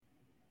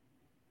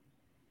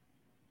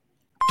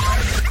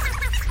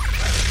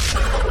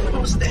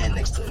gonna stand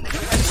next to a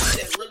nigga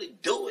that really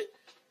do it,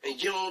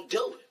 and you don't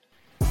do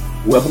it.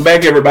 Welcome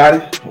back,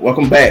 everybody.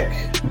 Welcome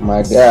back.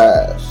 My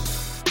gosh.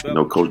 You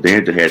know, Coach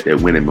Danger had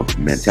that winning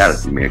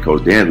mentality, man.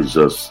 Coach Danger was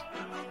just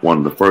one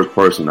of the first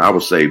person, I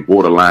would say,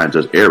 borderline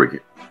just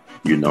arrogant.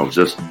 You know,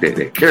 just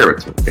that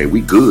character. Hey,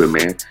 we good,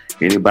 man.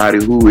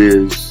 Anybody who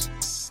is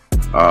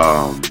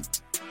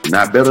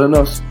not better than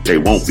us, they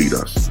won't beat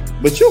us.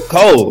 But you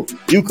cold.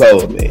 You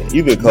cold, man.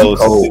 You've been cold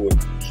since you were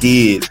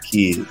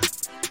kids.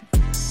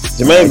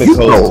 Jermaine been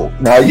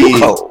cold. Now you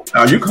cold.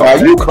 Now you cold. Now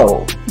you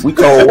cold. We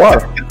cold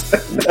water.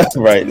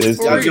 Right.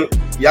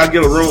 Y'all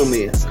get a room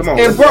then. Come on.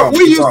 And bro, we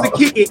used to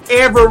kick it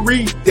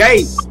every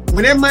day.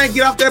 When that man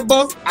get off that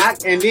bus,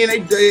 and then they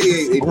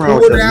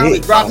pull it down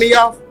and drop me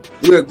off,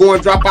 we'll go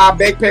and drop our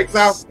backpacks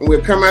off, and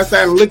we'll come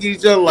outside and look at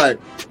each other like,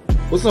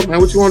 "What's up,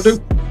 man? What you want to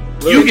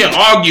do?" You can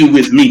argue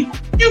with me.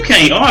 You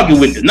can't argue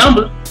with the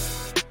number.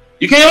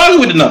 You can't argue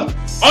with the number.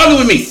 Argue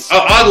with me.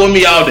 Argue with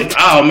me all day.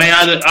 Oh man,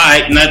 all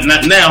right.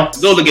 Not now.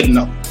 Go look at the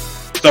number.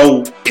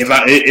 So if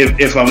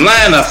I'm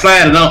lying, I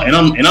fly it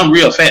on, and I'm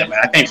real fat, man.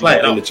 I can't fly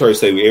it on. In the church,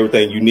 say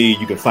everything you need,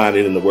 you can find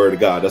it in the Word of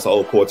God. That's an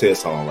old Cortez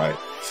song, right?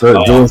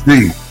 So George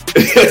D.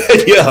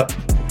 Yeah.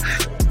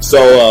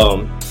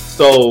 So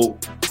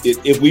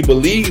if we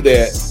believe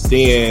that,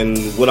 then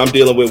what I'm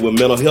dealing with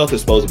mental health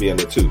is supposed to be in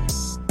there too.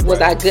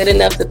 Was I good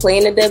enough to play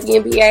in the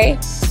WNBA?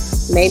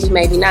 Maybe,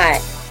 maybe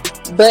not.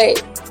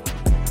 But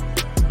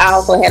I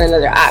also had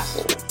another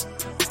option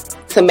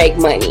to make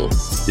money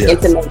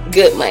and to make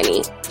good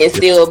money and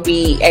still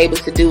be able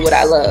to do what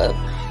I love.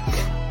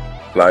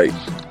 Like,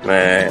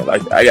 man,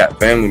 like I got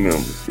family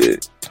members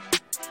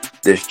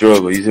that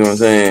struggle, you see what I'm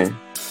saying?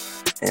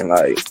 And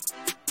like,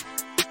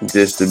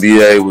 just to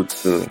be able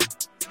to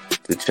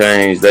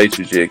change their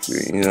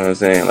trajectory, you know what I'm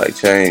saying? Like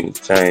change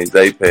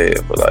their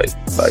path, but like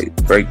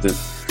break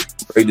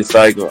the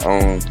cycle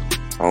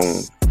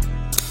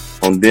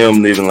on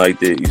them living like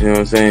that. You see what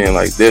I'm saying?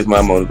 Like that's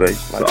my motivation.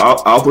 Like, so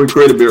all three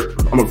credit beer.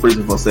 I'm gonna freeze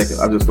it for a second.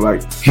 I just feel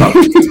like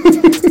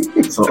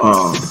so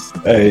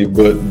Hey,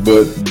 but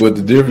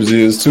the difference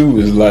is too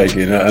is like,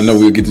 and I know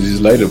we'll get to this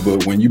later,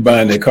 but when you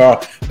buying that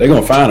car, they're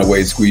gonna find a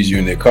way to squeeze you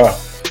in that car.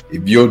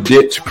 If your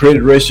debt to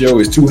credit ratio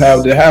is too high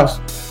with the house,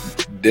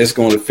 that's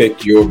gonna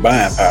affect your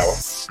buying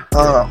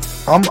power.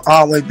 I'm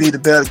always be the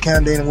better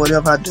candidate in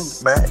whatever I do,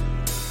 man.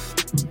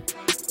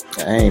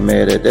 I ain't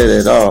mad at that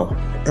at all.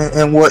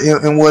 And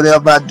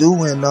whatever I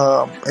do,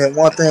 and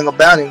one thing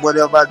about it,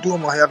 whatever I do,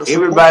 I'm gonna have the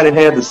support. Everybody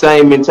has the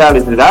same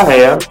mentality that I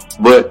have,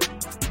 but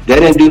that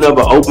didn't do nothing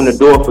but open the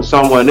door for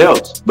someone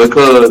else,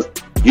 because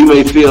you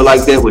may feel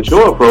like that with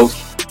your approach,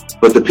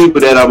 but the people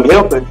that I'm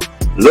helping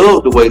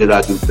love the way that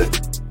I do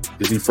things.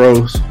 Is he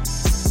froze?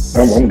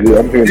 I'm good.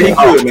 I'm here. He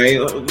good,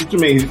 man. What you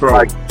mean he's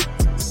froze?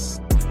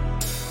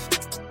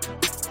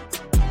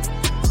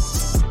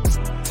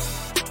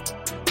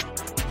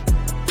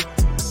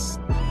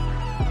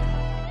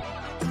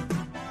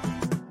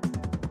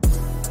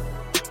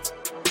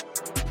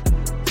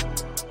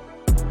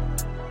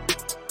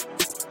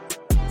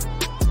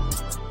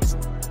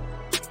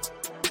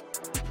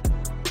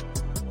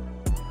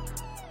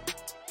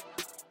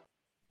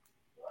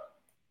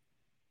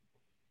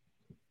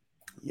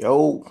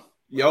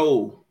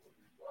 Yo,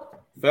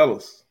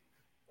 fellas,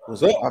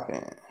 what's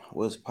poppin'?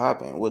 What's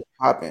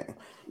poppin'?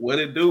 What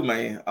it do,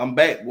 man? I'm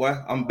back, boy.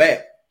 I'm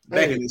back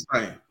in this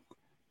thing.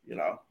 You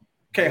know,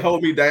 can't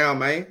hold me down,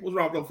 man. What's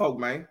wrong with them folk,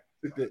 man?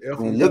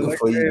 I'm looking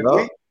for you,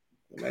 bro.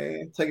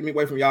 Man, taking me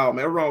away from y'all,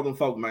 man. What's wrong with them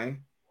folk,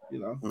 man? You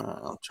know,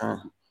 nah, I'm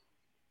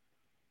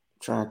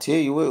trying to tell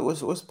you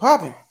what's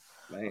poppin',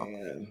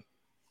 man.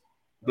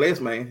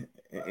 Bless, man.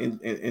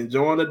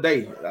 Enjoying the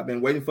day. I've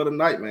been waiting for the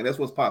night, man. That's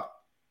what's poppin'.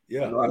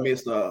 Yeah, you know, I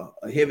missed a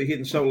heavy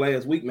hitting show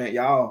last week, man.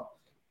 Y'all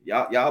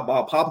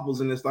bought poppables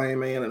in this thing,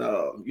 man,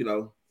 and you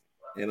know,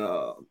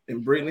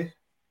 and Brittany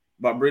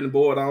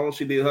board on.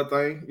 She did her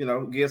thing, you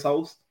know, guest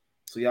host.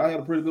 So y'all had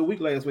a pretty good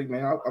week last week,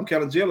 man. I'm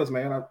kind of jealous,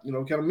 man. I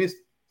kind of missed.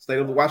 Stayed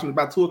up watching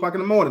about 2:00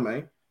 in the morning,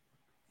 man.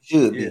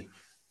 Should be.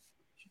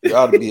 You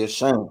ought to be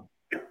ashamed.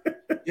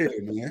 Yeah,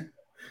 man.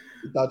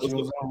 You thought you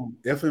was on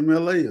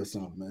FMLA or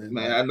something, man.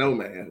 Man, I know,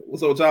 man.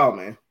 What's up with y'all,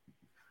 man?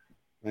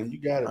 Man, you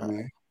got it,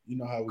 man. You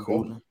know how we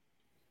go.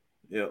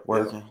 Yeah,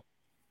 working.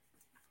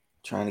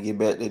 Trying to get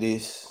back to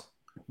this,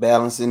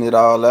 balancing it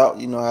all out.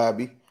 You know how I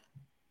be.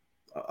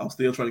 I'm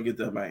still trying to get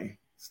there, man.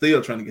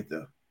 Still trying to get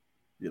there.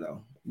 You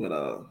know,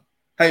 but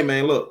hey,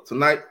 man, look,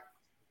 tonight,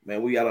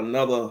 man, we got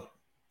another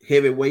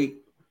heavyweight.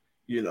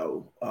 You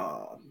know,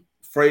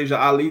 Frazier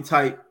Ali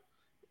type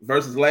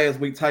versus last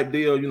week type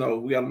deal. You know,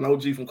 we got an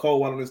OG from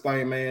Coldwater on this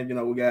thing, man. You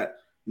know, we got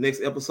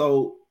next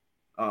episode.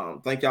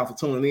 Thank y'all for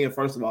tuning in.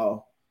 First of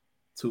all,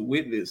 to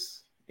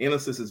witness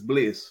Innocence is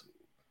Bliss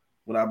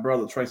with our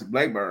brother Tracy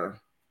Blackburn,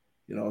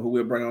 you know, who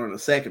we'll bring on in a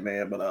second,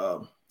 man.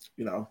 But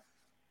you know,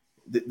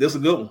 this is a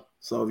good one.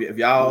 So if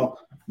y'all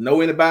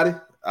know anybody,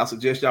 I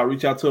suggest y'all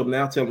reach out to them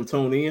now, tell them to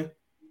tune in,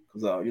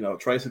 because you know,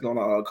 Tracy's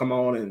gonna come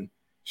on and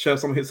share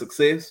some of his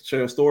success,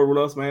 share a story with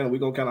us, man, and we're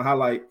gonna kind of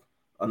highlight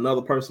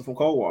another person from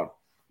Coldwater.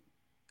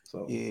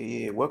 So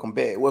yeah. Welcome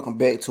back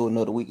to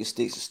another week of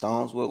Sticks and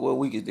Stones. What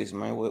week is this,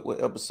 man? What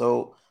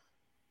episode?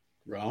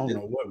 Bro, I don't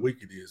know what week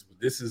it is, but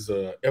this is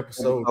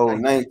episode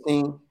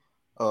 19.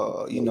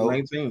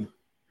 19.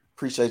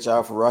 Appreciate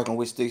y'all for rocking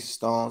with Sticks and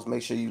Stones.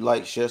 Make sure you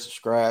like, share,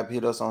 subscribe,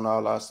 hit us on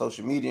all our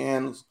social media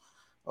handles.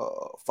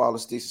 Follow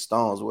Sticks and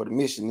Stones, where the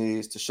mission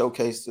is to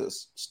showcase the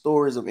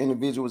stories of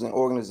individuals and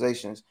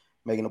organizations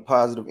making a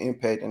positive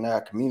impact in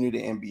our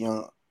community and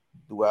beyond.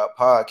 Through our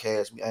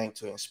podcast, we aim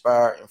to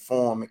inspire,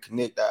 inform, and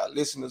connect our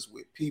listeners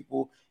with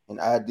people and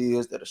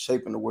ideas that are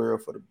shaping the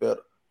world for the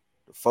better.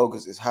 The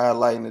focus is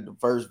highlighting the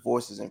diverse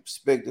voices and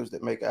perspectives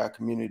that make our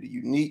community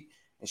unique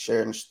and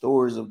sharing the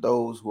stories of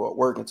those who are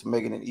working to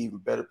make it an even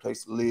better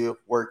place to live,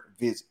 work, and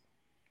visit.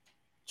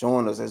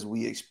 Join us as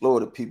we explore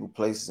the people,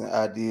 places, and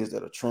ideas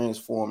that are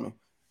transforming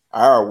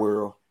our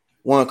world,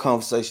 one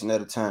conversation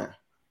at a time.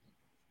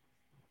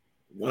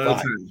 One at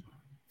a time.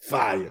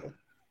 Fire.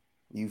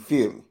 You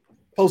feel me?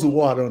 Post some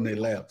water on their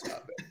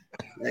laptop.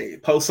 Hey,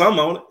 post some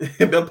on it.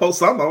 Better post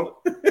some on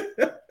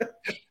it.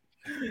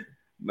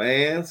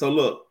 Man, so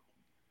look,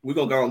 we're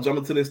going to go and jump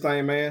into this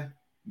thing, man.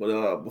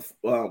 But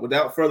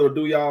without further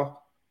ado,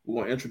 y'all, we're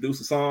going to introduce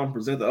the song,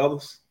 present the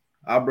others.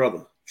 Our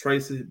brother,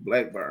 Tracy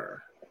Blackburn.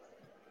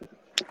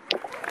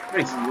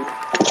 Tracy.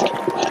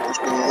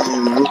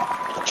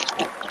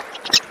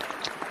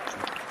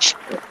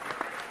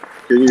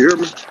 Can you hear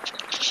me?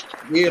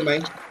 Yeah,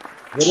 man.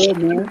 What up,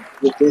 man?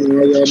 What's going on?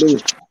 How y'all doing?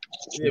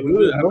 Yeah, we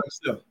good. How about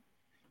yourself?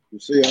 You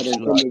see, I done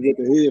come up with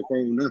the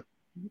headphone now.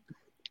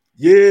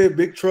 Yeah,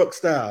 big truck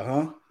style,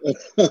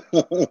 huh?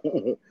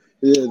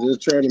 Yeah,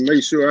 just trying to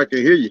make sure I can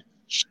hear you.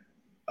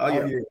 Oh,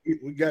 yeah.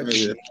 We got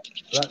you.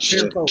 Like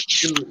 10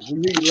 folks. We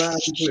hear you loud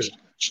and clear.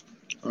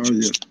 Oh,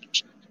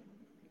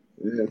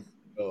 yeah.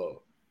 Yeah.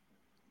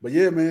 But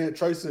yeah, man,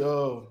 Tracy,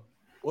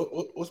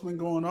 what's been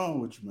going on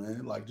with you,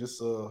 man? Like,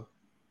 just kind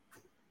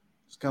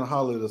of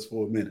holler at us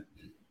for a minute.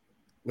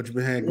 What you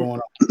been having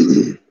going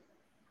on?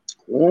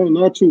 Well,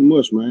 not too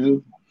much,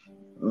 man.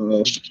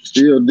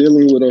 Still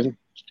dealing with a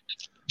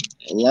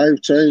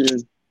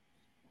life-changing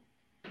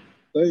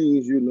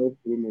things, you know,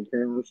 with my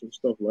parents and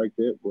stuff like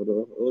that. But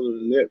other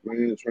than that,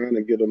 man, trying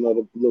to get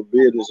another little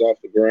business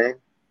off the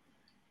ground.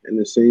 And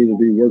it seems to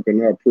be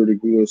working out pretty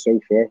good so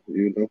far,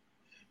 you know.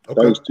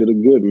 Okay. Thanks to the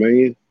good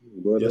man.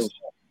 But yes.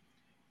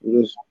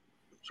 We're just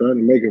trying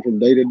to make it from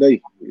day to day,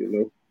 you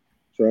know.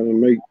 Trying to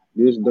make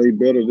this day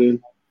better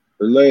than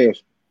the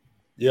last.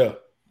 Yeah.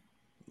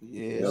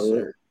 Yes,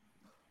 sir.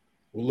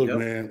 Well, look,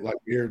 man, like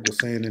Eric was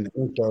saying in the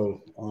intro,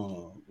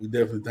 we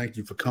definitely thank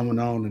you for coming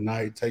on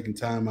tonight, taking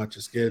time out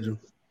your schedule.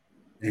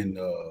 And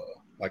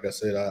like I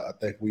said, I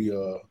think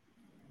we're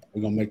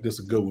gonna make this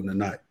a good one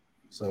tonight.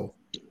 So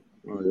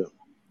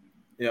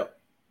yeah.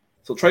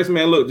 So Tracy,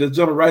 man, look, just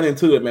jumping right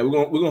into it, man.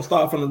 We're gonna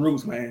start from the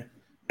roots, man.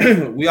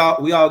 we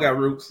all got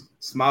roots.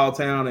 Small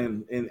town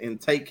in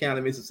Tate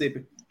County,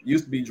 Mississippi.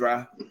 Used to be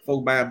dry.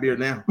 Folk buying beer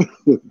now.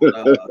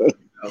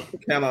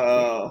 Kind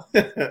of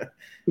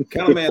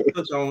man,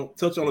 touch on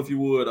if you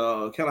would,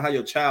 kind of how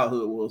your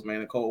childhood was,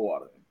 man, in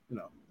Coldwater, you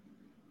know.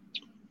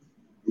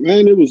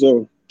 Man, it was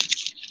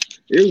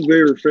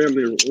very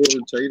family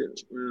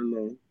orientated,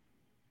 and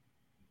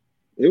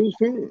it was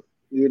fun.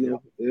 You know,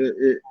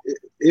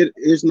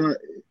 it's not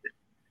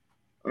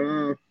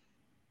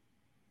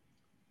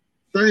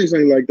things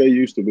ain't like they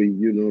used to be.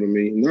 You know what I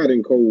mean? Not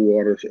in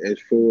Coldwater as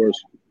far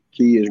as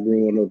kids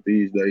growing up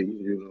these days.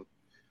 You know.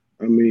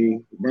 I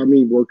mean, by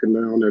me working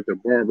down at the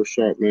barber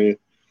shop, man,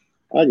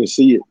 I can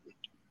see it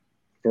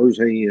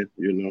firsthand,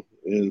 you know.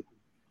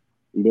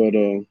 But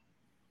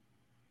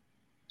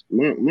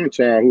my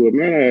childhood,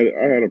 man,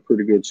 I had a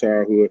pretty good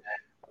childhood.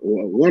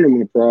 One of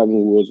my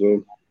problems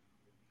was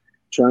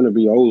trying to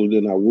be older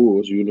than I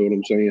was, you know what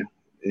I'm saying?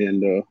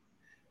 And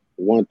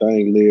one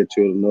thing led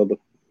to another.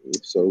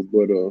 So,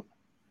 but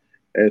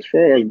as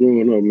far as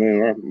growing up,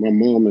 man, my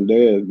mom and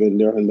dad have been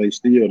there, and they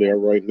still there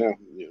right now,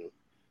 you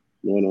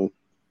know.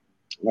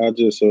 But I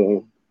just,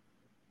 you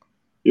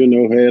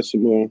know, had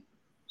some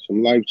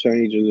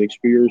life-changing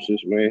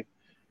experiences, man,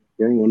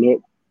 growing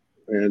up.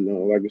 And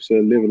like I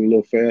said, living a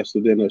little faster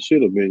than I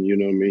should have been, you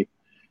know what I mean,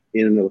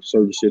 in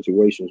certain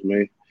situations,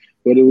 man.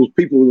 But it was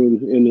people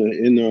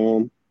in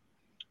the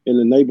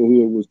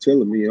neighborhood was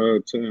telling me all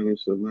the time,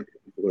 so like,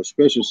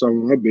 especially some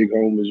of my big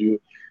homies,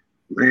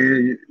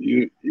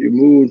 you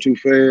moving too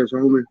fast,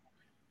 homie.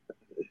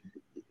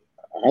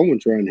 I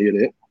wasn't trying to hear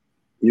that,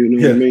 you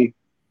know what I mean?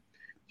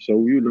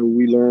 So, you know,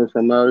 we learn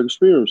from our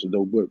experiences,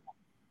 though. But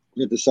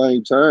at the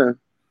same time,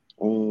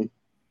 I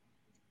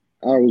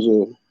was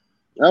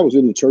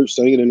in the church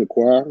singing in the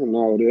choir and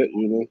all that,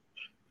 you know,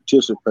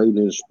 participating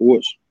in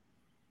sports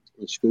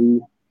in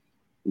school.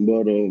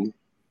 But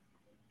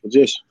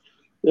just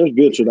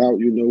ventured out,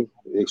 you know,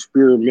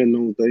 experimenting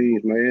on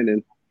things, man,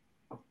 and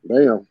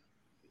bam,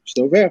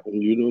 stuff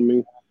happens, you know what I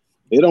mean?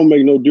 It don't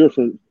make no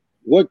difference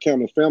what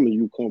kind of family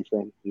you come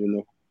from, you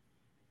know.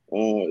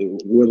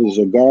 Whether it's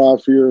a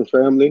God-fearing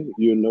family,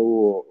 you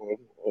know,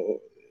 or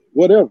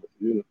whatever,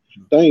 you know,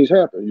 things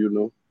happen, you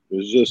know.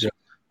 It's just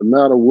no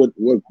matter what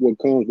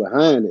comes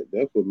behind it,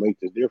 that's what makes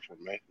it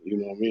different, man. You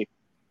know what I mean?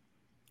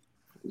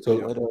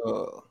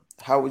 So,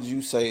 how would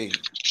you say?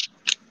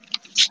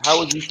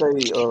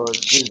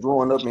 Just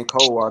growing up in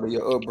Coldwater,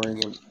 your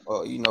upbringing,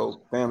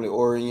 family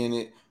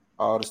oriented,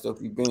 all the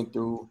stuff you've been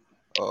through,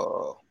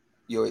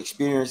 your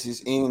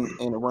experiences in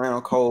and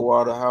around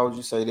Coldwater, how would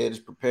you say that has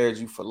prepared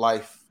you for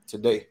life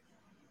today?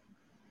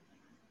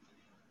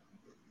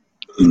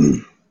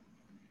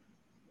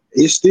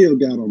 It still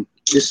got them.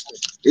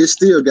 It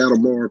still got a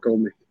mark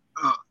on me.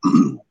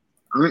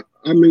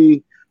 I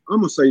mean, I'm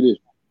gonna say this,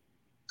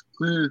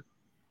 man.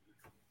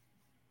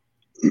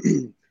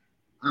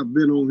 I've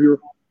been on here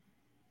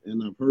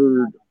and I've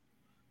heard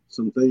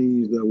some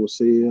things that were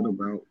said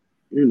about,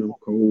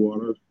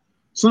 Coldwater.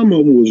 Some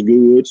of them was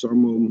good.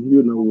 Some of them,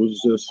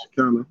 was just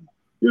kind of,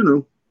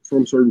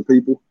 from certain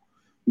people.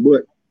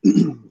 But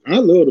I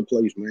love the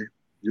place, man.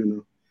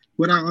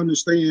 But I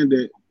understand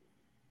that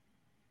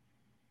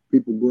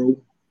people grow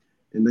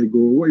and they go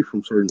away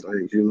from certain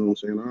things. You know what I'm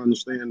saying? I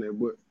understand that.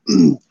 But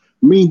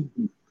me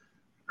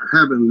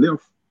having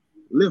left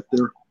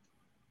there,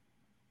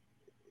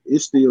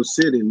 it's still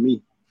set in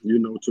me,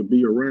 to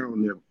be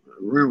around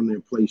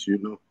that place.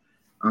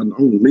 I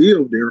don't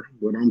live there,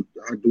 but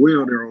I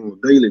dwell there on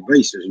a daily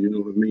basis. You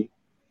know what I mean?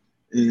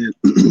 And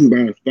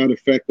by the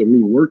fact of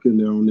me working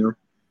down there,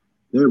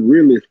 that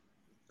really,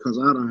 because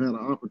I done had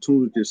an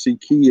opportunity to see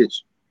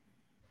kids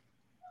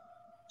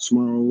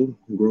small,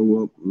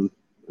 grow up, and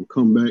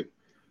come back.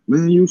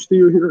 Man, you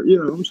still here?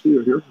 Yeah, I'm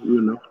still here.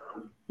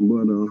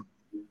 But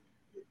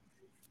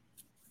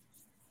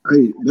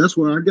hey, that's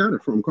where I got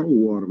it from,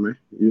 Coldwater, man.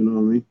 You know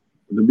what I mean?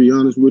 To be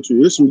honest with you,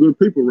 there's some good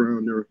people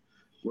around there,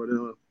 but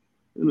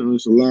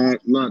it's a lot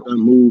that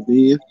moved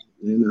in,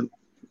 and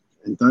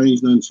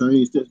things done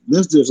changed.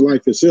 That's just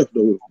life itself,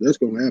 though. That's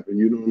gonna happen.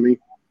 You know what I mean?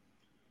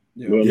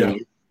 Yeah.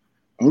 But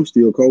I'm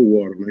still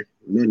Coldwater, man.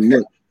 Nothing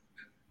much.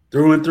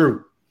 Through and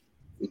through.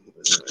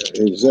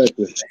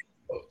 Exactly.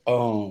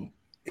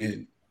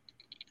 And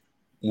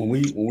when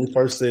we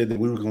first said that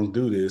we were gonna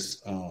do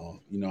this,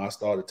 I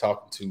started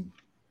talking to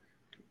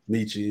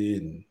Nietzsche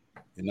and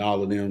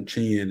all of them,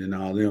 Chin and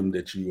all them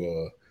that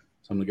you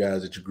some of the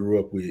guys that you grew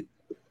up with.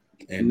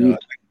 And I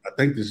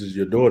think this is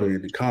your daughter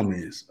in the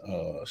comments.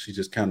 She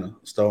just kind of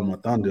stole my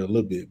thunder a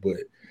little bit, but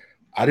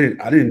I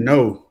didn't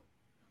know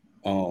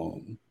how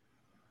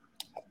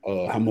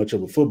much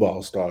of a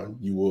football star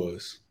you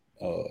was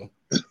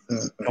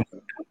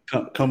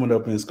coming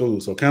up in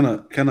school. So kind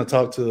of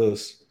talk to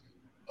us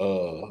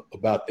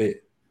about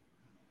that.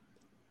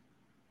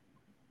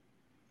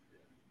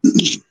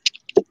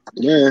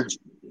 Yeah.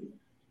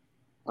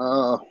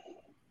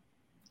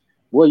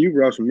 Well, you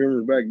brought some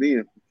memories back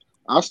then.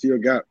 I still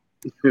got.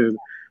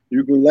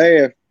 You can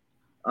laugh.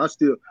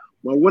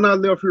 But when I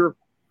left here,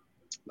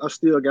 I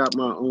still got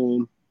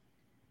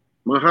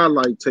my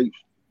highlight tapes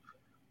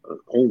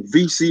on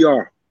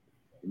VCR.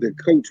 The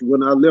coach,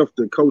 when I left,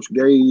 the coach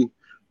gave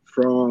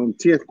from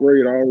 10th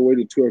grade all the way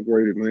to 12th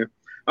grade, man.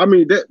 I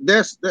mean,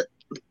 that's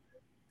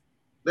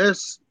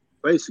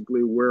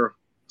basically where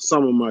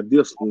some of my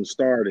discipline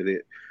started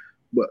at.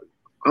 But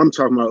I'm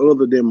talking about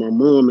other than my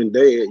mom and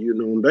dad,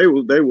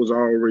 they was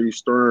already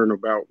stern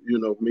about,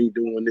 me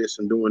doing this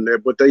and doing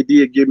that. But they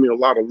did give me a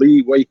lot of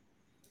leeway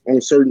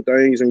on certain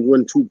things and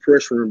wasn't too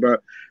pressuring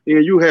about.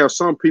 And you have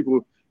some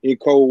people in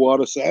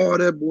Coldwater say, "Oh,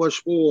 that boy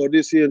spoiled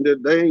this here and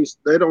that."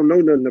 They don't know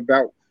nothing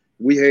about.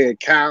 We had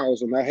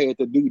cows and I had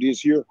to do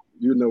this here,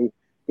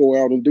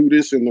 go out and do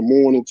this in the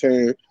morning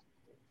time,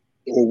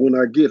 or when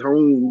I get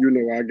home,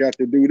 I got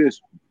to do this.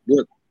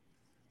 But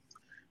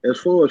as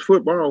far as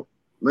football,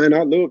 man,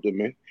 I loved it,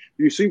 man.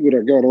 You see what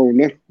I got on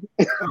now.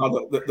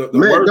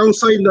 Mac, don't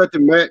say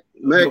nothing, Mac.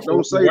 Mac,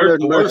 don't say nothing.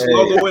 The worst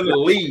logo in the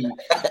league.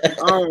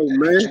 Oh,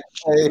 man.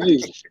 Hey,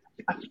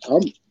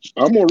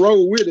 I'm gonna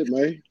roll with it,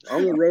 man.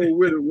 I'm gonna roll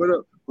with it.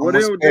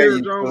 Whatever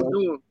Derrick Jones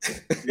doing,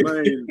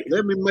 man,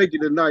 let me make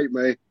it tonight,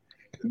 man.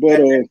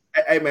 But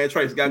hey man,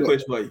 Trace, got a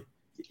question for you.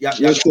 Y'all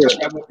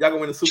gonna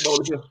win the Super Bowl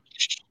this year?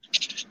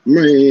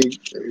 Man,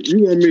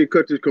 you want me to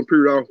cut this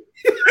computer off?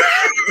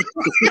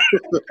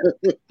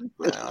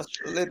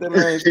 Let that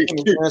man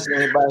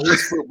finish about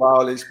his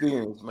football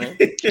experience, man.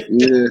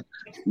 Yeah,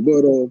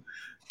 but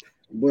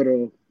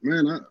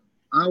man,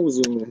 I was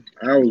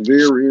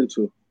very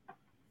into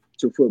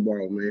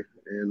football, man,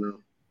 and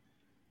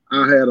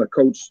I had a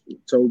coach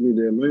told me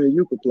that, man,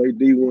 you could play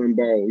D1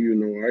 ball.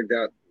 I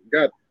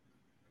got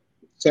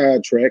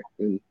sidetracked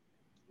and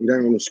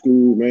down to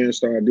school, man.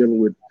 Started dealing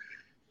with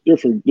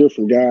different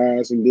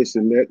guys and this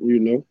and that,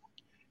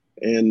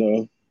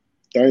 and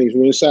things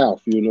went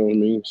south, you know what I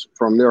mean,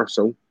 from there.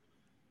 So,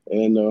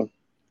 and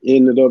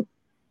ended up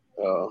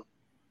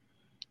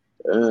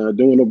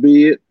doing a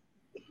bid,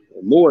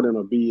 more than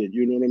a bid,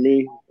 you know what I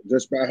mean,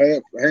 just about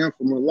half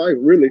of my life,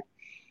 really.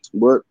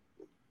 But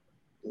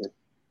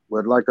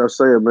like I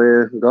said,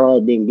 man,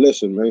 God been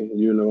blessing, man,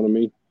 you know what I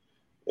mean,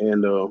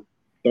 and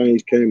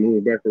things came on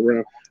back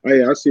around.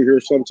 Hey, I sit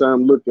here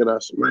sometimes look at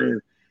us, man.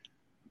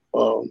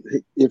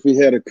 If he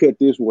had a cut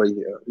this way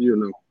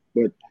here,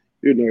 but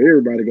you know,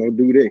 everybody gonna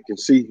do that. Can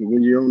see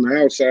when you're on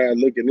the outside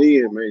looking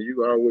in, man,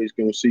 you always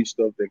gonna see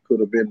stuff that could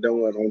have been done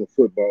on the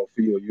football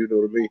field. You know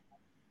what I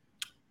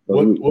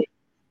mean?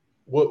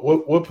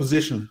 What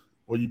position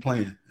were you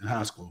playing in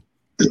high school?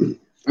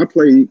 I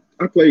played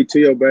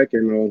tailback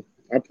and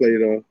I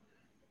played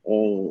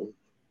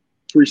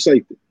free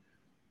safety.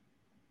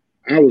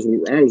 I was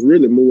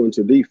really more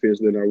into defense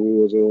than I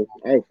was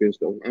offense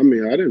though. I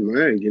mean, I didn't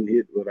mind getting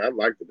hit, but I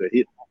liked the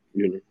hit.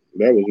 You know,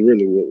 that was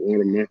really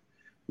one of my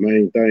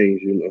main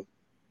things. You know.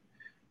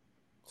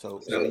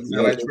 So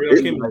you like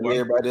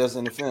everybody else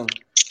in the family.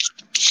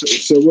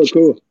 So what,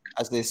 cool?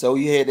 I said, so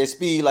you had that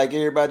speed like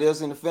everybody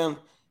else in the family?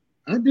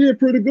 I did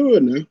pretty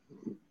good now.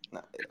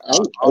 I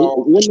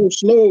wasn't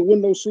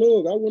no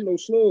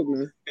slug,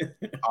 man.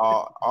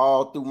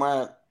 all through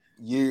my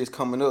years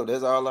coming up,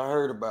 that's all I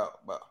heard about.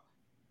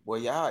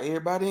 Well,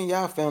 everybody in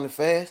y'all family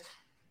fast,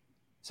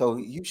 so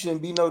you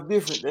shouldn't be no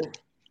different.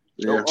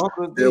 Your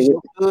uncles,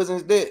 your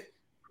cousins, that.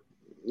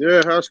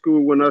 Yeah, high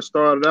school when I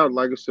started out,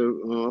 like I said,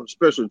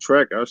 special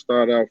track. I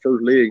started out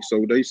first leg,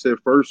 so they said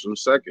first and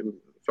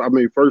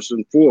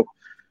fourth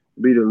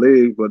be the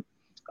leg, but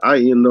I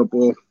ended up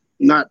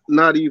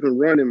not even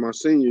running my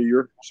senior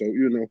year. So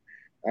you know,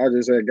 I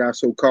just got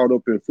so caught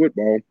up in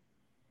football,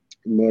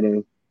 but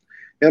and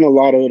a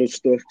lot of other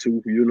stuff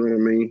too. You know what I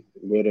mean?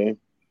 But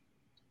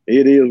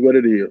it is what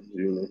it is.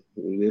 You know,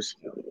 just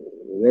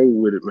roll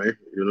with it, man.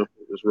 You know,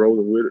 just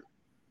rolling with it.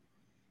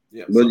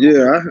 Yeah, but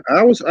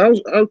I was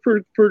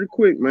pretty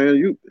quick,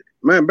 man.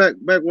 Back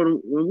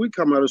when we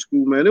come out of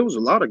school, man, there was a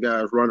lot of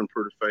guys running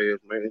pretty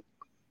fast, man.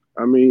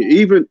 I mean,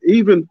 even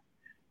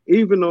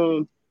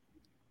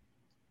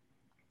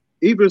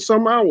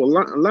some of our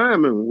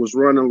linemen was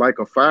running like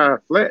a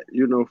 5 flat,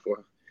 you know,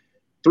 for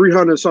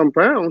 300 some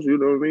pounds. You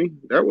know what I mean?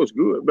 That was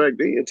good back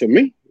then to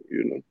me,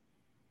 you know.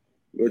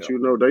 But you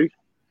know,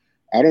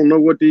 I don't know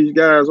what these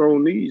guys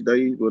on these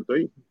days, but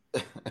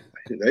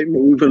they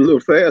moving a little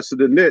faster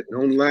than that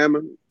on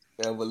linemen.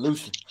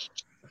 Evolution.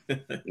 Oh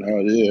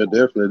yeah,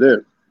 definitely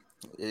that.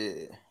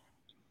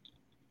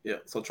 Yeah.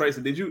 So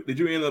Tracy, did you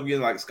end up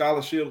getting like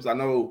scholarships? I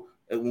know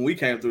when we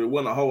came through, it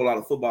wasn't a whole lot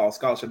of football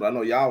scholarship, but I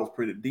know y'all was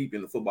pretty deep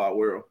in the football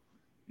world,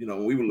 you know,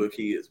 when we were little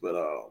kids. But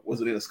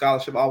was it in a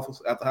scholarship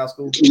office after high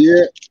school?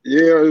 Yeah,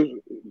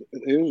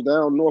 it was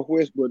down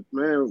northwest, but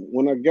man,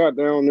 when I got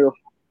down there,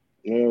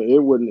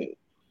 it wasn't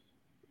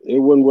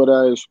what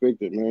I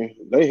expected, man.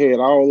 They had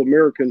all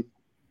American.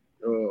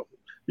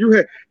 You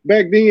had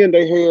back then.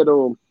 They had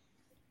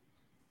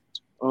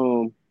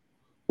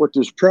what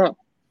this prop?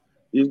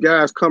 These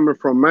guys coming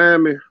from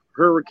Miami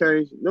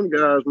Hurricanes. Them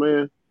guys,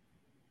 man.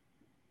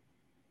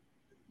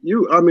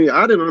 I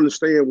didn't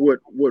understand what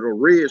a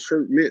red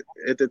shirt meant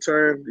at the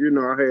time. You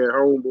know, I had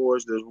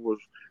homeboys that was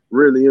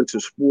really into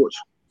sports,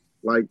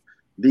 like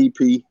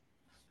DP,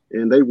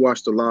 and they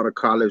watched a lot of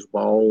college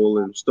ball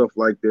and stuff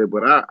like that.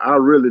 But I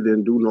really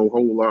didn't do no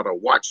whole lot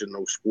of watching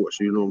those sports.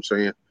 You know what I'm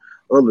saying?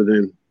 Other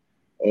than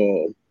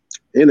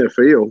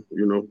NFL,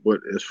 you know.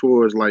 But as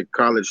far as like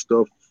college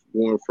stuff,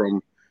 going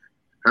from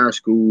high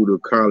school to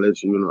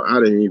college, you know, I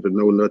didn't even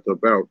know nothing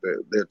about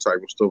that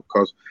type of stuff.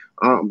 Because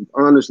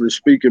honestly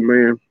speaking,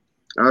 man,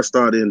 I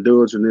started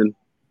indulging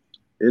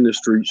in the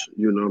streets,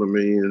 you know what I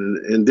mean,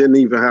 and didn't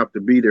even have to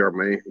be there,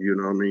 man, you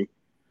know what I mean.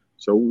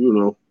 So you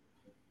know,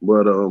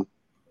 but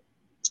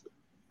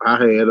I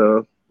had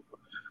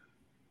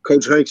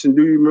Coach Hankson.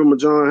 Do you remember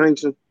John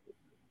Hankson?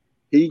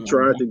 He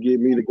tried to get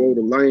me to go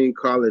to Lane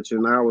College,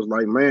 and I was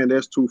like, man,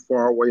 that's too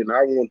far away. And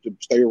I wanted to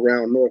stay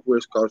around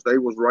Northwest because they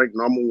was ranked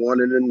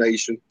 #1 in the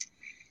nation.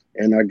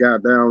 And I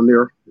got down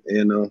there,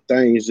 and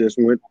things just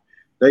went.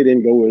 They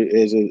didn't go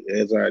as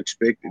I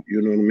expected.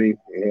 You know what I mean?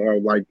 And I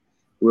was like,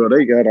 well,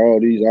 they got all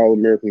these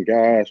All-American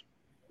guys,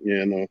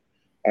 and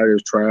I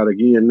just tried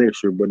again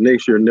next year. But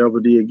next year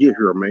never did get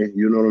here, man.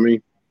 You know what I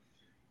mean?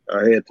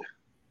 I had to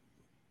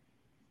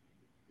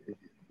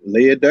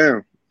lay it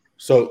down.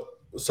 So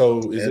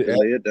is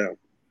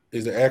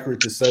it accurate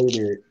to say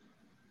that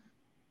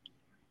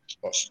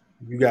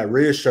you got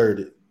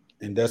red-shirted,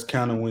 and that's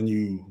kind of when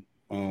you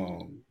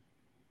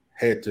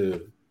had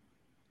to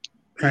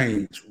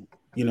change,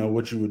 you know,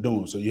 what you were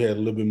doing? So you had a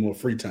little bit more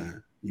free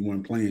time. You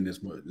weren't playing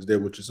as much. Is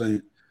that what you're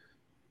saying?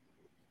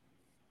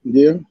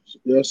 Yeah,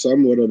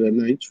 somewhat of that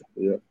nature.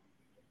 Yeah.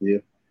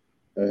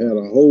 I had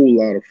a whole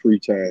lot of free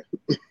time.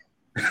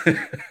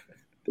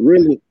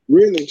 really,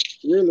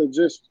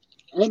 just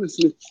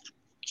honestly,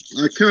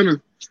 I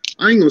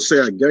ain't gonna say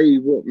I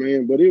gave up,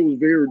 man, but it was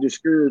very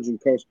discouraging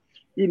because,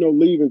 you know,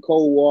 leaving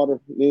Coldwater,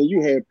 then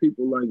you had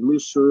people like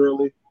Miss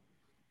Shirley.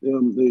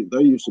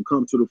 They used to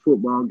come to the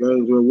football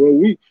games. Well,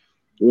 we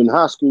in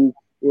high school.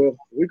 Well,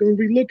 we're gonna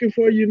be looking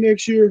for you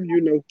next year,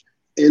 you know.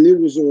 And it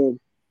was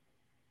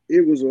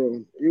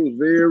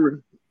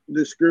very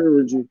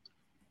discouraging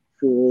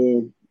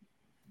for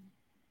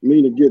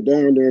me to get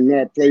down there and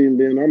not play. And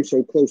then I'm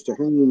so close to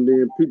home.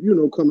 Then you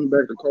know, coming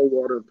back to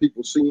Coldwater and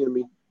people seeing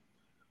me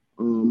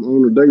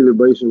on a daily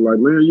basis, like,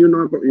 man, you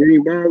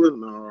ain't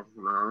balling. No,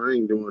 I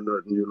ain't doing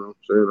nothing. You know,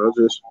 so I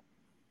just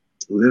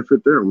left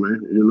it there,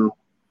 man. You know.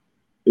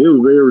 it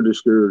was very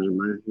discouraging,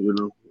 man. You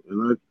know,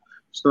 and I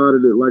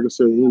started it, like I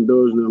said,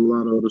 indulging in a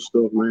lot of other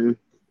stuff, man,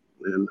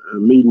 and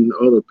meeting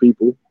other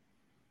people,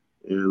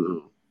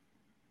 and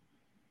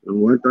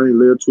one thing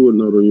led to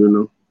another, you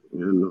know,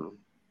 and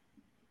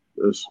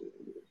that's.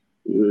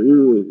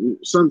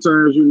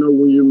 Sometimes, you know,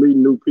 when you meet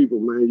new people,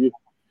 man,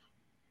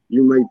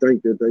 you may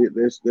think that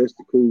that's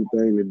the cool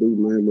thing to do,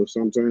 man, but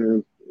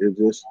sometimes it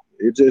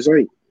just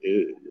ain't.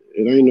 It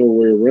ain't no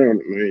way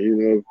around it, man. You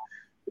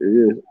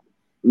know,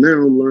 now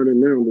I'm learning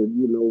now that,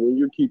 you know, when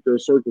you keep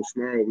that circle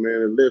small,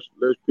 man, the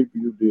less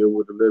people you deal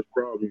with, the less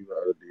problems you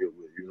gotta deal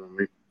with. You know what I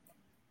mean?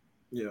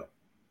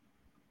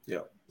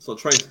 Yeah. So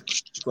Tracy,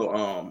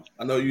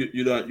 I know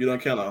you done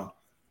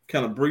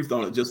kind of briefed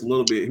on it just a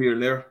little bit here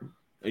and there.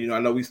 And, you know,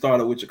 I know we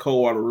started with your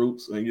Coldwater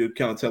roots, and you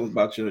kind of tell us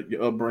about your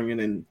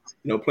upbringing and,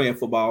 you know, playing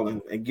football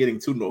and getting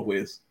to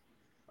Northwest.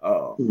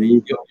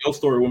 And your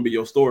story wouldn't be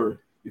your story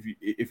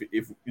if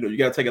you know, you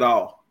got to take it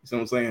all. You see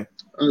what I'm saying?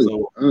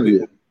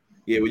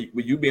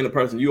 With you being the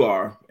person you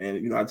are, and,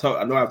 you know,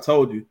 I know I've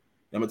told you,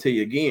 I'm gonna tell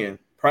you again,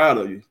 proud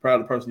of you, proud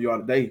of the person you are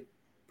today,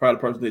 proud of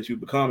the person that you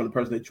become and the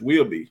person that you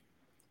will be.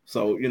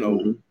 So, you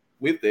know,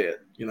 with that,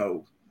 you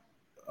know,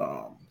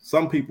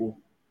 some people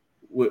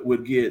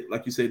would get,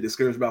 like you said,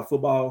 discouraged about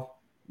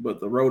football, but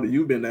the road that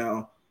you've been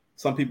down,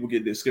 some people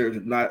get discouraged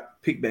and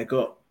not pick back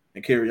up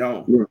and carry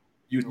on.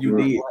 You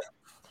did,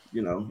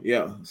 you know,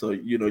 So,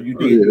 you know, you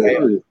did.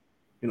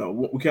 You know,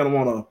 we kind of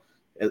want to,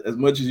 as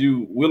much as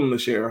you willing to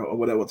share or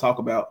whatever, talk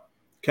about,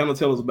 kind of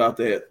tell us about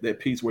that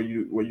piece where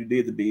you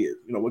did the bid.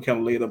 You know, what kind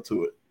of led up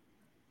to it.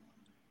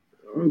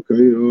 Okay.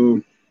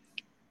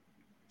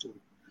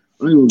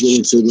 I ain't gonna get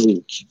into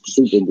no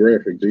super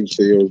graphic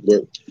details,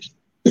 but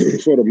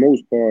for the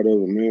most part of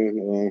it,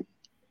 man,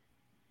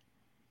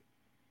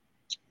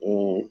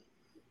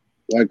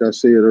 like I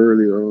said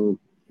earlier,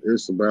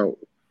 it's about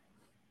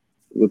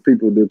the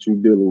people that you're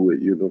dealing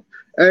with, you know.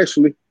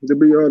 Actually, to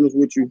be honest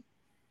with you,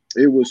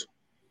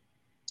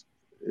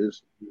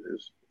 it's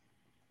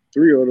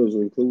three others,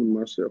 including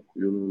myself,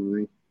 you know what I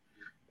mean?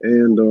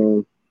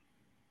 And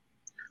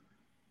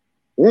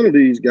one of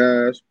these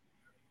guys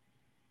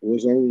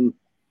was on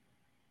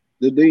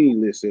the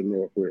dean list in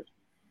Northwest.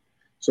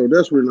 So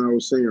that's when I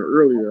was saying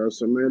earlier, I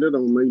said, man, that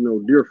don't make no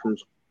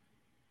difference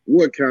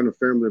what kind of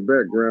family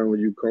background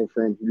you come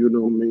from, you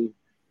know what I mean?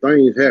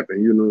 Things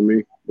happen, you know what I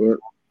mean? But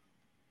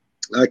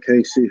I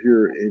can't sit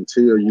here and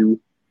tell you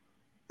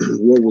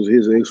what was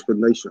his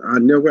explanation. I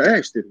never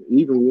asked him.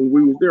 Even when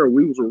we was there,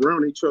 we was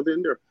around each other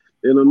in there.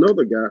 And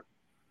another guy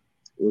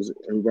was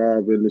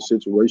involved in the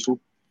situation.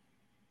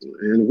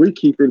 And we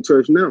keep in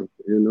touch now,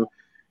 you know.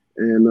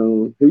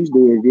 And he's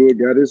doing good,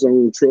 got his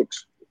own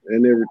trucks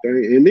and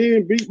everything. And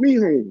then beat me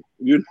home.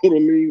 You know what I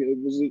mean? It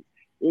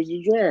was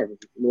a driver.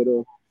 But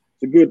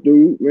it's a good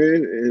dude,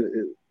 man.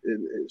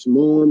 And his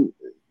mom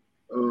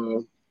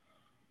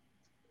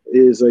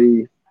is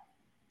I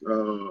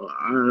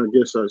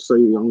guess I'd say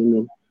on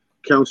the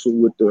council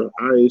with the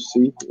IAC,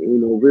 you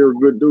know, very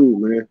good dude,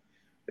 man.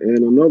 And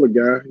another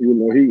guy, you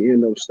know, he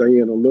ended up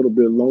staying a little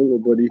bit longer,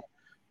 but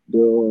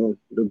the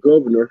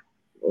governor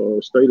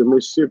state of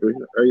Mississippi,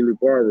 Haley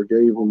Barber,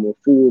 gave him a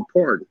full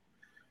pardon.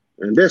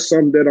 And that's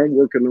something that I'm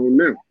working on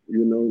now.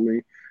 You know what I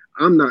mean?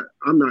 I'm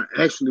not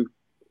actually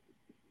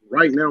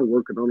right now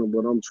working on it,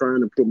 but I'm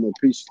trying to put my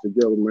pieces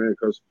together, man,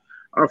 because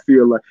I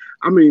feel like,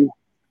 I mean,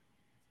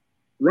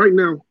 right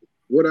now,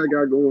 what I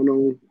got going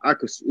on, I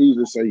could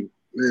easily say,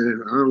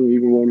 man, I don't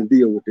even want to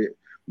deal with it.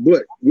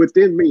 But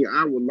within me,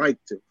 I would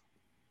like to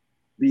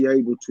be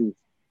able to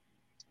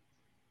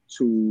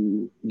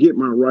get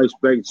my rights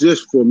back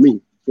just for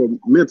me, for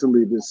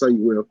mentally to say,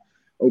 well,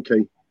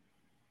 okay,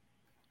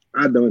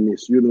 I done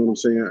this. You know what I'm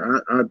saying?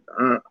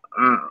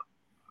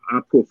 I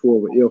put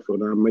forward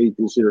effort. I made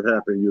this here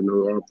happen. You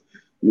know,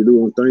 you're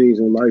doing things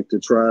in life to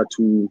try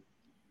to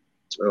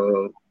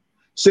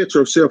set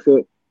yourself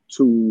up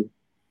to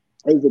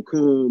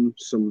overcome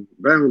some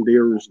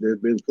boundaries that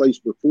have been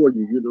placed before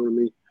you. You know what I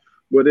mean?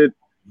 But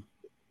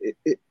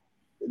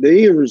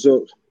the end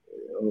result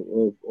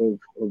of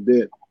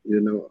that, you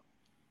know,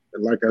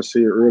 like I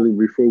said earlier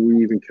before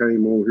we even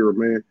came on here,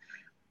 man,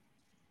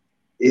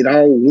 it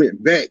all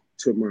went back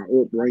to my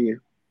upbringing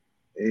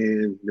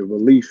and the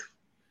belief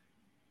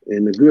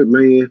and the good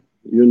man,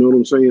 you know what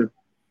I'm saying?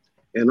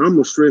 And I'm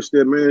gonna stress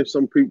that, man.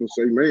 Some people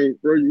say, man,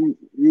 bro, you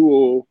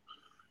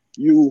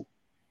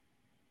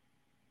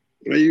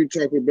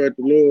talk about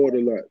the Lord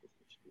a lot.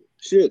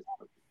 Shit,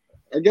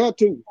 I got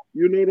to.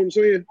 You know what I'm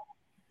saying?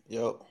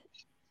 Yep.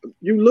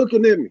 You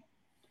looking at me?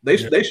 They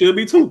should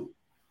be too.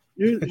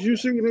 You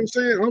see what I'm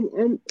saying?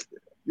 I'm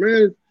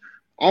man.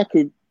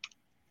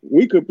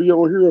 We could be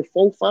on here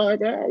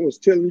 4-5 hours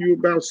telling you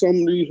about some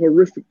of these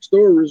horrific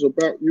stories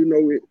about, you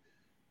know,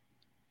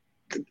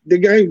 the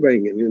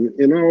gangbanging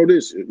and all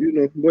this, you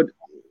know. But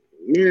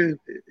man,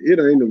 it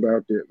ain't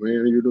about that,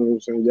 man. You know what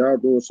I'm saying? Y'all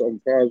doing something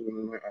positive,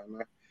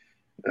 and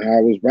I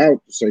was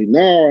about to say,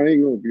 no, I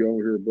ain't gonna be on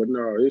here, but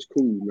no, it's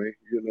cool, man.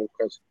 You know,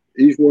 because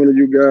each one of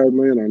you guys,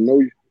 man, I know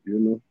you, you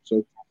know.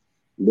 So,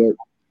 but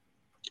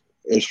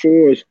as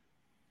far as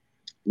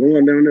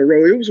going down that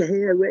road. It was a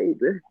hard road,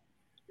 bro.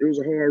 It was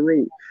a hard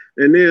road.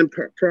 And then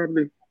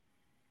probably,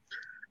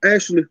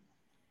 actually,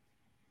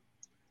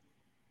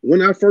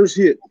 when I first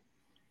hit,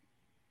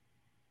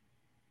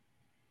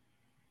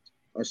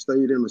 I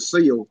stayed in a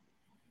cell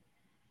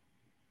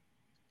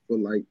for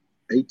like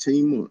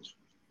 18 months.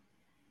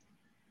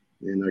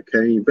 And I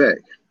came back.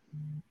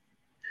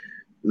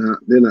 Now,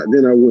 then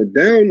I went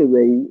down the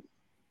road.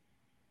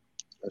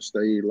 I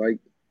stayed like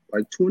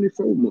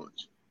 24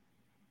 months.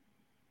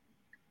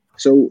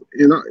 So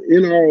in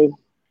all,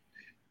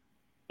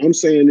 I'm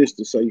saying this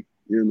to say,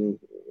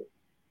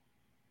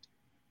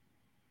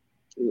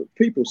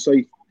 people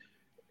say,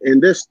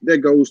 and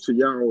that goes to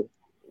y'all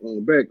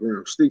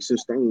background, sticks and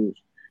stones.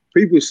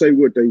 People say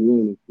what they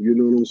want. You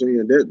know what I'm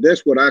saying?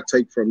 That's what I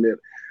take from that.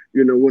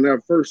 When I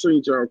first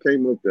seen y'all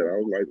came up there, I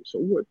was like, so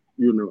what?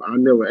 I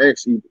never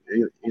asked any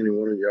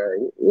one of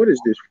y'all, what is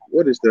this?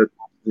 What is that?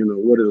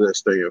 What does that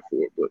stand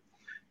for? But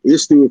it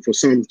stood for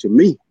something to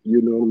me.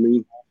 You know what I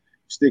mean?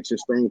 Sticks and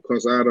stones,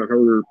 because I'd have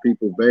heard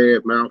people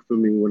bad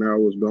mouthing me when I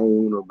was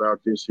gone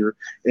about this here.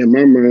 And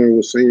my mind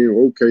was saying,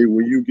 okay,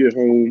 when you get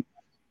home,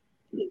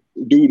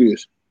 do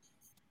this.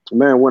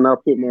 Man, when I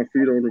put my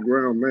feet on the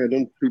ground, man,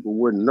 them people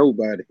wasn't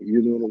nobody.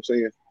 You know what I'm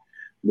saying?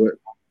 But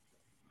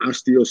I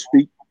still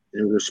speak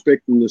and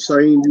respect them the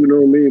same, you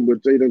know what I mean?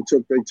 But they done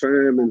took their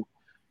time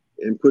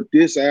and put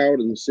this out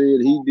and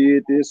said he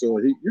did this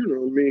or he, you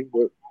know what I mean?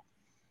 But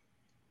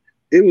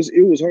it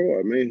was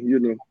hard, man.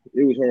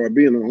 It was hard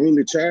being an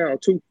only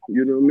child too.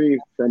 You know what I mean?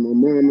 From my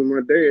mom and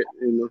my dad.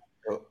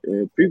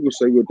 And people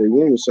say what they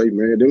want to say,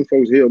 man. Them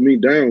folks held me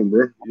down,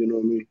 bro. You know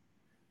what I mean?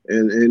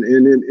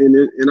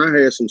 And I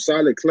had some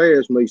solid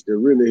classmates that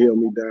really held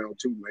me down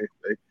too, man.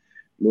 But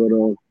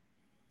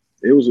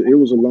it was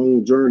a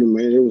long journey,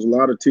 man. It was a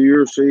lot of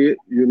tears shed,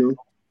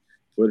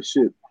 But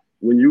shit,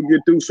 when you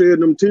get through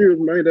shedding them tears,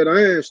 man, that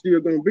iron's still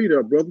gonna be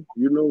there, brother.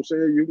 You know what I'm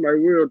saying? You might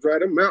well dry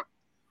them out.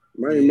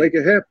 Man, make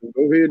it happen.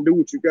 Go ahead and do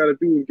what you got to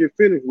do and get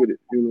finished with it,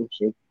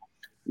 So,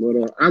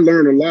 but I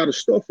learned a lot of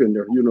stuff in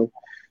there,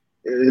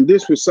 And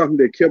this was something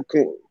that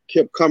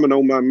kept coming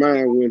on my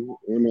mind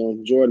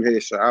when Jordan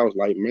had said, I was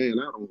like, man,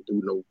 I don't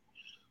do no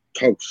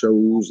talk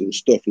shows and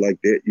stuff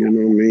like that. You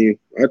know what I mean?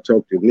 I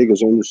talk to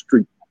niggas on the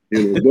street,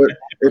 But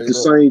at the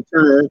same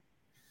time,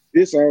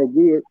 it's all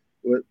good.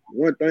 But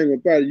one thing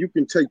about it, you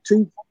can take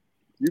two.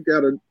 You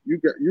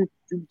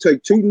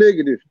take two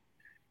negatives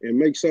and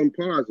make something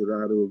positive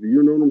out of it.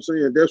 You know what I'm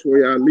saying? That's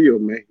where I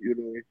live, man.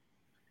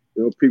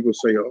 People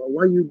say, oh,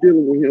 why you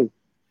dealing with him?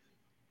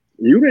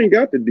 You ain't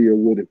got to deal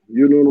with it.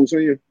 You know what I'm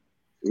saying?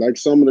 Like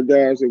some of the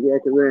guys that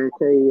walk around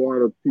cold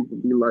water, people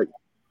be like,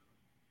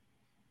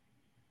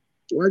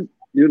 what?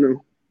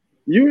 You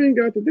ain't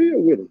got to deal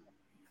with them.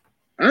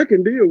 I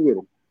can deal with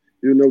them.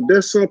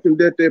 That's something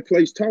that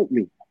place taught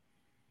me.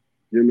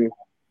 My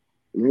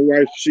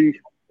wife, she'll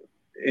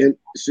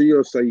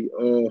say,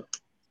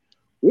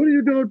 what are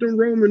you doing with them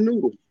Roman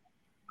noodles?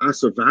 I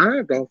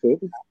survived off of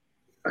them.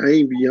 I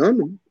ain't beyond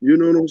them. You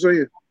know what I'm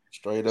saying?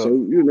 Straight up.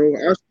 So,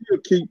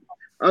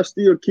 I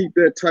still keep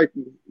that type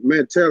of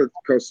mentality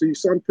because see,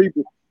 some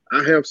people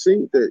I have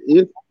seen that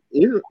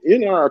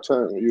in our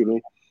time,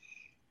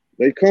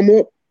 they come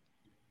up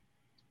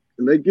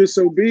and they get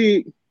so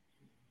big.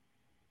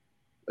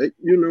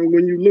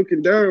 When you're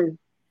looking down,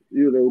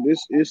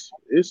 this it's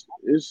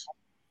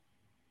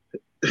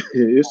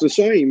it's a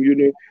shame,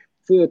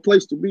 for a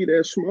place to be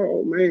that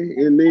small, man.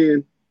 And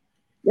then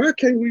why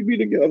can't we be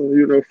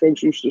together?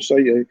 Folks used to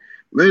say, hey,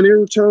 man,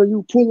 every time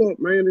you pull up,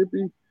 man, it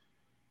be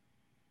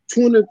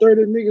 20,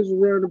 30 niggas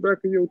around the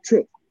back of your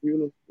truck,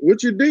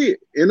 what you did.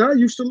 And I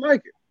used to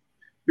like it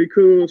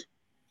because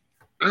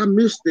I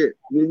missed that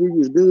when we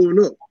was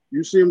growing up.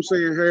 You see what I'm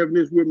saying? Having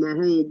this with my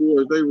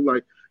homeboys, they were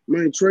like,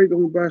 man, Trey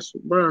gonna buy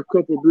a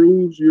couple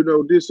brews,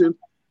 this and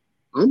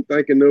I'm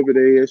thinking of it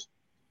as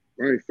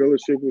I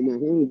fellowship with my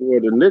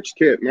homeboy. The next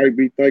cat might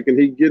be thinking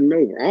he getting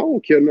over. I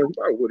don't care nothing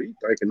about what he's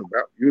thinking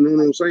about. You know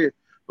what I'm saying?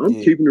 I'm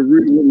keeping it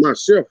real with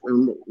myself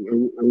and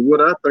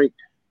what I think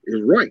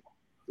is right.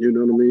 You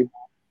know what I mean?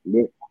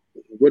 But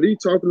what he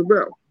talking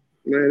about,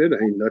 man, it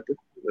ain't nothing.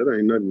 That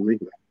ain't nothing to me.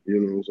 You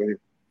know what I'm saying?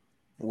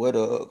 What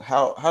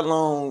how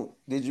long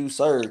did you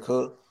serve,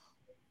 cuz?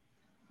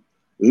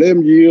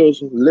 11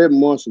 years, 11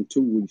 months and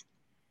 2 weeks.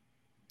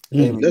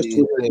 That's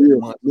 12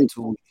 years.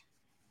 2 weeks.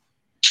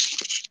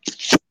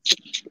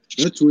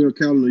 That's 12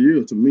 calendar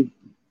years to me.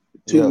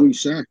 2 weeks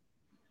shy.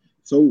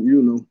 So,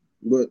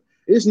 but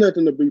it's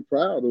nothing to be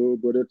proud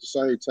of, but at the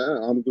same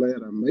time, I'm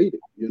glad I made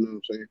it. You know what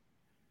I'm saying?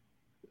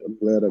 I'm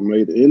glad I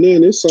made it. And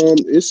then it's some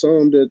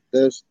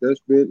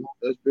that's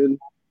been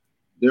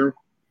there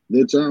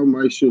that y'all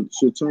might should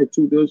talk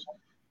to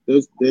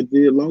that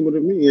did longer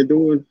than me and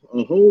doing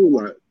a whole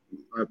lot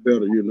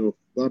better, A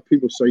lot of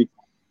people say,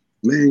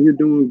 man, you're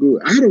doing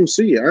good. I don't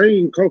see it. I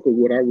ain't conquered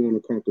what I want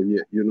to conquer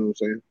yet, you know what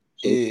I'm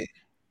saying? So,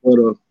 but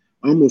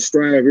I'm gonna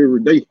strive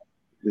every day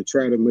to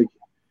try to make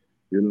it,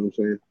 you know what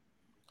I'm saying?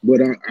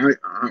 But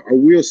I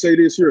will say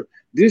this here.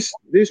 This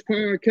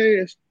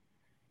podcast,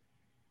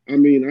 I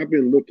mean, I've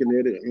been looking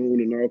at it on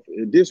and off.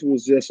 This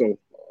was just a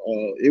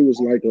it was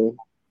like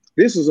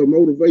this is a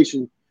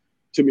motivation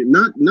to me.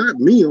 Not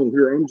me on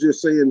here. I'm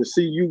just saying to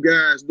see you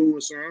guys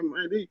doing something.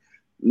 Man,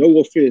 no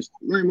offense,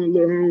 man, my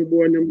little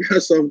homeboy and them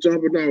got something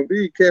jumping off.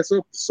 These cats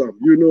up to something.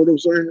 You know what I'm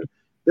saying?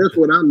 That's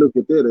what I look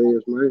at that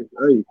as, man.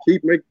 Hey,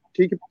 keep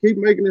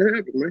making it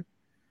happen, man.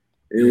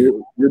 And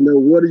you know,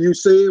 what do you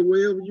say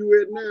wherever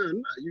you at now?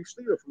 Nah, you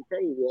still from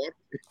Coldwater.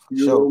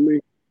 You know what I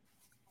mean?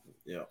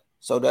 Yeah.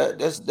 So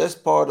that's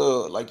part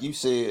of, like you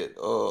said,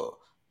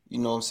 you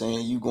know what I'm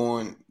saying, you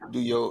going do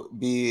your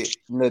bid,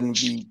 nothing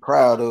to be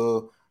proud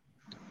of,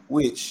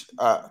 which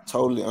I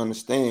totally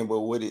understand.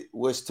 But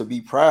what's to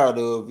be proud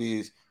of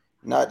is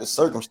not the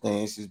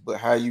circumstances, but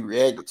how you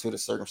reacted to the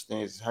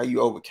circumstances, how you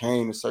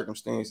overcame the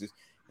circumstances,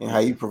 and how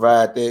you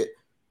provide that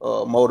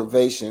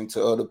motivation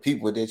to other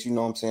people that, you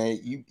know what I'm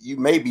saying, you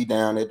may be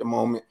down at the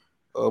moment,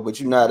 but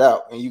you're not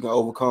out, and you can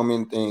overcome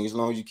anything as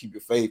long as you keep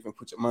your faith and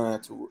put your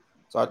mind to it.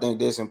 So I think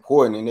that's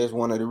important, and that's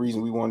one of the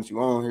reasons we wanted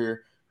you on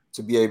here,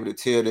 to be able to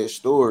tell that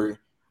story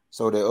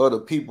so that other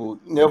people,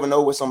 you never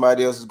know what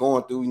somebody else is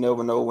going through. You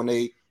never know when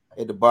they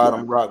at the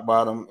bottom, rock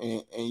bottom,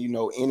 and you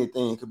know,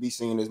 anything could be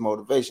seen as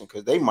motivation,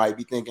 because they might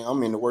be thinking,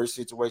 I'm in the worst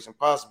situation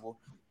possible,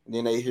 and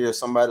then they hear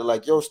somebody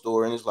like your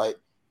story, and it's like,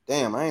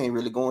 damn, I ain't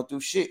really going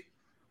through shit.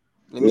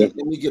 Let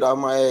me get off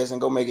my ass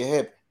and go make it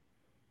happen.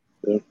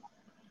 Yeah,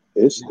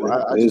 I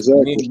just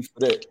commend you for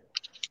that.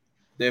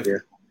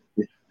 Definitely.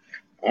 Yeah.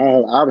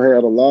 I've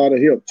had a lot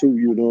of help too.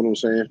 You know what I'm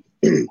saying?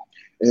 And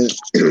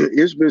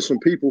it's been some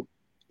people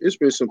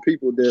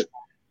that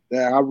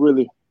I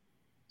really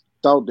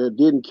thought that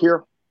didn't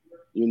care.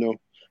 You know,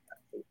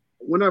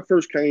 when I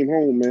first came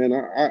home, man,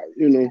 I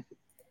you know,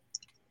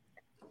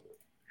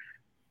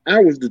 I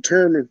was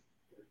determined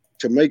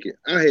to make it.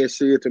 I had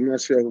said to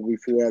myself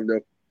before I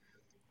left,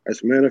 I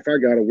said, man, if I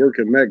got to work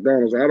at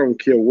McDonald's, I don't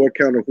care what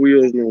kind of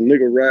wheels no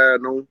nigga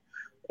riding on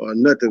or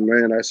nothing,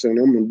 man. I said,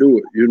 I'm going to do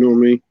it. You know what I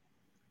mean?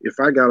 If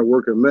I got to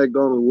work at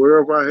McDonald's,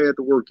 wherever I had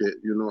to work at,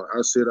 you know,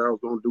 I said I was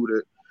going to do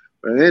that.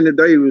 But Andy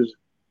Davis,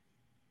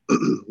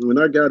 when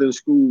I got in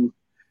school,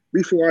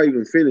 before I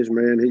even finished,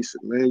 man, he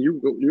said, man,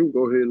 you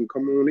go ahead and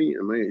come on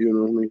in, man. You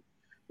know what I mean?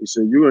 He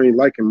said, you ain't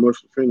liking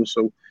much to finish.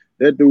 So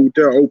that dude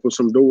there opened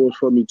some doors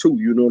for me too.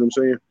 You know what I'm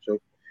saying?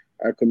 So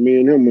I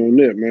commend him on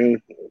that,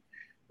 man.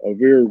 A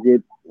very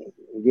good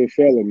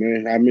fella,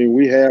 man. I mean,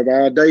 we have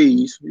our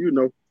days, you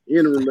know,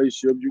 in a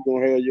relationship. You're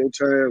going to have your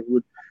time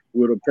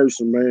with a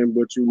person, man.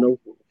 But, you know,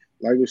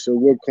 like I said,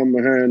 what come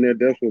behind that,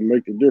 that's what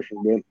make the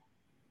difference.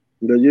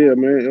 But yeah,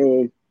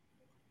 man,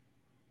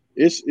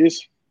 it's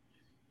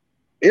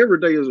every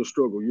day is a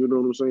struggle. You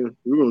know what I'm saying?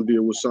 We're going to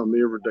deal with something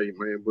every day,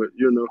 man. But,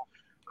 you know,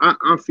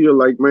 I feel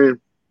like,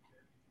 man,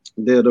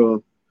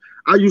 that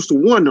I used to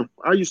wonder,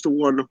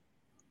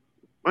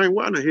 man,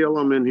 why the hell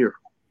I'm in here?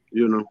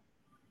 You know,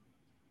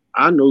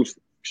 I know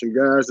some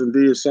guys that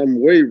did something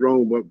way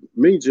wrong, but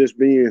me just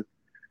being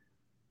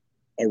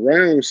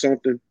around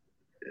something,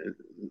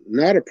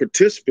 not a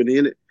participant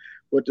in it,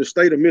 but the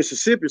state of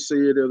Mississippi said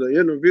that the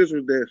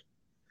individual that's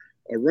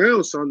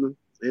around something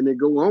and they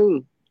go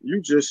on,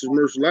 you just as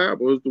much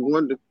liable as the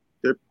one that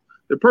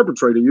the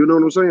perpetrator. You know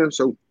what I'm saying?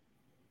 So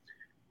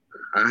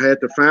I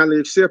had to finally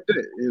accept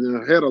that, and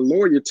I had a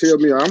lawyer tell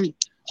me I'm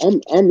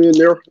in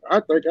there. I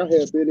think I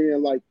had been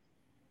in like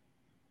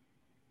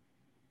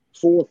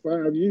 4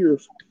 or 5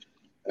 years,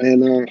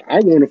 and I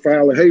want to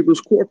file a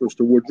habeas corpus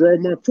to withdraw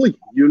my plea.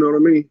 You know what I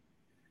mean?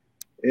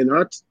 And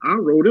I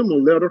wrote him a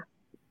letter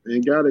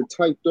and got it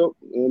typed up,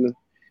 and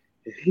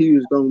he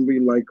was gonna be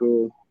like,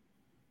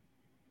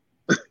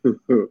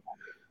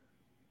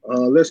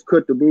 let's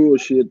cut the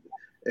bullshit,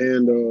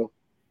 and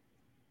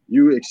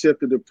you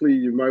accepted the plea.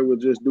 You might well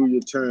just do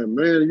your time,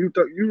 man.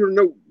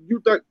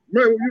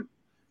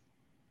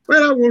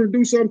 Man, I want to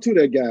do something to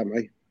that guy,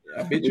 man.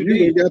 I bet you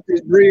did. Got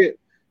this bread.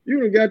 You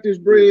done got this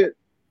bread,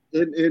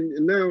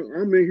 and now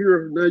I'm in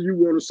here. Now you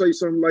want to say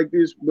something like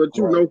this, but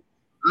you know,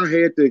 I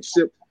had to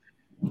accept.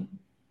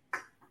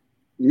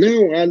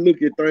 Now I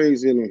look at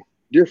things in a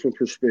different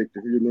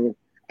perspective. You know,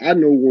 I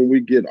know when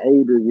we get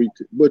older,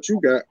 but you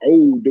got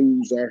old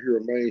dudes out here,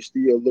 man,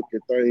 still look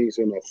at things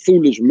in a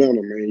foolish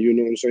manner, man. You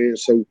know what I'm saying?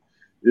 So,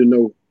 you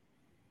know,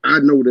 I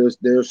know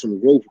there's some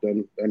growth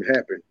done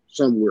happen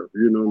somewhere.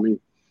 You know what I mean?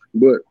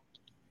 But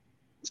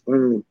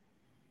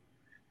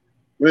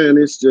man,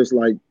 it's just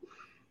like,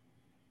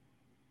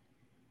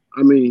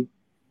 I mean,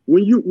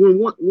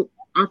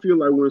 I feel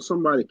like when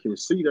somebody can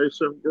see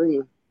themselves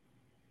growing,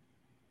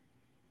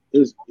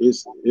 it's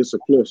a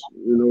plus.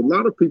 You know, a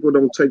lot of people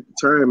don't take the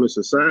time in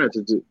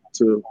society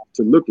to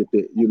look at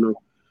that. You know,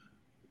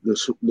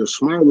 the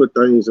smaller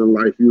things in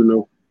life. You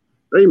know,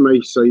 they may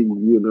say,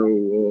 you know,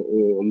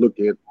 or look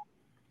at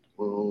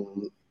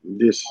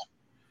this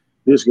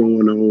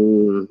going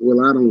on.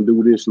 Well, I don't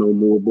do this no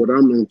more. But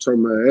I'm not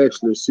talking about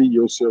actually see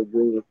yourself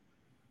growing.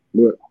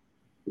 But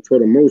for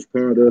the most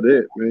part of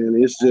that,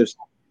 man, it's just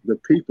the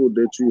people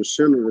that you're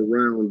centered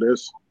around.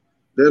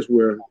 That's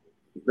where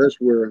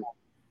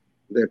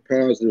that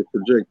positive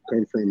project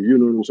come from. You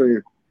know what I'm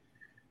saying?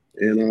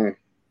 And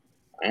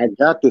I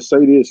got to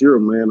say this here,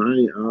 man.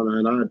 I'm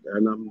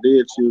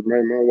dead serious,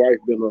 man. My wife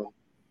been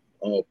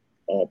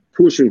a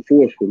pushing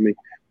force for me.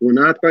 When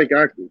I think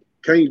I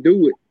can't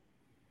do it,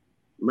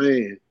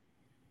 man,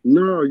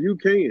 no, you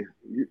can.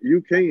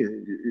 You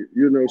can.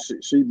 You know,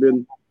 she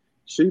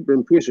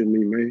been pushing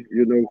me, man.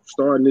 You know,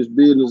 starting this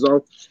business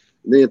off,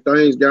 then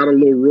things got a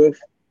little rough.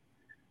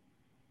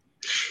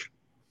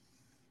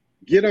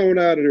 Get on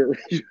out of there.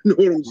 You know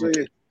what I'm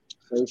saying?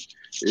 So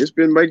it's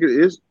been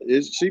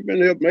she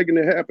been helping making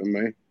it happen,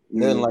 man.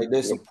 Nothing like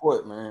that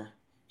support, man.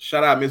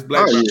 Shout out Miss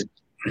Blackburn.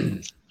 Oh yeah.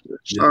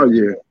 Oh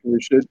yeah.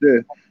 Appreciate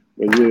that.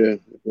 But yeah,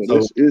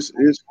 but it's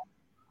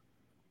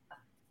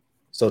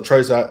So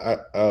Trace, I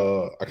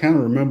kind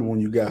of remember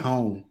when you got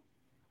home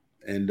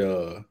and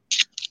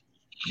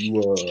you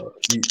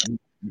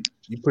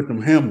put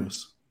them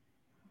hammers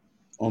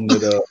on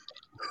that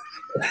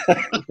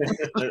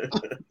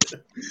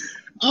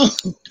oh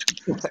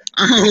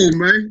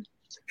man.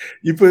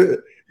 You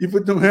put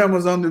them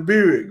hammers on the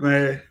Buick,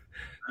 man.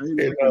 I ain't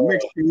like a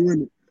Mexican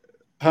woman.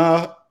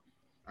 Huh?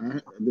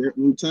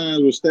 Them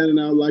times was standing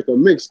out like a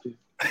Mexican.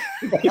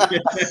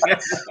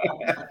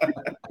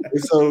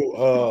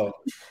 So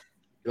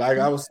like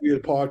I was still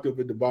parked up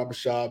at the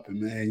barbershop,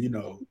 and man, you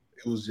know,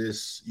 it was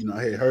just, you know,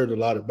 I had heard a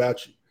lot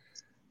about you.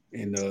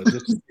 And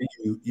just to see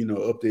you,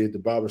 up there at the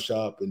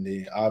barbershop, and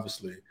then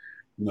obviously,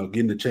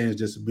 getting the chance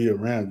just to be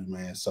around you,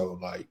 man. So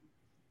like,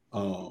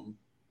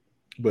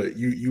 but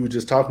you were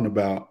just talking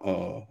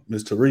about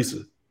Miss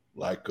Teresa,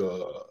 like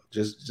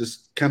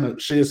just kind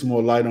of shed some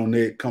more light on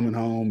that, coming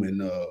home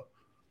and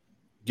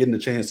getting the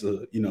chance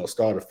to,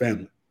 start a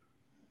family.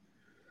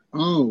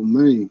 Oh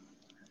man.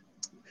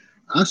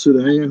 I should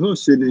have had her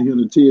sitting in here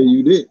to tell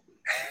you that.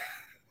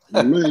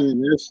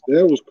 Man,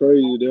 that was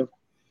crazy there.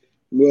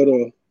 But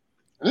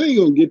I ain't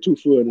gonna get too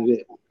far to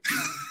that.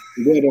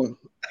 But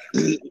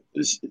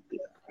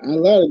I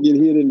lot to get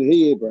hit in the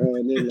head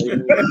behind that.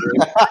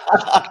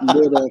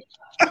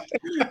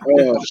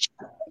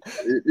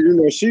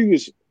 But she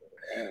was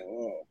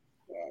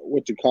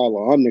what you call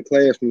her,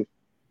 underclassman.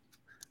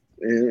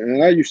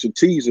 And I used to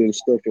tease her and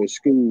stuff at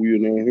school,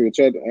 which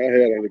I had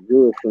a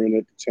girlfriend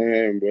at the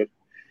time,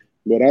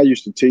 but I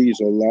used to tease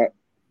her a lot.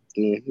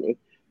 And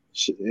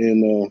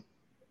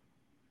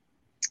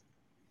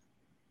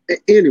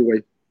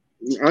anyway,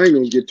 I ain't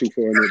gonna get too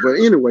far in there. But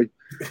anyway,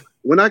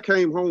 when I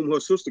came home, her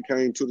sister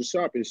came to the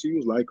shop and she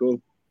was like,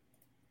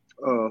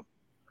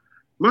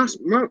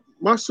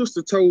 my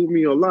sister told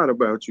me a lot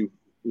about you.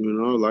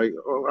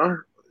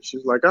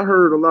 She's like, I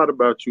heard a lot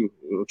about you,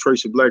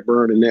 Tracy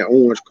Blackburn in that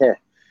orange car.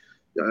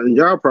 And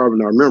y'all probably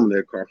not remember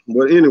that car.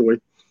 But anyway,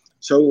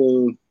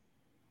 so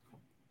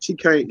she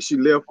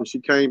left and she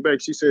came back.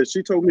 She said,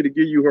 she told me to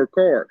give you her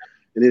card.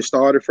 And it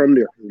started from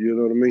there. You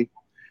know what I mean?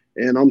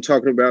 And I'm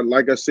talking about,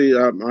 like I said,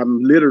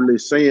 I'm literally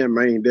saying,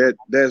 man,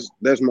 that's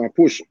my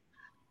pusher.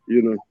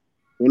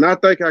 When I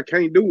think I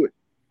can't do it,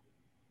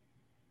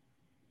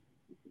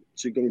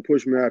 she gonna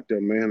push me out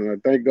there, man. And I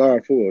thank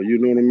God for her. You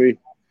know what I mean?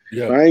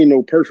 Yeah. I ain't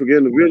no perfect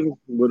individual,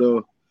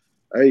 but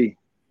hey,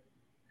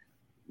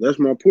 that's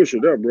my pusher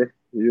there, bro.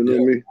 You know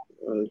what I mean?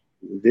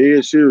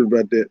 Dead serious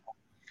about that.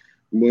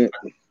 But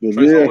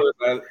yeah.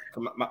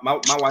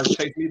 My wife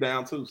chased me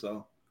down too,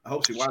 so I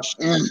hope she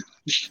watched.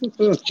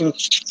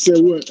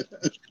 Say what?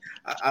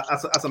 I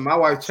said my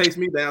wife chased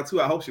me down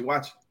too. I hope she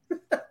watched.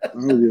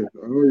 Oh yeah.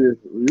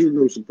 You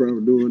know some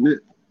problem doing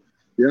that.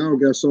 Y'all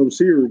got something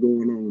serious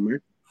going on,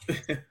 man.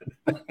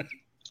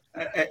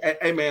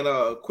 Hey man,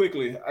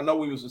 quickly. I know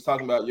we was just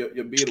talking about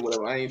your bid or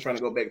whatever. I ain't trying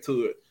to go back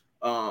to it.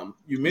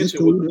 You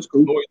mentioned what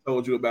Lori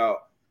told you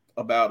about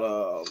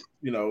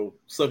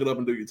suck it up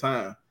and do your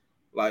time.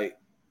 Like,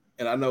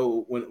 and I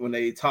know when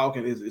they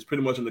talking, it's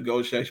pretty much a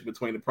negotiation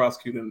between the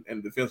prosecutor and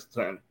the defense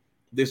attorney,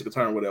 district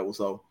attorney, whatever.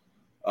 So,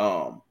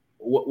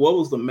 what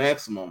was the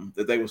maximum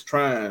that they was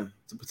trying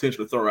to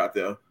potentially throw out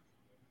there?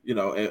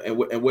 And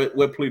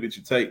what plea did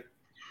you take,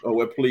 or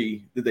what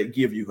plea did they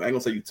give you? I ain't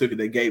gonna say you took it;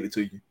 they gave it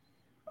to you,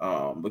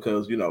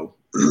 because they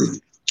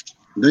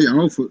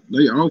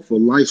offer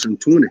life in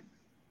 20.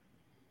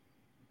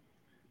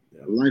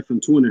 Yeah. Life in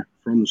 20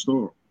 from the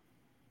start.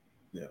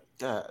 Yeah.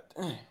 God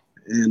damn.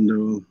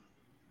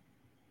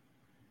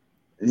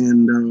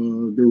 And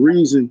the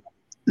reason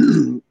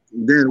that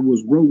it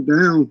was broke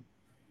down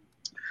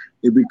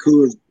is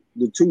because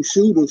the two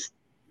shooters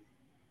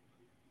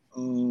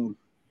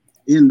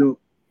end up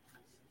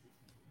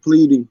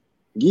pleading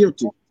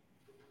guilty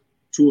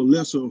to a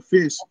lesser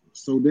offense,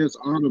 so that's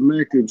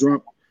automatically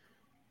drop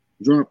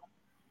the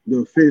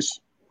offense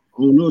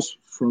on us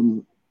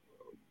from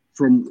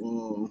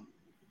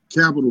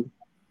capital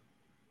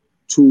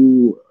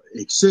to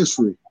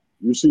accessory.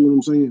 You see what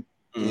I'm saying?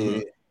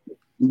 Mm-hmm.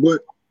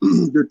 But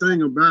the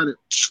thing about it,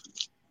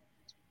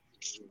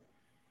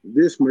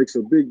 this makes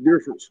a big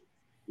difference.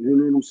 You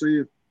know what I'm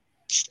saying?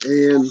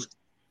 And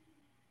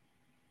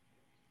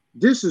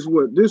this is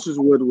what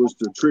was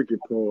the tricky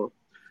part.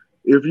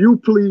 If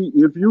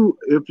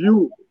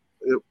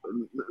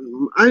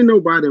ain't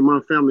nobody in my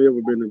family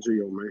ever been in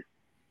jail, man.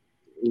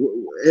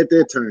 At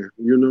that time,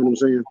 you know what I'm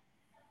saying?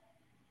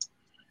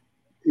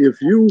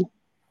 if you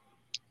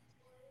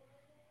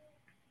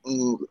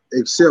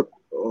accept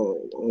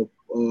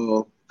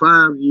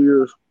 5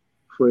 years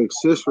for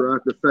accessory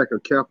after the fact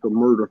of capital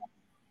murder,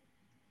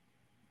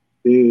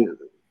 then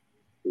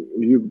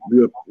you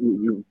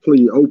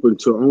plead open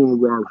to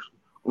armed robbery.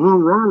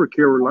 Armed robbery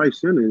carry life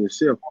sentence in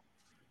itself.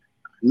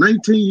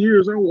 19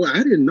 years old,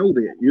 I didn't know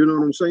that. You know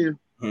what I'm saying?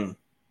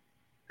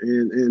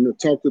 And I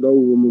talked it over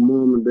with my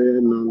mom and dad,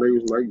 and they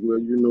was like, "Well,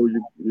 you know,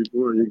 you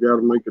got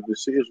to make a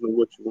decision of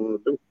what you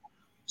want to do."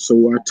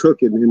 So I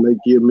took it, and they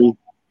give me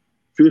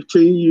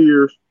 15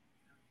 years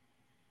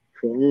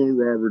for armed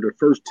robbery. The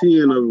first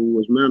 10 of it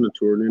was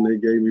mandatory, and then they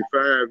gave me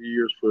 5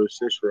 years for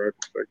accessory after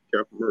the fact of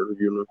capital murder.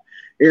 You know,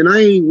 and I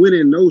ain't went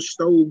in no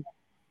stove,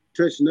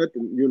 touched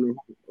nothing, you know,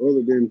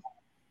 other than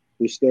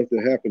the stuff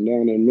that happened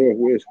down in the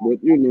Northwest.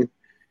 But you know.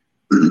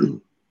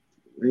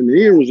 And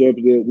the end result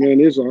of that, man,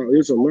 it's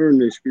a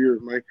learning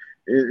experience, man.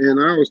 And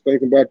I was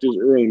thinking about this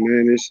early,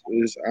 man. It's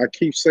I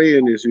keep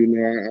saying this, you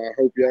know. I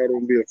hope y'all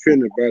don't be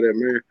offended by that,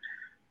 man.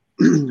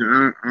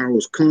 I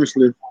was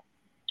constantly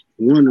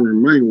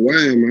wondering, man, why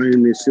am I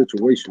in this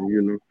situation,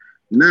 you know?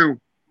 Now,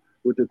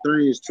 with the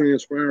things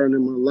transpiring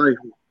in my life,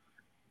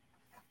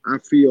 I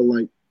feel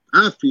like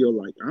I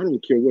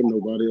don't care what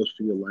nobody else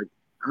feel like.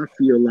 I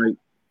feel like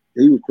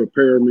he was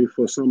preparing me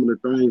for some of the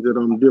things that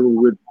I'm dealing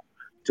with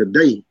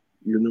today.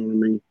 You know what I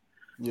mean?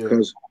 Yeah.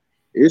 Because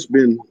it's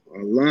been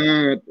a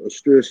lot of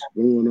stress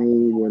going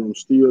on when I'm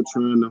still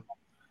trying to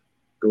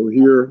go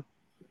here,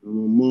 my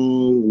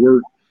mom,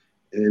 work,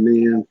 and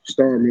then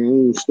start my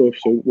own stuff.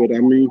 So what I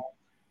mean,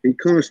 he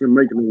constantly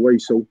making a way.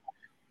 So,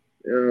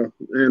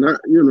 and I,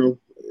 you know,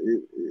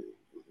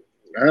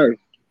 I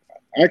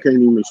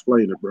can't even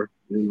explain it, bro.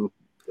 You know,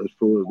 as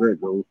far as that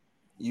goes.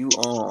 You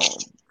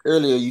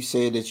earlier you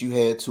said that you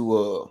had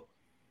to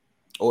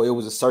or it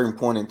was a certain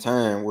point in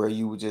time where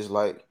you were just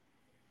like,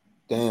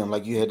 damn,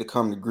 like you had to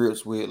come to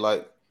grips with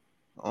like,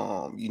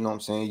 you know what I'm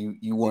saying,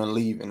 you weren't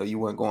leaving or you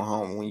weren't going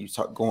home when you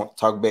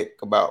talk back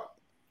about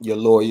your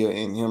lawyer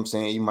and him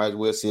saying you might as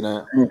well sit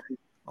down.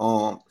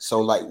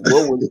 So like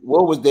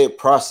what was that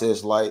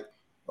process like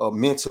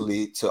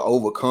mentally to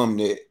overcome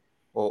that,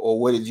 or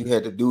what did you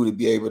have to do to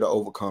be able to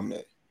overcome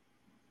that?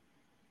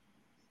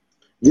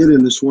 Get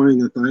in the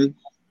swing of things.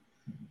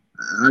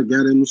 I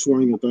got in the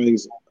swing of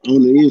things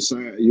on the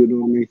inside, you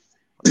know what I mean?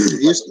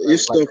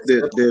 It's stuff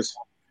that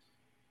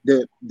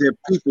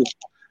people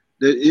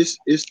that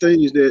it's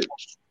things that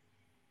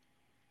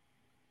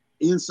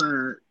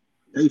inside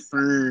they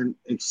find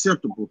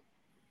acceptable,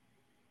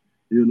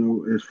 you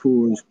know, as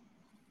far as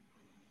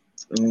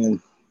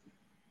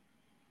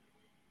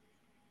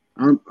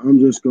I'm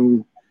just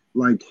gonna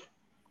like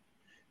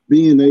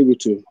being able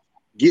to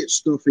get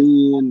stuff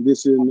in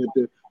this and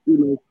that, you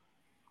know,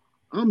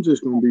 I'm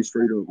just gonna be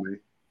straight up, man.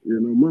 You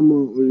know, my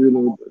mom, you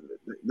know,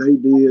 they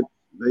did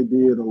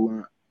a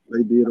lot.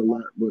 They did a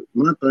lot. But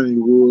my thing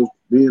was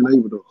being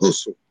able to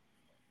hustle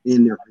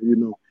in there, you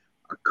know.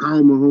 I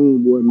called my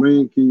homeboy,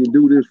 man, can you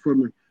do this for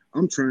me?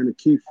 I'm trying to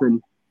keep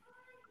from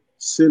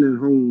sitting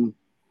home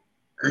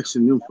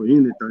asking them for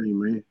anything,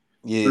 man.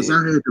 Because I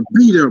had to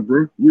be there,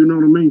 bro. You know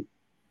what I mean?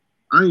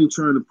 I ain't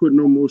trying to put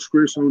no more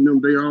stress on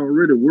them. They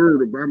already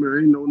worried about me. I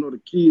ain't no other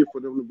kid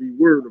for them to be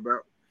worried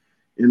about.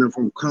 And if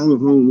I'm calling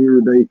home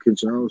every day, could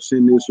y'all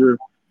send this here?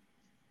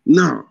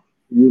 No,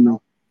 you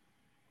know,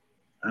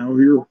 out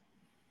here,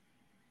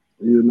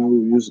 you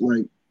know, it's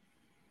like,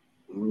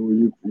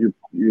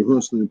 you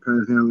hustling,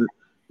 panhandling.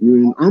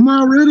 I'm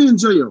already in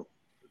jail.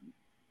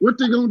 What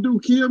they gonna do?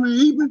 Kill me,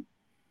 eat me?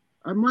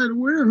 I might as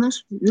well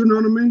hustle. You know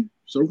what I mean?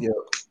 So, yeah.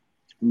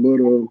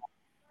 But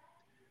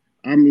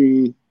I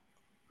mean,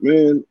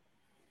 man,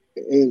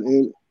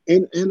 and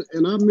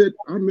I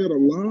met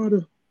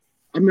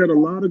a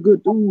lot of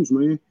good dudes,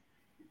 man.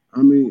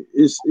 I mean,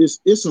 it's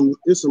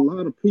a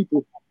lot of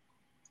people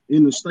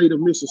in the state of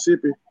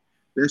Mississippi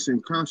that's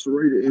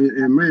incarcerated,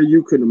 and man,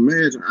 you could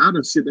imagine. I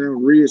done sit down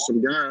and read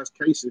some guys'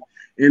 cases,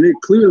 and it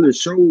clearly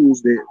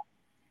shows that,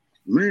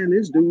 man,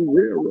 this dude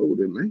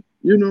railroaded, man.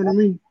 You know what I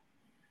mean?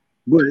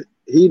 But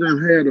he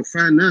done had a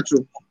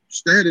financial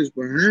status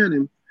behind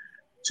him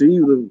to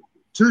even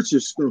touch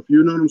his stuff.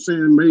 You know what I'm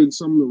saying? Made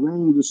some of the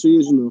wrong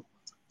decision of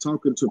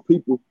talking to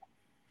people,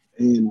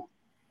 and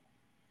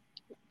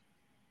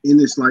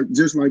it's like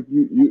just like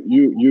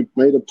you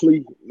made a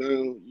plea.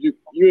 Now you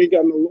ain't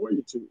got no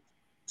lawyer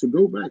to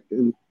go back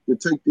and to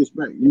take this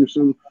back. You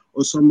some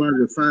or somebody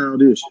to file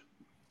this.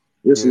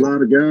 There's a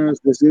lot of guys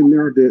that's in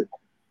there that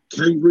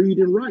can't read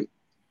and write,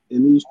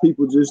 and these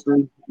people just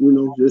don't, you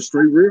know, just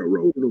straight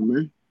railroad them,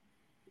 man.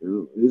 You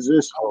know, it's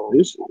just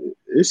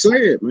it's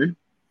sad, man.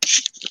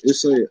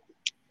 It's sad.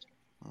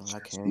 I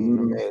can't even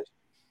imagine.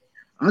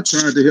 I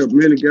tried to help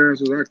many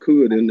guys as I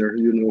could in there,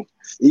 you know,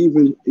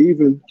 even if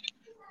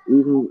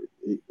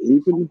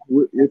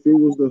it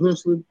was the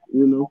hustling,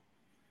 you know,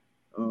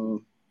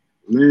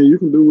 man, you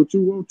can do what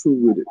you want to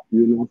with it,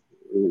 you know,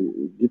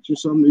 get you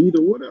something to eat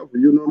or whatever,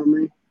 you know what I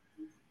mean?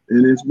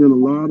 And it's been a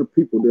lot of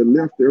people that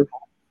left there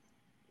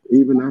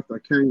even after I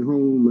came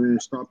home, man,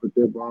 stopped at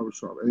that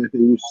barbershop.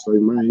 Anthony used to say,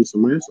 man, he said,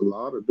 man, it's a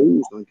lot of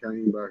dudes that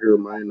came by here,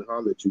 man, to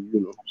holler at you,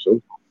 you know.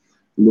 So,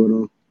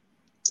 but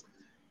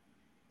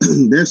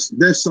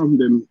that's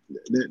something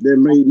that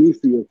made me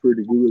feel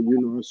pretty good, you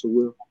know. I said,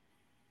 well,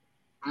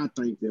 I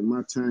think that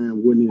my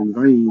time wasn't in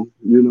vain,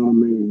 you know what I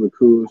mean,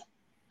 because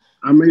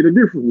I made a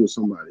difference with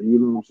somebody, you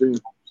know what I'm saying?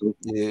 So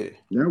yeah,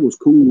 that was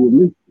cool with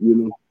me, you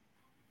know.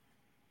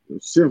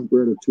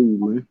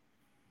 Self-gratitude, man.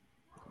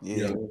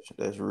 Yeah,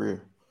 that's real.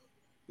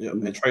 Yeah,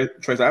 man.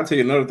 Tracy, I'll tell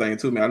you another thing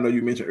too, man. I know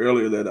you mentioned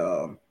earlier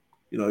that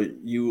you know,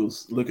 you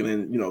was looking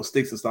in, you know,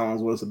 sticks and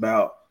stones, what it's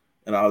about,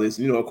 and all this.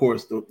 You know, of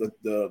course,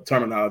 the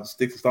terminology,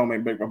 sticks and stones may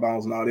break my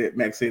bones and all that.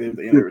 Max said it at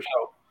the end of the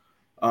show.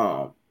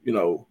 You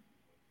know,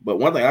 but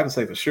one thing I can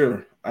say for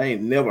sure, I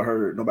ain't never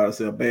heard nobody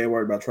say a bad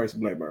word about Tracy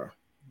Blackburn.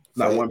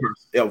 Not one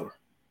person ever.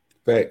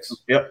 Facts.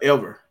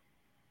 Ever.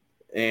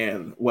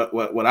 And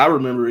what I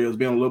remember is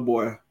being a little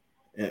boy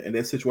and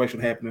that situation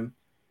happening,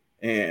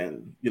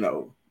 and you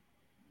know,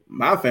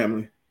 my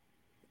family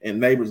and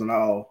neighbors and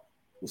all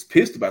was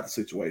pissed about the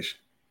situation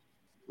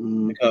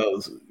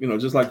because, you know,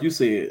 just like you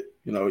said,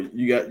 you know,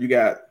 you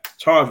got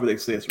charged with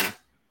accessory,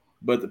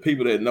 but the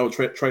people that know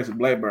Tracy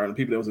Blackburn, the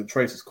people that was in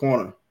Tracy's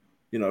corner,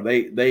 you know,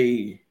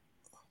 they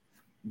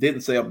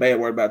didn't say a bad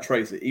word about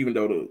Tracy, even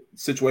though the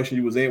situation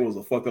you was in was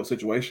a fucked up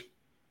situation.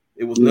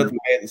 It was nothing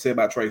bad to say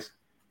about Tracy.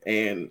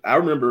 And I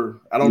don't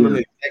remember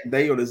the exact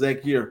day or the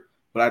exact year,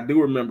 but I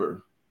do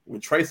remember when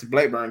Tracy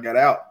Blackburn got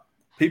out,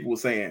 people were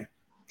saying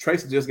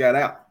Tracy just got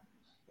out.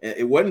 And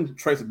it wasn't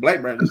Tracy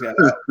Blackburn just got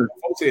out. When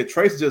folks said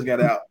Tracy just got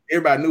out,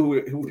 everybody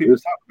knew who people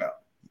was talking about.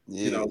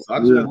 Yeah. You know, so I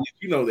just want to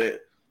let you know that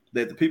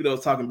the people that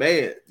was talking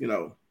bad, you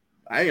know,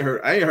 I ain't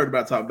heard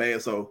about talking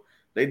bad, so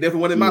they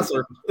definitely weren't in my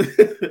circle. So,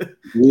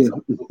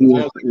 you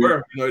know,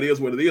 it is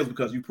what it is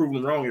because you prove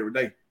them wrong every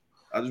day.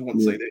 I just want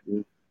to say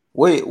that.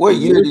 Wait, what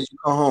year did you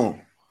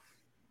come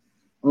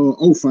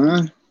home?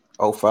 05.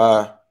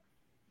 05.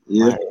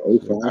 Yeah,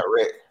 05.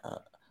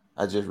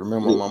 I just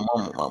remember my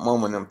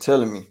mom and them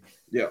telling me.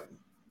 Yeah,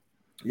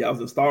 I was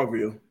in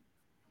Starkville.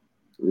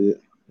 Yeah,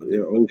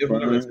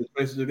 05.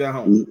 Just got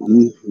home.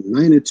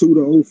 92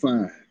 to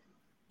 05.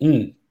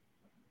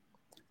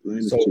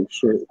 92,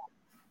 sure.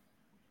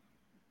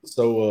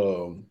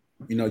 So,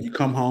 you know, you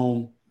come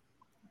home,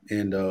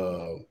 and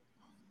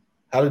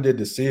how did the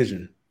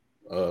decision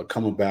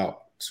come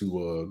about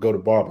to go to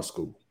barber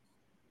school?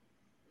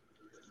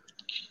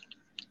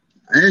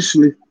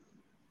 Actually,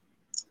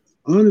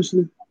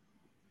 honestly,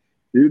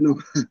 you know,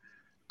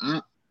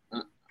 I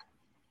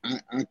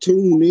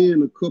tuned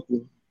in a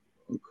couple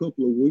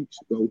of weeks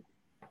ago.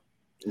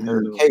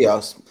 And,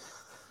 chaos.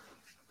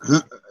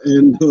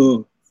 And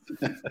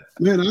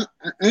man,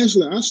 I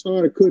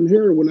started cutting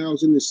hair when I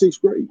was in the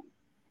 6th grade.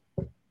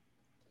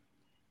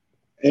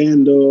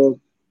 And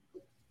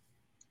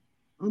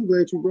I'm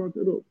glad you brought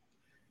that up.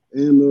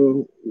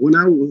 And when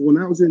I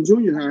was in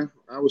junior high,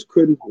 I was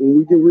cutting, when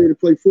we get ready to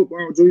play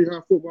football, junior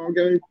high football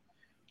game,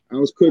 I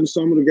was cutting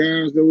some of the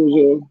guys. There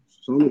was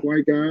some of the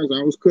white guys.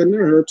 I was cutting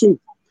their hair too.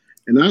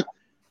 And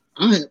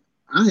I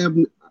have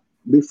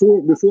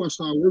before I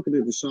started working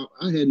at the shop,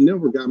 I had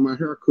never got my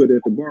hair cut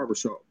at the barber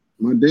shop.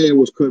 My dad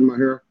was cutting my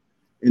hair,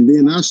 and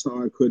then I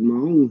started cutting my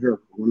own hair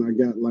when I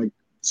got like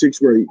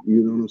 6th grade.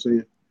 You know what I'm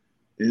saying?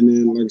 And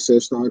then, like I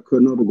said, started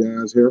cutting other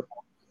guys' hair.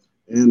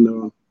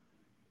 And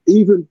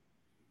even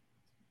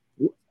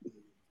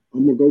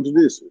I'm gonna go to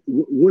this.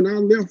 When I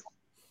left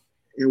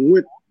and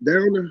went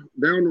down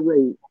the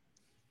road,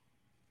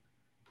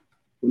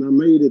 when I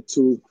made it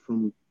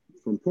from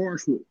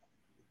Parchment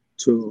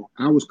to,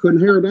 I was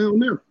cutting hair down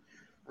there.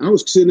 I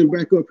was sitting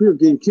back up here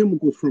getting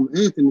chemicals from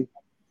Anthony.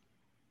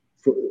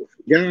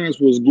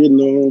 Guys was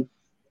getting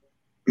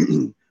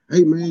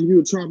hey man, you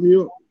would chop me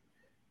up.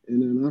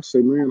 And then I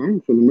said, man, I'm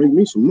gonna make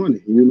me some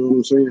money. You know what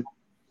I'm saying?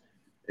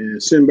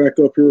 And sitting back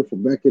up here for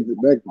back then,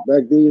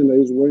 they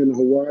was wearing the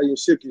Hawaiian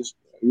sickies,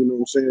 you know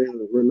what I'm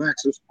saying,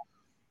 relaxers.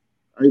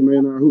 Hey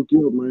man, I hooked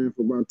you up, man,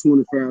 for about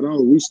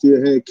 $25. We still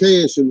had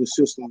cash in the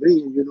system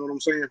then, you know what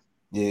I'm saying?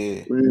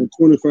 Yeah. Man,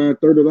 $25,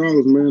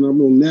 $30, man, I'm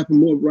gonna nap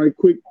them up right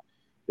quick.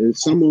 And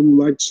some of them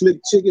like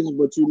slick chickens,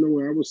 but you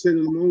know, I was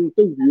sending them on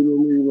through, you know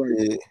what I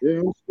mean? Like, yeah,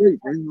 I'm straight,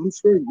 man, I'm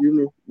straight, you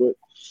know. But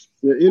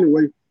yeah,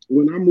 anyway,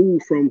 when I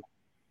moved from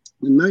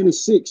in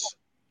 96,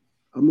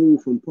 I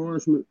moved from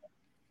Parchment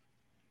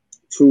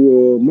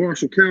to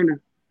Marshall County,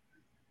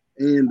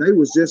 and they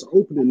was just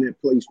opening that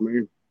place,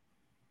 man.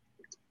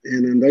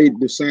 And then they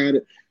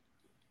decided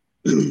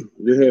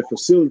they had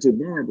facility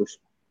barbers,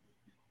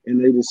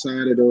 and they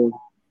decided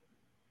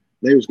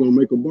they was gonna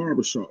make a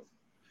barber shop.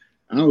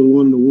 I was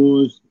one of the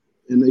ones,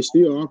 and they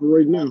still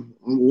operate now.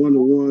 I'm one of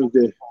the ones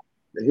that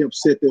helped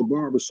set that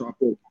barber shop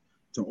up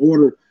to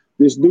order.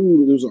 This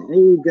dude, there was an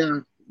old guy,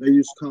 they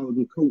used to call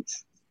him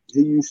Coach.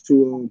 He used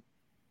to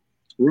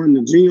run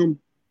the gym,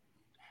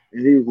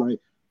 and he was like,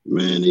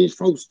 man, these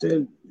folks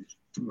that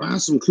buy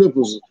some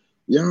clippers,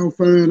 y'all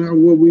find out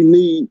what we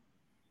need.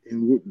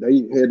 And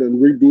they had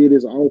redid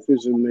his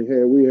office, and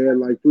we had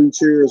like 3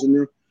 chairs in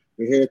there.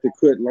 They had to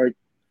cut like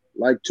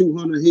like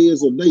 200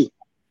 heads a day.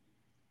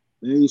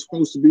 They ain't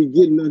supposed to be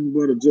getting nothing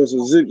but just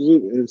a zip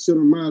and send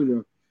them out of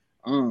there.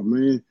 Oh,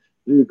 man.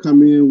 They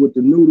come in with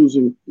the noodles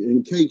and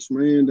cakes,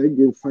 man. They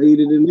get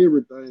faded and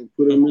everything.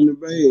 Put them in the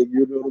bag,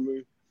 you know what I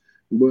mean?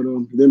 But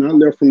then I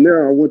left from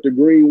there. I went to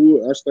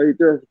Greenwood. I stayed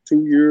there for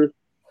 2 years.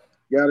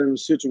 Got in a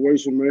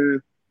situation,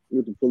 man,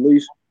 with the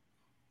police.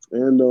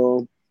 And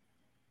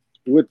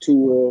went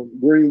to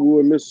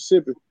Greenwood,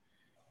 Mississippi,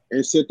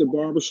 and set the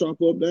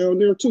barbershop up down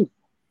there, too.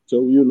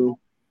 So, you know,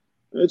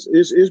 it's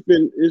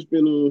been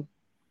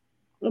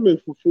I've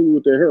been fooling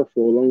with their hair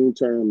for a long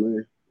time,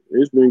 man.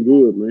 It's been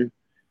good, man.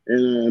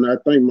 And I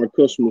thank my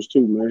customers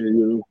too, man.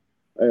 You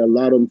know, a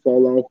lot of them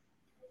fall off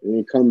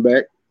and come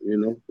back, you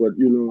know. But,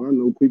 you know, I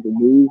know people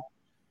move.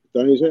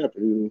 Things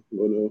happen, you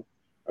know.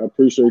 But I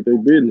appreciate their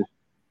business.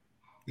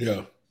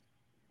 Yeah.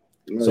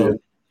 Oh,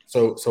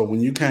 So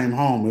when you came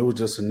home, it was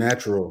just a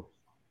natural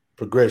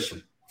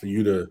progression for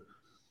you to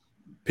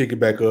pick it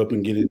back up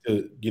and get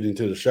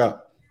into the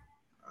shop.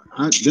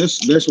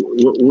 That's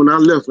when I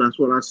left. That's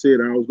what I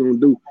said I was gonna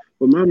do.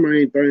 But my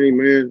main thing,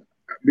 man,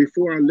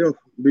 before I left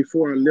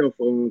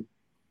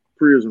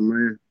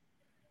prison,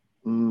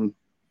 man,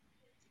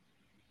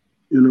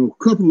 you know,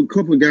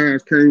 couple of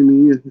guys came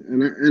in,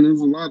 and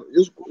there's a lot.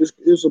 It's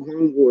some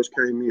homeboys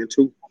came in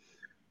too.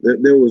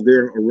 That was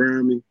there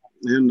around me,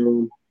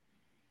 and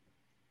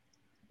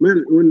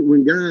man,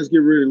 when guys get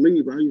ready to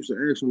leave, I used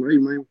to ask them, hey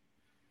man,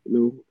 you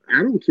know,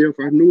 I don't care if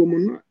I knew them or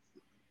not.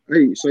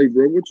 Hey, say,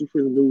 bro, what you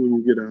finna do when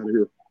you get out of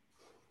here?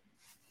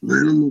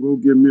 Man, I'm gonna go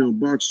get me a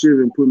box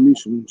Chevy and put me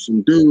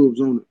some dubs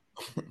on it.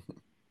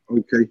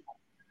 Okay.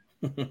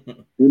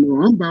 You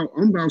know, I'm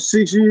about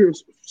 6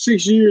 years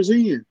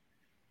in.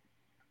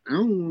 I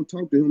don't want to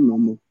talk to him no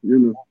more, you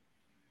know.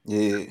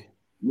 Yeah.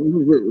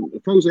 When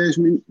folks ask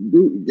me,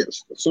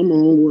 some of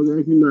my homeboys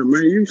ask me,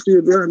 man, you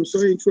still driving the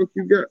same truck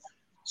you got?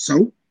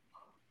 So,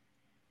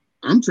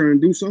 I'm trying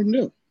to do something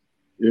else,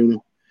 you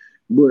know.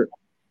 But,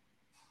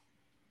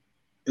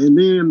 and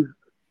then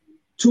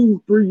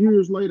 2-3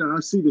 years later, I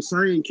see the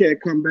same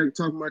cat come back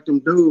talking about them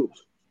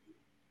dubs.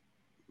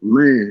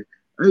 Man,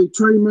 hey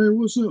Trey, man,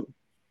 what's up?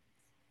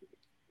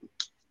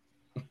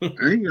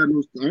 I ain't got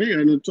no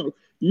talk.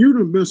 You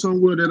done been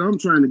somewhere that I'm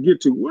trying to get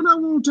to. What I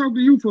want to talk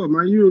to you for,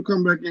 man? You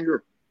come back in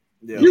here.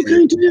 Yeah, you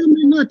can't tell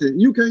me nothing.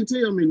 You can't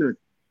tell me nothing.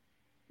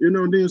 You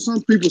know, then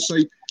some people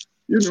say,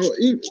 you know,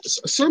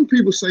 some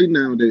people say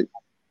now that,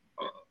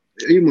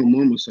 even my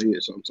mama say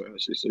it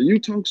sometimes. She said, you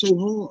talk so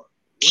hard.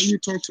 Why you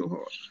talk so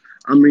hard?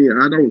 I mean,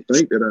 I don't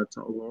think that I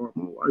talk hard.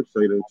 My wife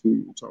say that too,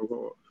 you talk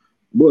hard.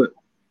 But,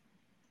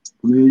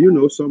 I mean, you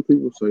know, some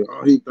people say,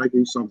 oh, he think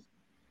he's something.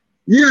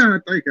 Yeah, I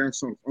think I'm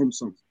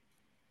something.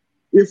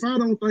 If I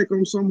don't think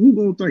I'm something, who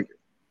gonna think it?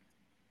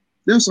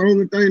 That's the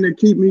only thing that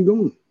keep me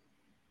going.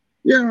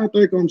 Yeah, I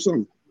think I'm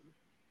something.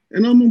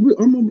 And I'm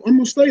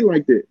gonna stay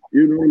like that.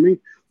 You know what I mean?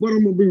 But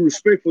I'm gonna be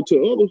respectful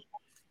to others.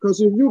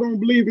 Because if you don't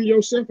believe in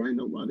yourself, ain't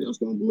nobody else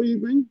gonna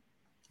believe in you.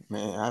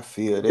 Man, I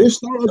feel that. It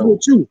starts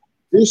with you.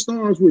 It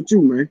starts with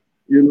you, man.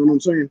 You know what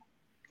I'm saying?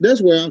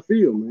 That's where I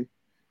feel, man.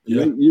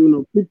 Yeah. You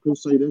know, people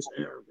say that's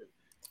arrogant.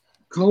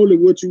 Call it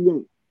what you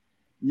want.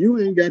 You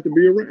ain't got to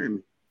be around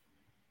me.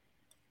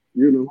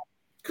 You know.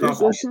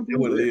 Confidence. That's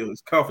what it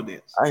is.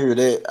 Confidence. I hear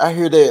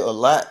that a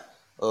lot.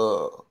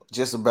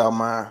 Just about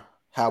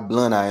how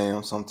blunt I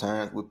am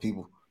sometimes with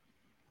people.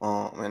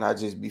 And I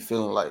just be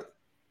feeling like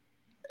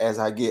as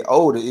I get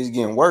older, it's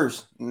getting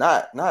worse.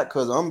 Not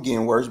because I'm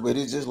getting worse, but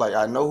it's just like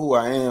I know who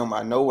I am.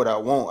 I know what I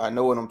want. I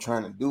know what I'm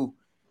trying to do.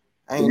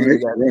 I ain't even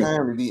got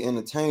time to be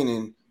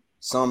entertaining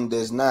something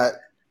that's not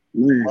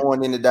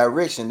going in the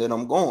direction that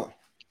I'm going.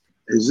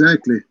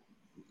 Exactly.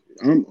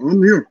 I'm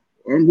here.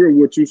 I'm here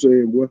what you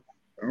saying, boy.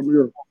 I'm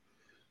here.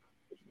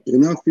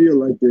 And I feel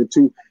like that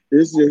too.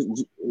 It's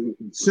just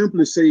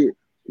simply say,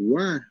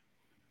 why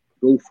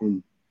go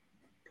from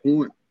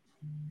point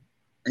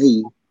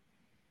A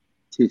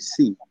to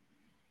C?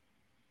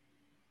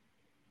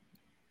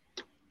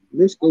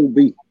 Let's go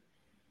B.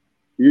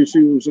 You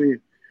see what I'm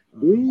saying?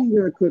 We ain't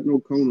gotta cut no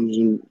corners,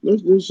 and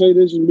let's just say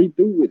this and be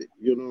through with it.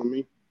 You know what I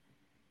mean?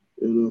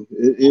 You know,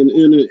 and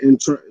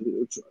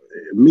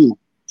me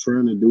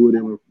trying to do it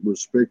in a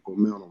respectful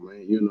manner,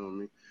 man. You know what I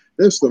mean?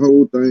 That's the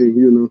whole thing.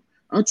 You know,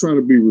 I try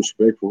to be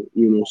respectful.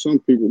 You know, some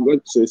people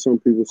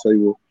say,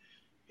 well,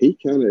 he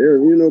kind of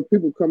arrogant. You know,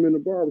 people come in the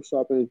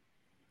barbershop and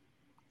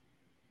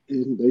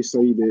they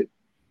say that,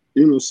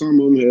 you know, some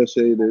of them have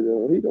said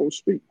that he don't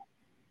speak.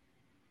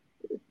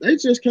 They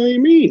just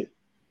came in,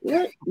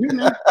 right? You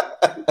know,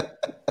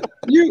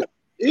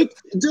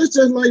 it's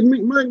just like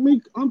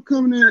me. I'm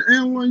coming in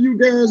and one of you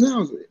guys'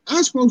 house.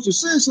 I'm supposed to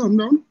say something,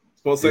 though.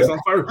 Supposed to say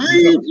something first.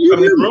 You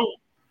hear me?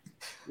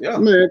 Yeah,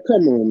 man,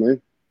 come on,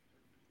 man.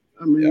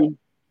 I mean,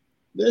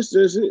 that's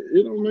just it.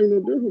 It don't make no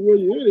difference where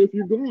you're at. If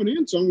you're going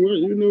in somewhere,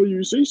 you know,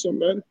 you see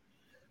somebody.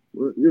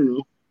 But you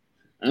know,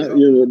 I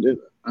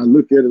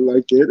look at it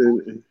like that,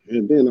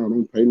 and then I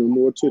don't pay no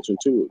more attention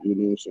to it. You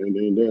know what I'm saying?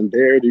 And then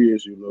there it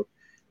is. You know,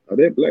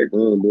 that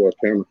Blackburn boy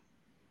kind of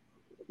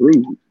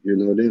rude. You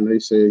know, then they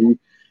say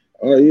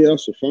Oh yeah,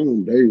 that's a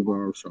phone, Dave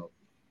Barbershop.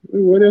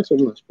 What else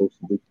am I supposed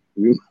to do?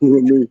 You know what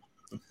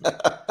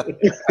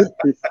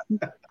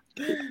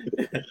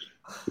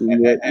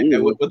I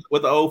mean?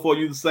 What the old folk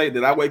used to say?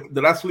 Did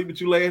I sleep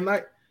with you last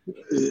night?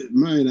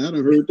 Man, I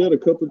done heard that a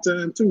couple of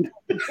times too.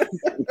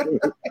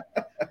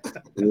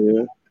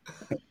 Yeah.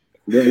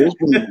 But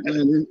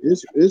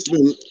it's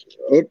been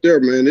up there,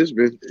 man. It's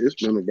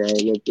been a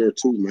ball up there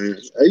too, man.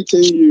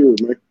 18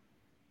 years, man.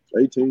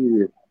 18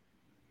 years.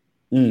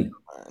 Man,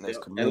 that's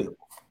commendable.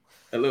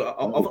 And look,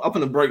 I'm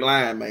finna break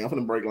line, man. I'm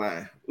finna break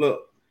line.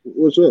 Look,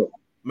 what's up,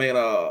 man?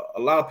 A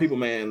lot of people,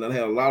 man, that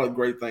had a lot of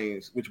great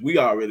things, which we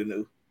already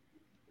knew.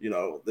 You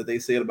know that they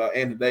said about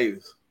Anthony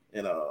Davis,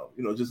 and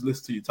you know, just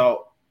listen to you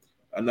talk.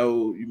 I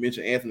know you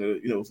mentioned Anthony,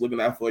 you know, was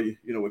looking out for you,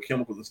 you know, with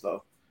chemicals and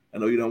stuff. I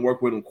know you done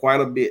work with him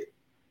quite a bit.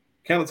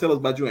 Kind of tell us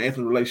about you and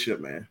Anthony's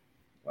relationship, man.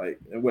 Like,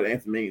 and what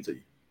Anthony means to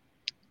you.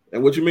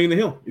 And what you mean to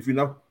him, if you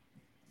know.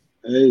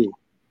 Hey,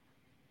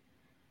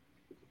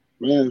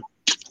 man,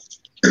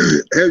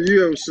 have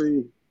you ever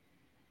seen,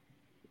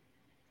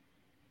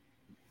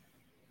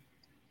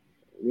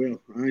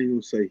 well, I ain't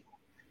gonna say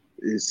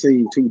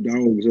seen two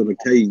dogs in a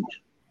cage,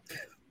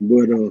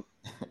 but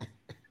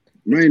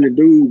man, the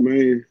dude,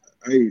 man,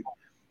 hey,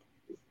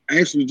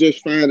 actually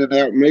just finding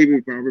out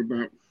maybe probably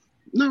about,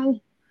 no,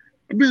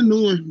 I've been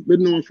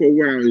knowing for a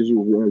while. He's a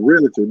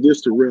relative,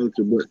 distant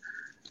relative, but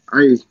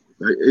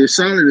as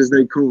solid as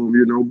they come,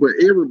 you know. But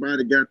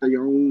everybody got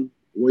their own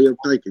way of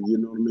thinking, you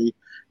know what I mean.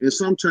 And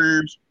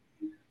sometimes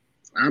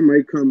I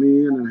may come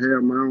in and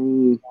have my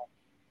own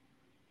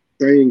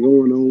thing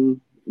going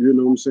on, you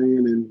know what I'm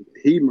saying, and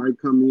he might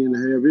come in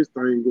and have his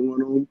thing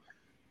going on.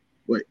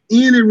 But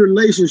any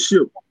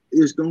relationship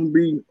is gonna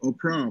be a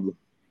problem.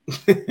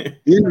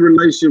 Any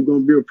relationship gonna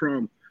be a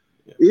problem.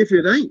 If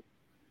it ain't,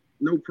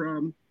 no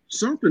problem.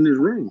 Something is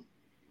wrong.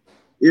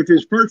 If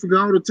it's perfect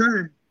all the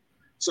time,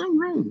 something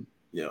wrong.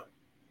 Yeah.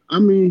 I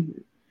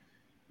mean,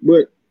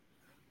 but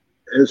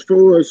as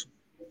far as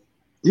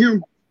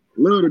him,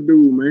 love the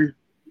dude, man.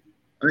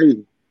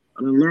 Hey,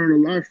 I done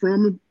learned a lot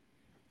from him,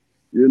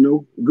 you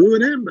know,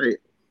 good and bad.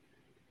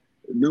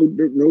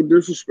 No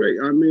disrespect.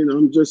 I mean,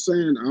 I'm just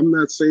saying, I'm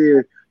not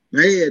saying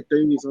bad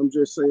things. I'm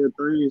just saying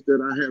things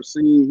that I have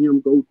seen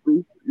him go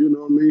through, you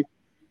know what I mean?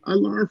 I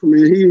learned from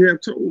him. He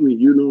have told me,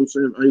 you know what I'm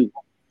saying, hey,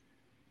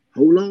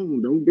 hold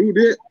on, don't do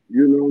that.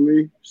 You know what I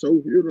mean?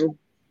 So, you know,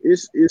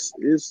 it's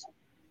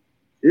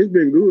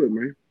been good,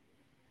 man.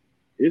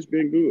 It's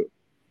been good.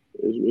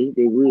 It's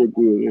been real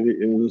good.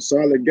 And a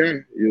solid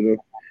guy, you know.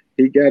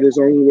 He got his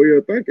own way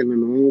of thinking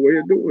and his own way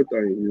of doing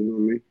things, you know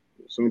what I mean?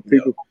 Some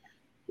people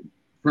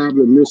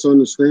probably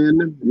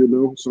misunderstand him, you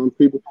know. Some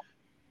people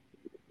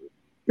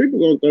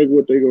gonna think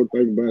what they gonna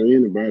think about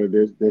anybody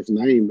that's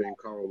name been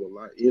called a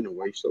lot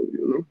anyway. So,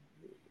 you know,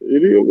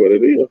 it is what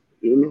it is,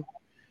 you know.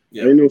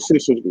 Yep. Ain't no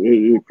sense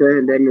in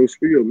crying about no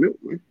spilled milk,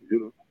 man. You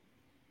know.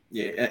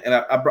 Yeah, and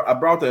I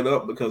brought that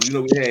up because, you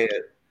know,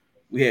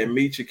 we had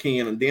Meech,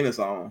 Ken, and Dennis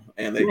on,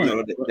 and they, right, you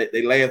know,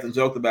 they laughed and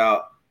joked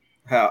about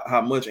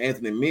how much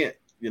Anthony meant,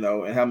 you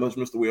know, and how much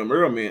Mr. William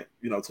Earl meant,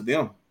 you know, to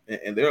them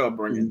and their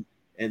upbringing.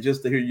 Mm-hmm. And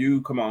just to hear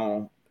you come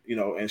on, you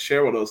know, and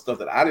share with us stuff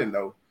that I didn't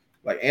know,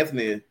 like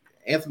Anthony,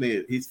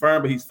 he's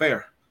firm but he's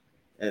fair,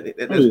 and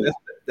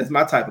that's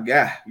my type of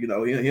guy. You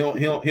know, he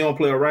don't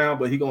play around,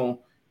 but he gonna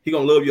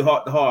love your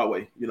heart the hard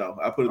way. You know,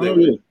 I put it that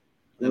way.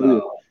 Yeah.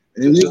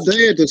 And his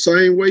dad the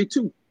same way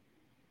too.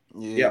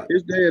 Yeah,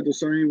 his dad the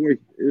same way.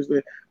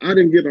 I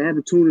didn't get the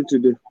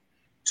opportunity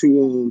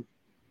to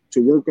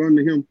work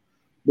under him,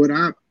 but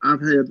I've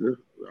had the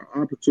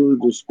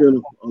opportunity to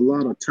spend a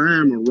lot of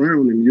time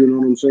around him. You know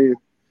what I'm saying?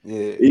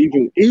 Yeah.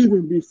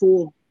 Even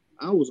before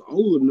I was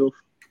old enough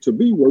to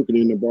be working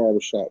in the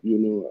barbershop, you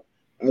know,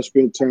 I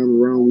spent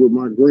time around with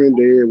my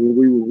granddad when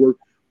we would work.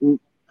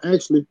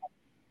 Actually,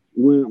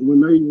 when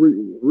they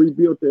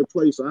rebuilt that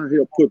place, I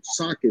helped put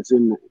sockets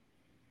in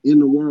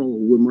the wall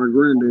with my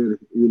granddad.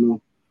 You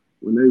know,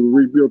 when they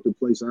rebuilt the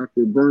place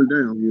after it burned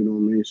down. You know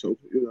what I mean? So,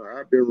 you know,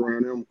 I've been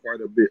around him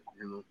quite a bit.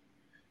 You know,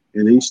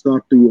 and he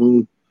stopped through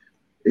on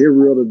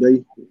every other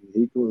day.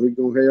 He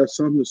gonna have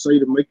something to say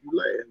to make you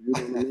laugh. You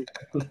know what I mean?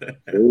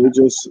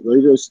 So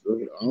they just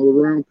all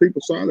around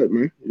people solid,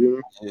 man. You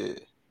know?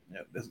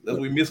 Yeah, that's what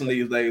we missing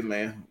these days,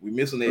 man. We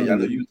missing that. I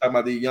know you talking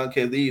about these young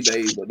kids these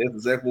days, but that's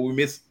exactly what we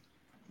miss.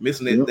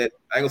 Missing that, that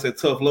I ain't gonna say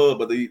tough love,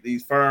 but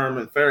these firm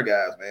and fair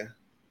guys, man.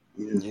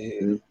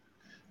 Yeah.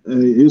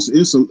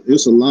 It's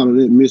a lot of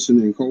that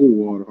missing in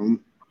Coldwater, homie.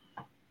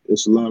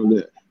 It's a lot of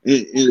that,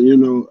 and you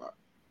know,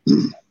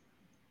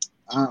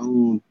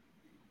 I'm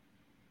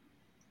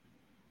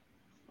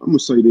gonna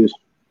say this.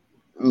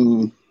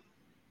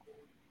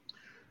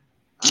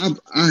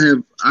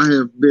 I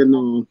have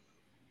been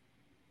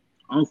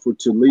offered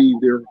to leave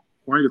there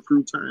quite a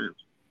few times,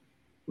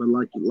 but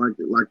like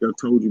I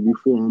told you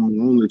before, I'm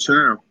an only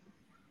child,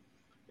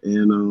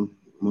 and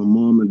my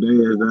mom and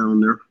dad down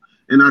there,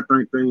 and I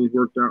think things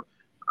worked out.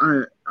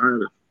 I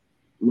had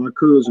my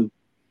cousin.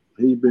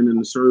 He's been in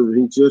the service.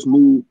 He just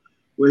moved.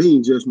 Well, he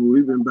ain't just moved.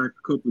 He's been back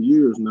a couple of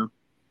years now,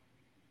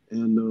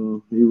 and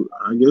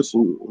I guess he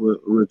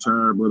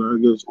retired, but I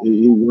guess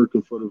he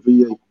working for the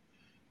VA.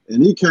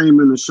 And he came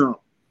in the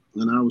shop,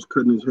 and I was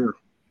cutting his hair.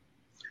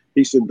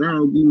 He said,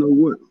 "Dog, you know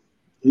what?"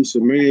 He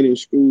said, "Man, in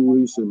school,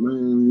 he said,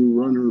 man, you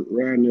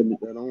riding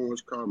that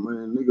orange car,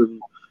 man. Nigga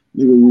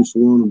used to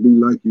want to be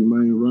like you,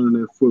 man,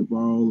 running that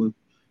football and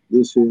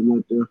this here and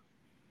that there."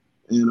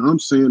 And I'm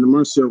saying to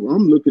myself,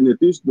 I'm looking at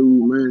this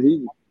dude,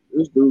 man.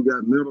 This dude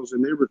got medals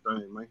and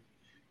everything, man.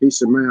 He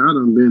said, "Man, I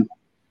done been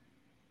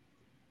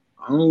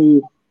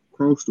all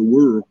across the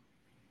world."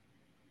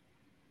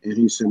 And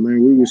he said,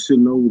 "Man, we were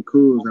sitting over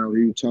cuz out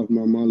here talking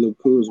about my little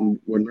cousin,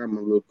 well, not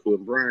my little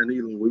cousin, Brian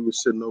Elam. We were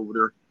sitting over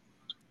there."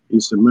 He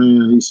said,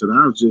 "Man," he said,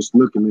 "I was just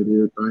looking at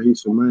everything." He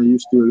said, "Man, you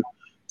still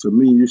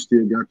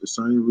got the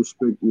same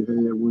respect you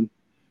had when,"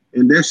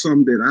 and that's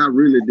something that I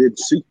really didn't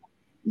see.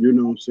 You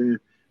know what I'm saying?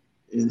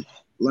 And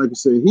like I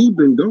said, he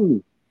been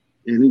gone,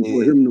 and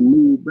for him to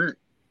move back,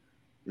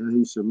 and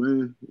he said,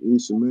 "Man,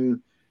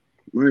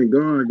 man,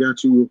 God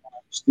got you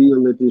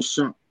still at this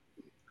shop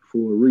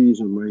for a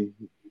reason, man."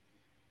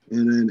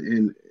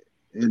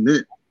 And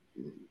that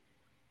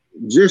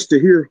just to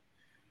hear,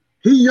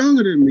 he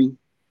younger than me,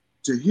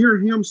 to hear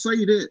him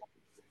say that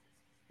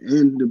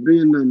and to be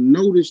in the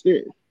notice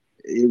that,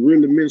 it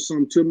really meant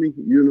something to me.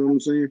 You know what I'm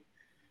saying?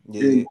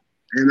 Yeah.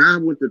 And I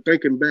went to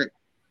thinking back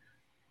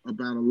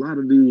about a lot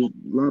of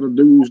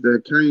dudes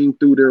that came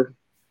through there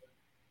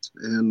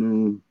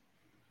and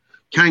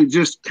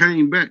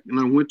came back, and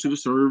I went to the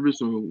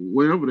service or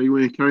wherever they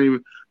went,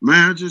 came,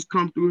 man, I just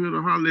come through here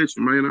to holler at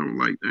you, man. I'm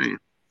like, damn,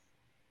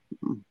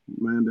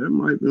 man, that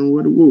might have been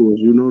what it was.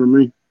 You know what I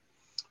mean?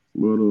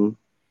 But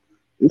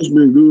it's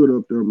been good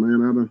up there,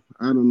 man.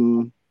 I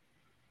done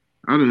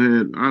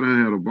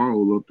had a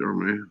ball up there,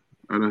 man.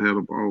 I done had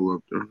a ball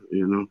up there,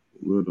 you know.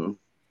 But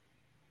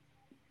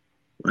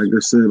like I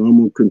said, I'm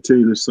gonna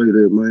continue to say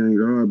that, man.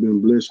 God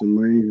been blessing,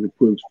 man, to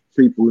put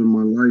people in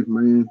my life,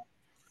 man,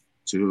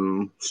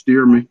 to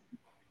steer me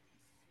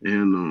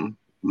and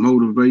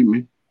motivate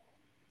me.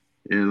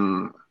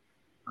 And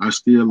I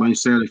still ain't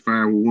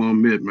satisfied with where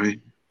I'm at,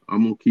 man.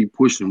 I'm gonna keep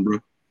pushing, bro.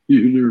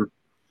 You hear?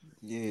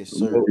 Yes, I'm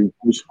sir. gonna keep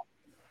pushing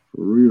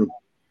for real.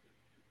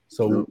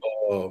 So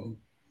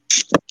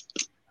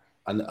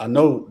I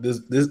know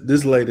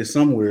this lady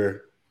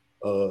somewhere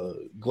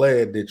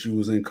glad that you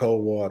was in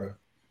cold water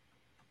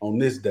on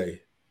this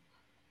day,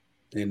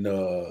 and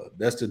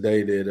that's the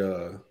day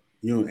that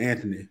you and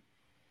Anthony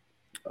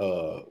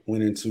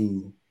went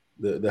into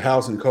the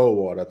house in cold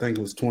water. I think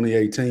it was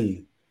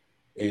 2018,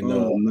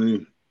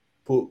 and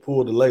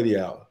pulled the lady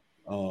out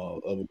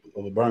of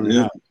a burning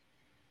house.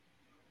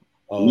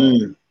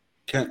 Man,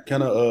 Can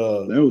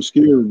that was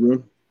scary,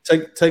 bro.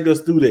 Take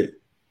us through that.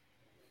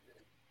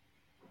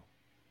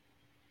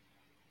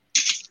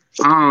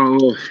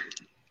 Oh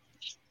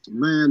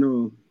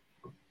man,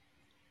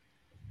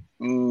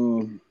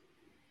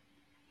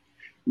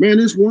 man,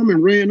 this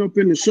woman ran up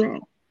in the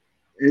shop,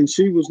 and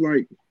she was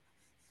like,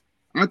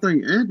 I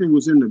think Anthony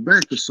was in the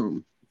back or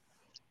something.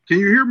 Can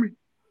you hear me?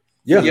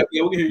 Yeah, we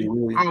can hear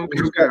you. Oh,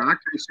 okay. I can't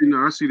see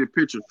now. I see the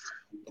picture,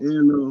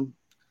 and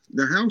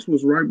the house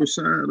was right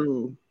beside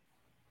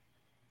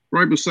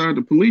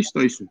the police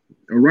station,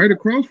 right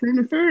across from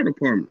the fire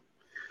department.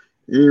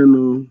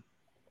 And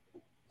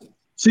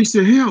she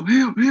said, "Help,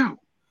 help, help."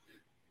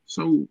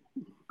 So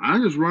I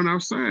just run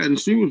outside, and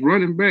she was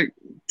running back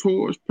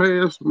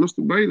past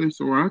Mr. Bailey.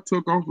 So I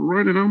took off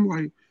running. I'm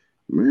like,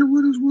 man,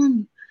 what is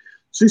one?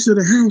 She said,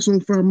 "The house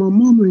on fire. My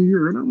mama in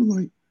here." And I'm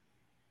like,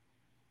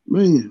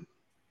 man.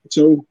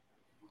 So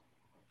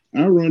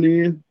I run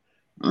in.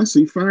 I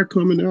see fire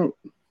coming out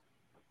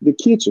the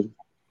kitchen.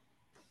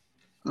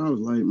 I was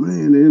like,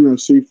 man. And I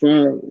see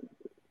fire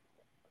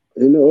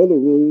in the other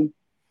room.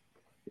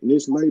 And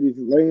this lady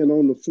laying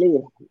on the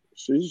floor.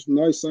 She's a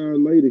nice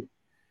sized lady.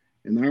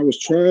 And I was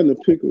trying to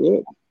pick her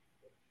up.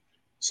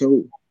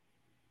 So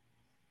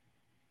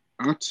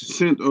I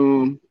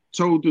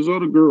told this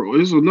other girl,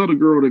 there's another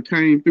girl that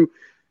came through.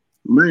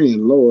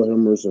 Man, Lord have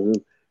mercy.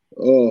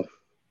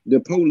 The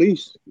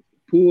police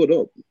pulled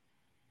up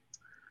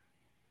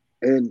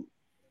and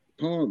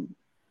parked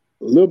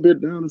a little bit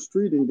down the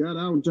street and got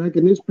out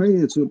jacking his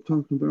pants up,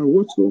 talking about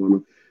what's going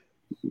on.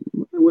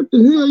 Man, what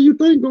the hell you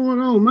think going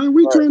on, man?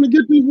 We trying to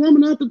get this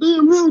woman out the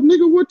damn house,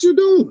 nigga. What you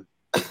doing?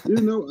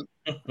 You know,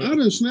 I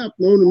done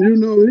snapped on him. You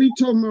know, he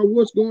talking about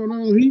what's going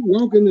on. He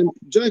walking and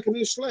jacking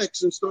his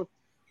slacks and stuff.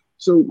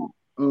 So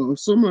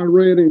somebody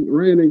ran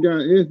and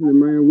got Anthony,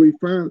 man. We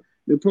found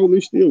the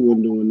police still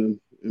wasn't doing nothing.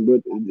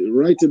 But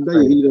right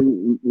today,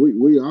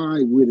 we all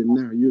right with it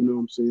now. You know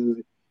what I'm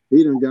saying?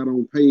 He done got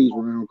on page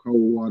around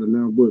cold water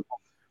now. But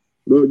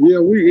yeah,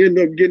 we end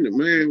up getting it,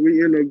 man.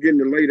 We end up getting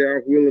the lady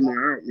out, wheeling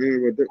her out,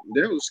 man. But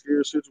that was a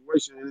scary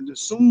situation. And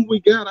as soon as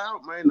we got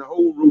out, man, the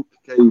whole roof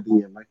caved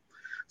in, man.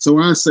 So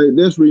I say,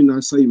 that's the reason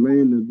I say,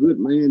 man, the good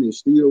man is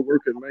still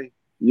working, man.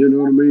 You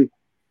know what I mean?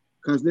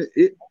 Because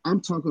I'm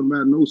talking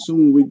about no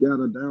sooner we got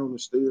her down the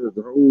stairs,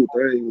 the whole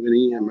thing went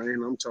in,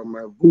 man. I'm talking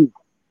about boo.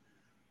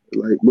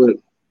 Like, but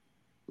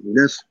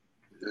that's,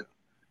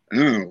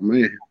 oh,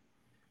 man.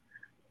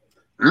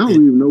 I don't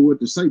even know what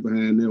to say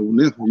behind that one.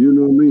 Now, you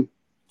know what I mean?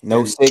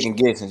 No second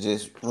guessing,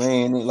 just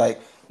ran it like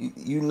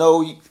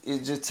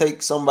it just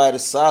takes somebody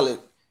solid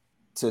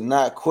to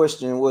not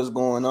question what's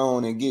going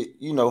on and get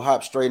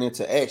hop straight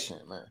into action,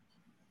 man.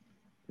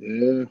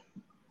 Yeah.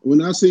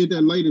 When I said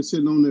that lady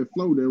sitting on that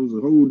floor, that was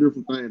a whole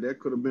different thing. That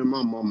could have been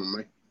my mama,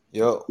 man.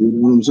 Yo. You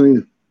know what I'm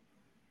saying?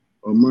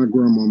 Or my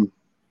grandmama.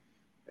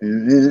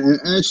 And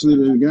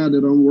actually, the guy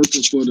that I'm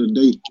working for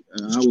today,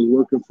 I was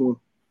working for,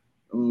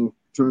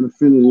 trying to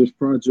finish this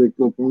project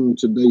up on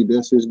today.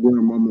 That's his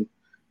grandmama.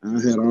 I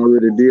had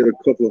already did a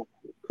couple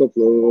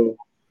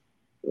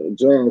of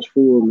jobs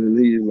for him, and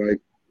he's like,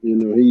 he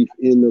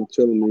ended up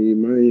telling me,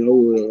 man,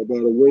 by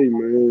the way,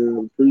 man, I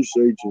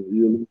appreciate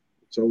you,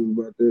 told me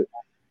about that.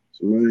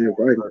 So, man, if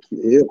I can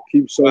help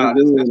keep something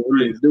going, I'm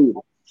going to do it.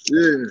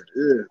 Yeah,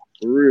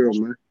 for real,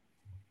 man.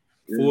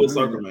 Full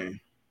circle, man.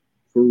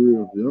 For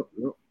real, yep.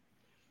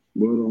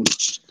 But,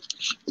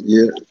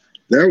 yeah,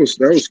 that was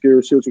a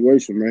scary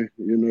situation, man.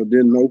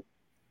 Didn't know.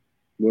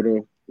 But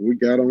we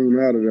got on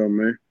out of there,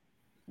 man.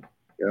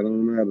 Got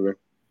on out of there.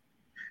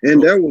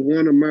 And that was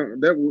one of my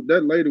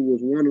that lady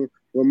was one of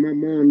my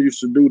mom used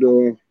to do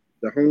the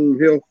home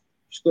health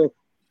stuff.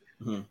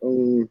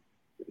 Mm-hmm.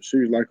 She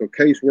was like a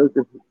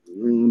caseworker.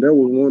 That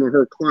was one of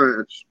her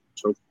clients.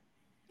 So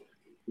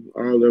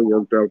all that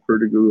worked out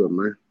pretty good,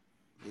 man.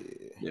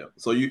 Yeah.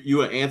 So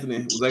you and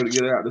Anthony was able to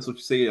get out. That's what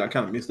you said. I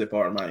kind of missed that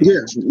part, man.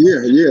 Yeah.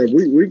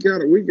 We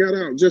got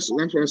out. Just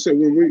that's what I said.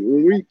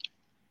 When we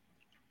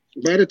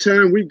by the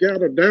time we got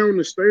her down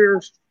the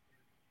stairs.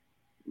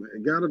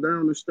 Got her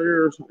down the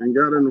stairs and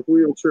got in the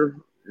wheelchair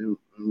and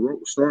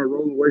started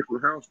rolling away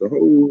from the house. The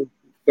whole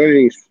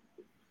thing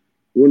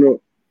went up.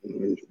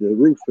 And the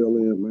roof fell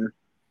in, man.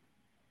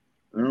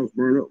 The house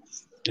burned up.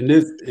 And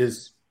this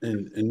is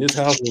and this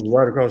house was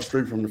right across the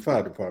street from the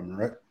fire department,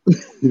 right?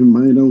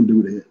 Man, don't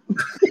do that.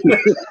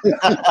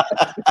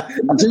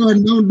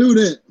 Jordan, don't do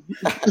that.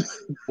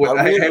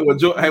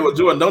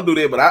 Jordan, don't do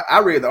that. But I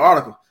read the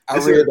article. I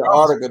read the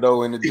article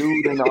though, and the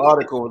dude in the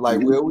article was like,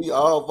 "Well, we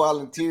all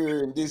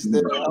volunteer and this,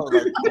 that." And I was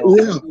like, "Oh,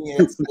 he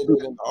had to say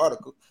that in the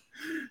article."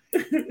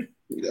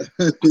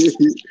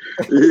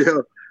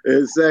 Yeah,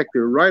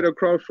 exactly. Right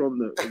across from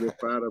the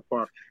fire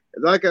department.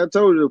 Like I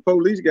told you, the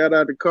police got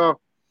out the car.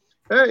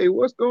 Hey,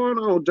 what's going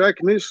on,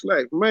 jacking his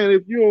slack? Man,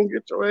 if you don't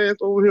get your ass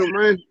over here,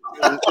 man,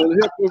 and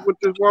help us with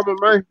this woman,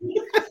 man,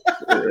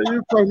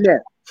 you come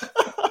back.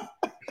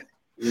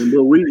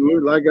 But we,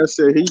 like I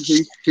said, he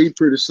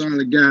pretty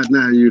solid guy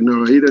now, He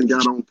done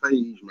got on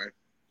page, man.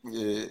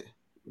 Yeah.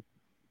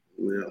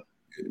 But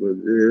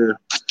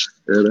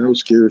that was a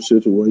scary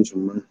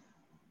situation, man.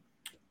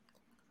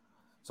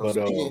 So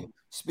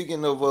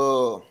speaking of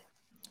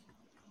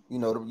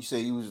you say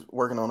you was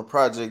working on a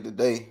project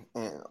today,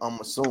 and I'm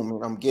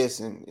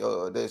guessing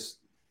that's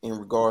in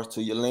regards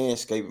to your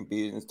landscaping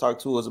business. Talk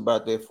to us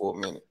about that for a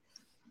minute.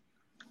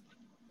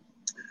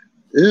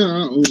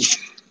 Yeah,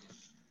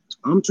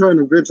 I'm trying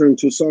to venture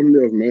into something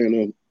else,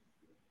 man.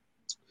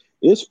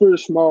 It's pretty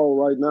small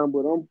right now,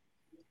 but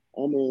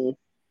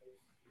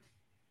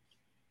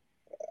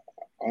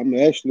I'm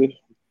actually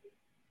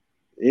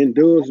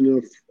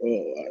indulging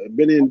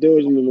been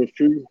indulging in a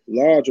few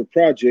larger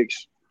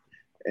projects,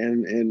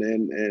 and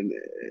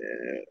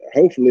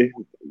hopefully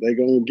they're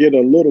gonna get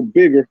a little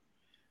bigger.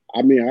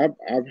 I mean, I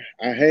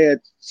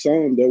had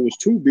some that was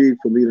too big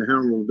for me to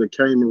handle that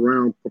came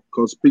around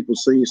because people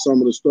seen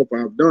some of the stuff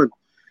I've done,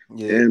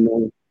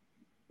 and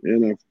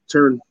I've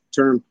turned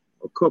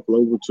a couple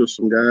over to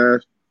some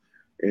guys,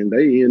 and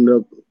they end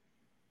up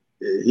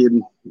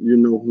hitting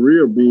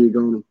real big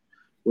on them.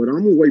 But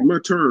I'm gonna wait my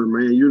turn,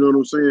 man. You know what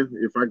I'm saying?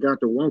 If I got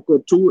to walk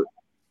up to it,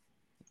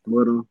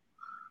 but I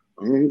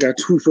don't got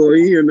too far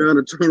in now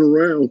to turn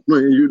around,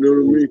 man. You know what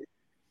I mean?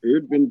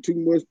 It's been too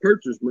much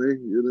purchase,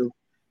 man.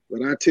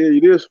 But I tell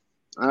you this,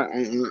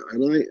 I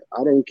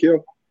don't care,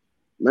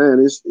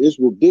 man. It's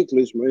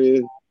ridiculous,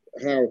 man.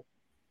 How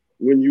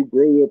when you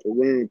grow up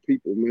around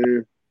people,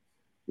 man,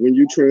 when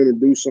you're trying to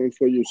do something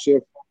for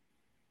yourself,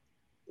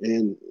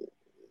 and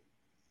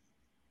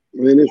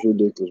man, it's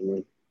ridiculous,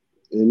 man.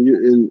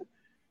 And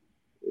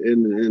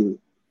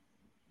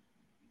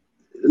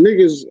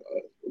niggas,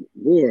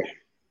 boy,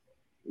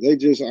 they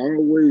just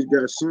always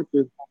got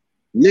something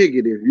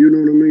negative. You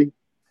know what I mean?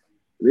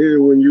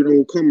 Then when you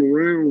don't come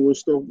around when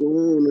stuff go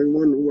on, they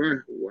wonder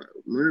why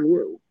man,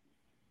 what?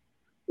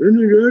 That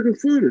nigga acting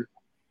funny.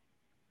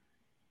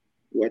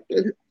 What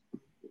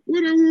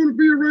I want to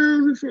be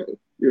around this for?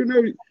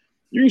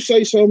 You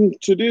say something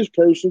to this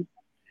person,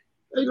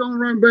 they gonna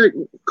run back.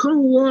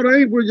 Cold water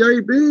ain't but yay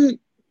big.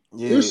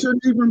 Yeah. It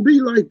shouldn't even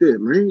be like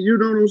that, man. You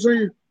know what I'm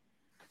saying?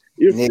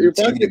 If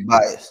I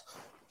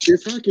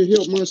can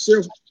help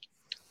myself,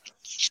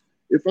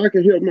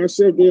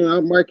 then I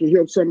might can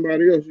help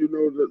somebody else. A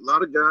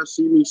lot of guys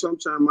see me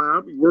sometimes, man.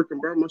 I'll be working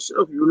by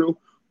myself,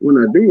 When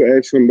I do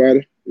ask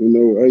somebody,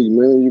 hey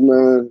man, you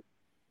mind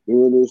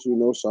doing this,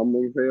 some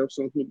of them have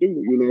something to do.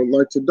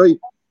 Like today,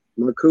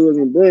 my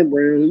cousin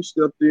Brand, he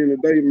stepped in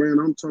today, man.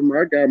 I'm talking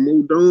about I got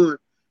more done.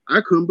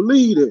 I couldn't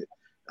believe that.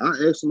 I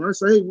asked him, I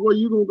said, hey, boy,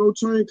 you gonna go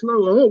change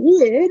clothes? Oh,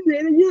 well, I'm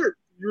ready to work,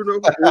 you know.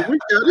 And we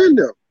got in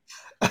there.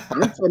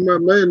 I'm talking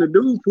about, man, the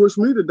dude pushed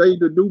me today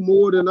to do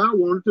more than I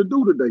wanted to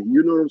do today.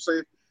 You know what I'm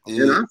saying?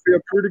 Yeah. And I feel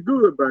pretty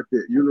good about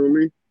that. You know what I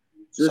mean?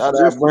 Shout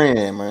out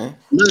Brand, man.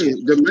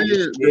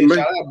 Shout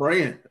out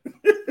Brand.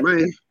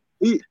 Man,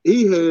 he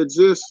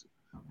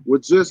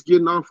was just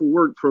getting off of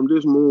work from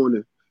this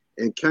morning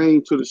and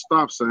came to the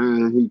stop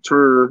sign. He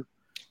turned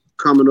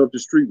coming up the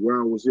street where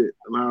I was at.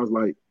 And I was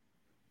like,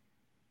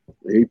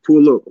 he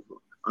pulled up.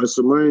 I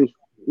said, man,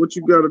 what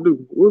you got to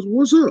do?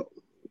 What's up?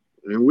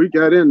 And we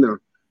got in there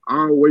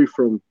all the way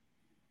from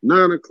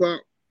 9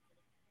 o'clock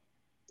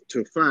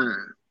to 5.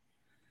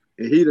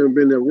 And he done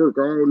been at work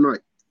all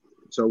night.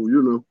 So,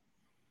 you know,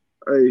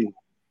 hey,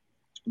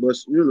 but,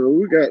 you know,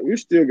 we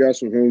still got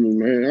some homies,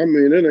 man. I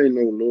mean, it ain't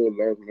no love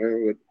lost,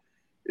 man. But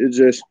it's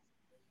just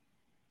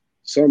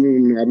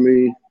something, I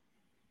mean,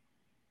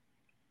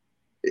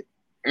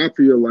 I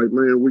feel like,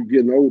 man, we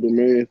getting older,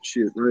 man.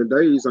 Shit, man,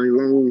 days ain't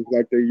long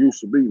like they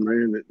used to be,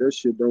 man. That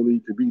shit don't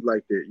need to be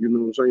like that. You know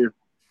what I'm saying?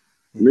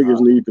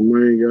 Niggas need to,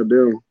 man,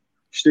 goddamn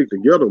stick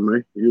together,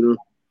 man. You know?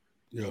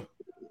 Yeah.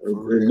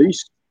 At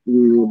least,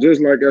 you know,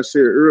 just like I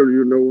said earlier,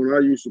 you know, when I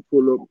used to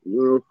pull up,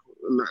 you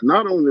know,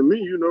 not only me,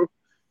 you know,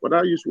 but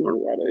I used to wonder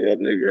why the hell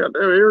nigga out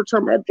there. Every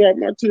time I drop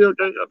my tailgate,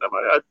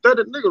 I got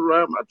 30 niggas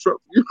around my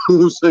truck. You know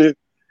what I'm saying?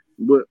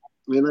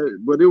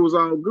 But it was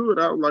all good.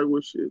 I was like,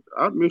 well, shit,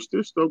 I miss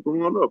this stuff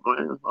going up,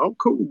 man. I'm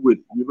cool with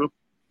it, you know.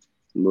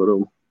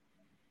 But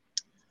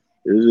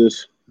it's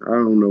just, I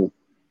don't know.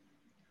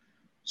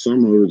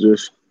 Some of it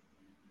just,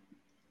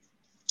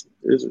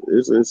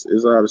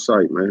 it's out of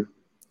sight, man.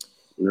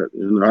 You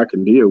know, I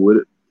can deal with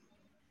it.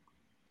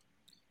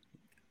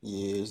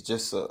 Yeah, it's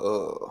just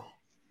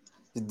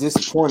it's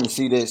disappointing to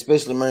see that,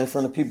 especially, man, in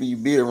front of people you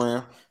be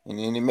around, and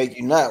then it make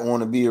you not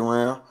want to be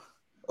around.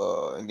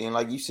 And then,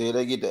 like you said,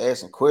 they get to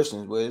asking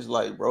questions, but it's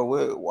like, bro,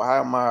 why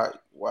am I?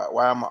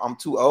 I'm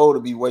too old to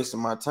be wasting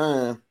my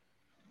time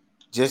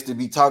just to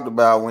be talked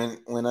about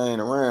when I ain't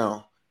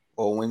around,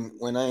 or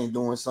when I ain't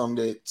doing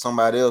something that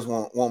somebody else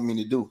want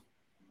me to do.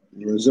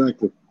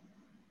 Exactly.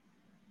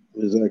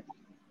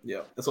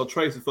 Yeah. And so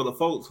Tracy, for the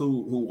folks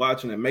who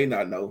watching and may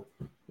not know,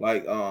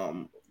 like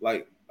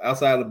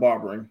outside of the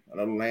barbering and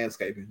the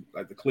landscaping,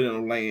 like the clearing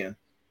of land,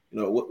 you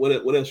know,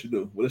 what else you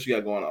do? What else you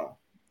got going on?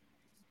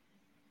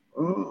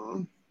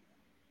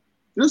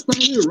 That's about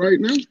it right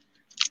now.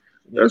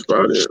 That's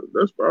about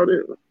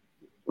it.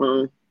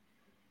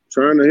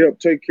 Trying to help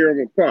take care of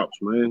my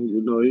pops, man.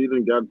 You know, he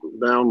done got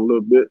down a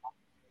little bit,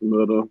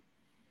 but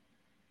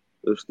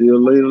they're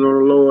still leaning on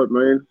the Lord,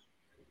 man.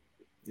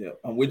 Yeah,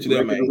 I'm with you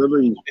there, man.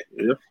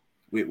 Yeah,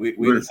 we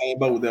in the same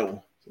boat with that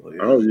one. So,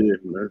 yeah. Oh yeah,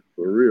 man,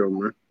 for real,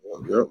 man.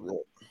 Yep.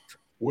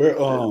 Where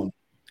on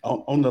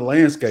the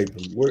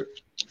landscaping, where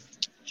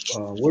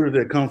did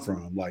that come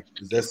from? Like,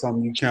 is that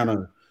something you kind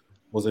of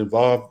was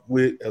involved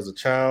with as a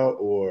child,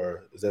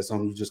 or is that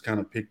something you just kind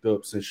of picked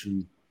up since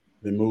you've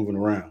been moving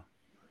around?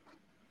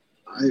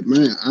 I've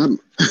been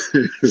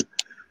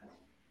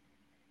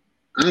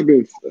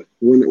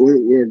when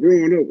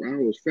growing up, I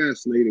was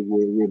fascinated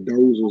with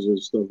dozers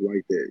and stuff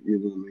like that. You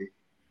know what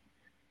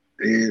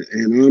I mean?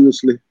 And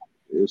honestly,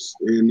 it's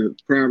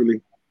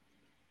probably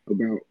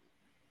about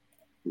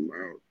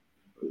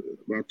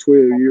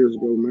 12 years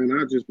ago, man.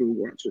 I just been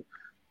watching.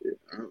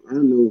 I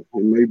know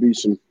there may be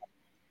some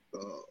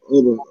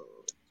other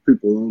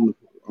people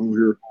on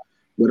here,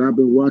 but I've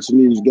been watching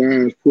these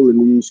guys pulling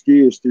these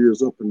skid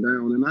steers up and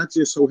down, and I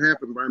just so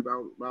happened about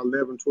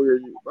 11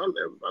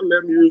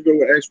 years ago,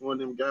 I asked one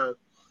of them guys,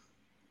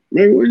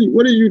 man,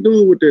 what are you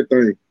doing with that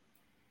thing?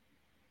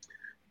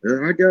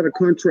 I got a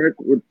contract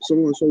with so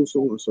and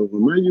so.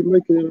 Man, you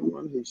making any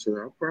money? He said,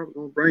 I'm probably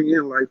gonna bring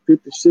in like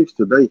 56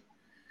 today.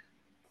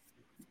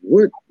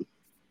 What?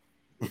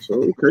 So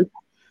okay.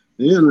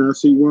 Then I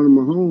see one of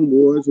my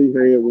homeboys, he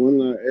had one,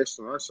 and I asked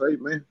him, I say, hey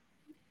man,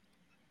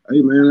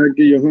 I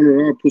give you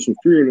 $100, put some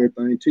fear in that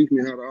thing, teach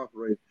me how to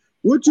operate.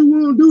 What you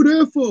want to do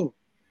that for?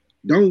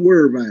 Don't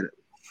worry about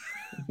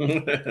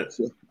it.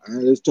 So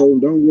I just told him,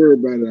 don't worry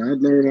about it. I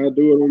learned how to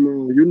do it on my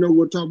own. You know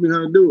what taught me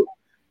how to do it.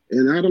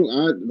 And I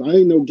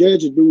ain't no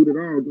gadget dude at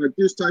all. Like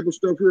this type of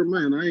stuff here,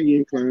 man, I ain't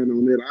inclined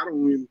on that. I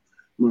don't even,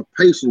 my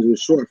patience is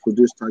short for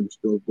this type of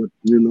stuff. But,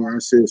 you know, I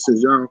said,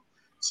 since y'all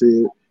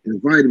said,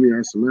 invited me,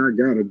 I said, man, I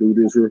got to do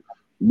this here.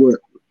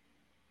 But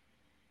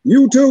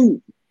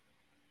YouTube.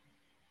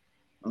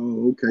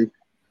 Oh, okay.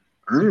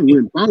 I done went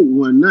and bought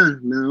one now.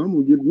 Now I'm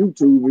going to get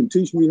YouTube and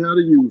teach me how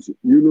to use it.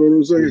 You know what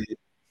I'm saying?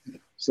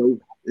 So,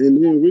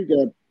 and then we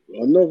got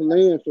enough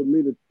land for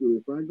me to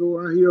do. If I go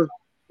out here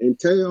and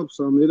tab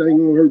something, it ain't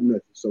going to hurt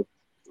nothing. So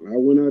I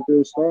went out there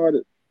and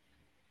started.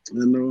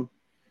 And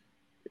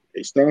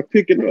they started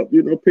picking up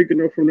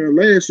from there.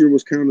 Last year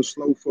was kind of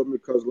slow for me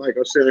because, like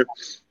I said,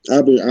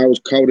 I was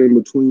caught in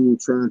between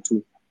trying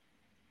to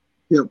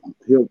help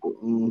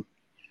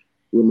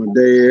with my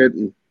dad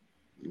and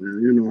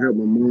you know, help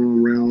my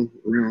mom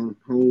around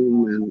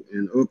home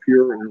and up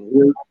here and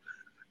work.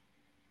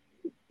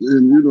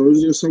 And, you know,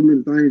 there's just so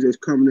many things that's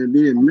coming in.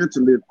 Then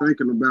mentally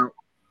thinking about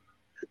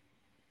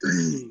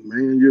dang,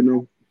 man, you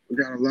know, I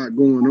got a lot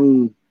going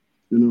on,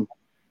 you know.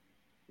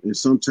 And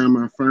sometimes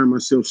I find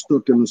myself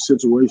stuck in a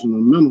situation,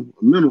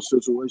 a mental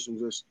situation,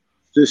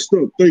 just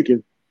stuck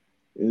thinking.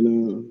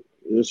 And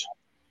yes,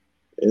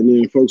 and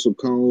then folks will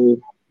call,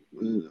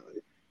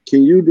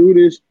 can you do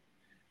this?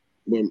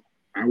 But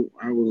I'm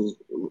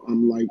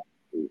like,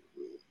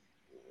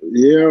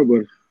 yeah,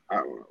 but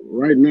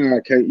right now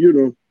I can't, you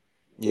know.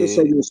 There's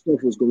so much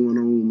stuff was going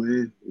on,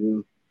 man.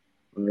 You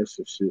know, that's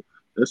some shit.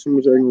 That's how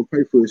much I ain't gonna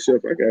pay for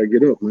itself. I gotta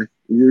get up, man.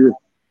 You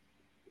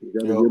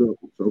gotta get up.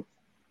 So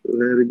I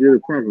had to get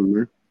it problem,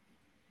 man.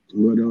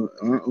 But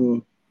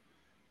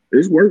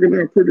it's working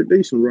out pretty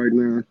decent right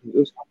now.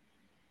 Just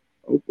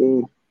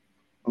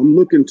I'm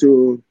looking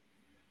to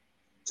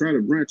try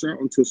to branch out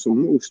into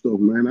some more stuff,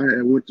 man.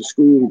 I went to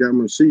school and got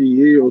my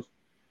CDLs.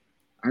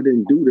 I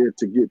didn't do that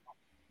to get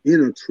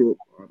in a truck.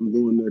 I'm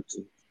doing that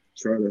to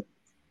try to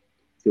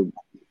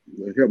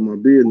help my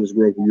business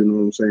grow. You know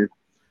what I'm saying?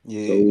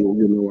 Yeah. So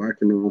you know I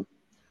can.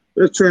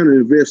 Let's try to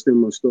invest in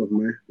my stuff,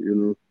 man. You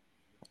know.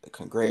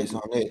 Congrats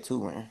on that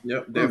too, man.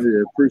 Yep, definitely. Oh,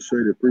 yeah,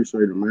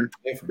 appreciate it, man.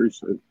 Definitely.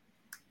 Appreciate it.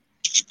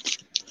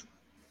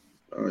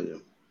 Oh yeah.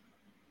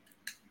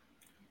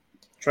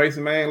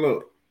 Tracy, man,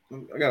 look,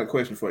 I got a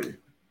question for you.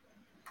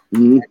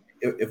 Mm-hmm.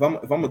 If I'm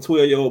a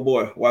 12-year-old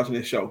boy watching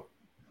this show,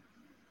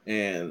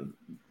 and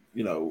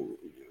you know,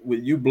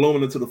 with you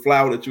blooming into the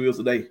flower that you is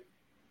today,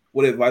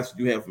 what advice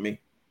would you have for me?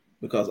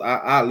 Because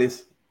I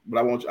listen, but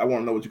I want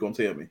to know what you're gonna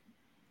tell me.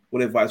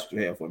 What advice would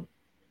you have for me?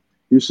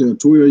 You said a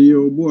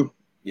 12-year-old boy?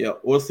 Yeah,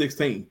 or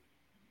 16.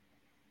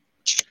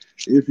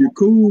 If you're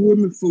cool with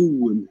me,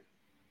 fool with me.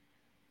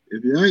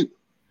 If you ain't,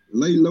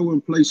 lay low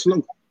and play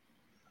slow.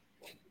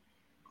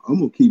 I'm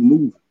gonna keep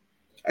moving.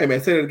 Hey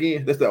man, say it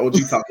again. That's the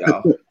OG talk,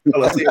 y'all.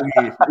 Let's say it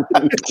again.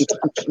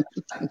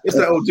 It's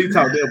that OG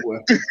talk there, boy.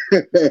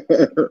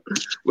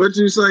 What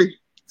you say?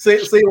 Say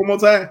it one more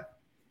time.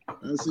 I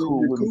said, if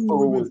you're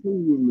cool with me,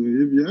 fool with me.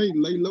 If you ain't,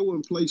 lay low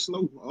and play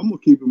slow. I'm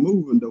gonna keep it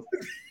moving though.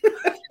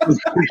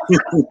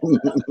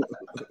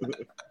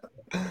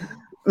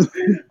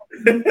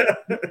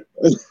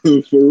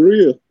 For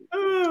real.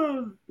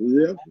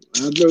 Yeah,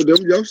 I know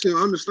them. Y'all still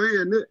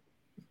understand that.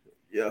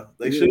 Yeah,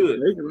 they should.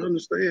 They can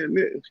understand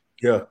that.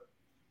 Yeah.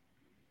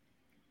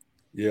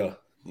 Yeah.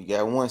 You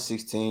got one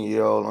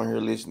 16-year-old on here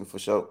listening for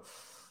sure.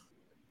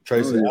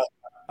 Tracy,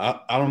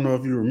 I don't know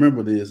if you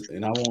remember this,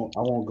 and I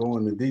won't go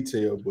into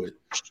detail, but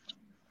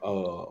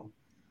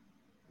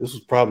this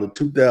was probably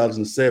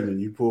 2007.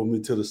 You pulled me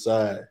to the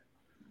side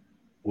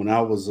when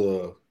I was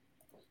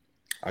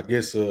I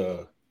guess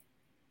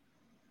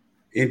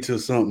into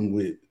something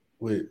with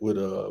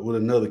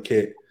another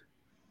cat,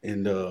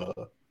 and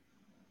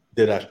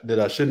that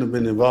I shouldn't have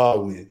been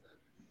involved with.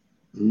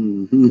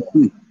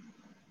 Mm-hmm.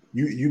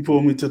 You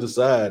pulled me to the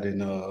side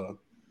and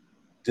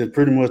just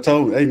pretty much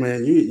told me, "Hey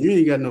man, you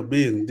ain't got no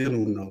business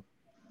dealing with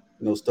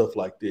no stuff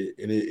like that,"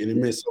 and it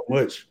meant so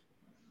much,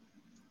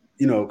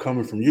 you know,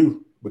 coming from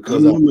you,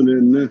 because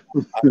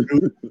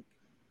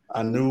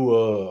I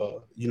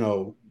knew you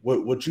know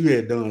what you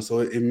had done, so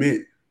it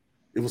meant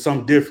it was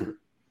something different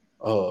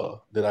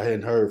that I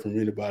hadn't heard from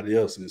anybody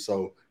else, and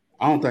so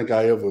I don't think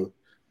I ever,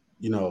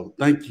 you know,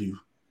 thank you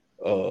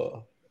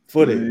for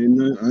that.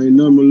 I ain't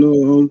nothing but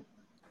love, home.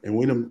 And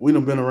we done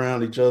been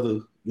around each other,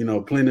 you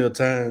know, plenty of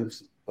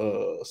times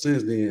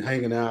since then,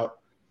 hanging out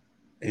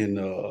and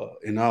all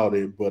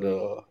that. But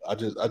I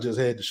just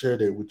had to share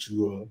that with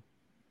you.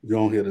 You're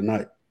on here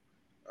tonight.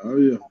 Oh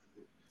yeah,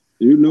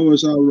 you know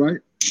it's all right.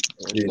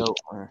 Yeah.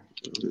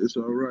 It's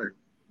all right.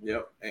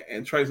 Yep.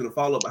 And Tracy, to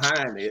follow up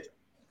behind it,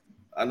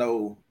 I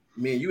know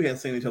me and you hadn't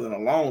seen each other in a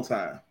long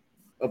time,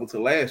 up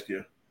until last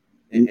year,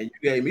 and you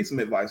gave me some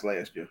advice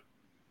last year.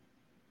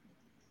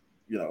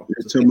 You know,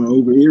 tell me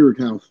over Eric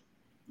house.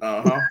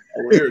 Over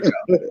Eric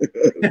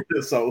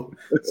house. so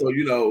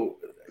you know,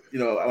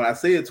 when I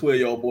say a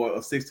 12-year-old boy or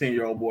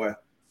 16-year-old boy,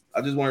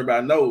 I just want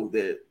everybody to know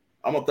that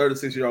I'm a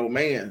 36-year-old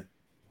man,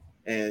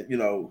 and you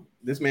know,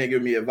 this man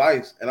giving me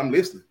advice, and I'm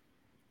listening.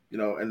 You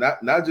know, and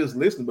not just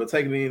listening, but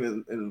taking it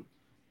in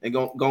and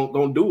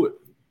gonna do it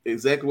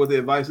exactly what the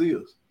advice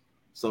is.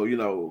 So you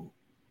know,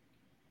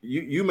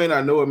 you may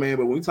not know it, man,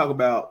 but when we talk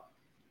about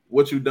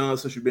what you've done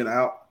since you've been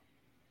out,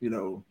 you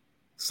know,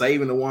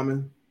 saving a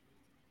woman,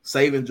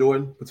 saving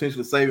Jordan,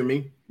 potentially saving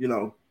me, you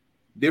know,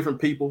 different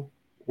people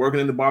working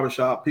in the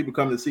barbershop, people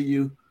coming to see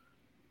you.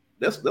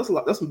 That's a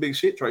lot. That's some big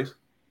shit, Trace.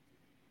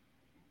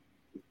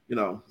 You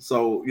know,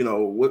 so you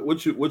know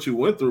what you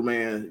went through,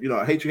 man. You know,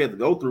 I hate you had to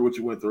go through what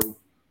you went through,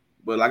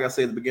 but like I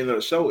said at the beginning of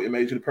the show, it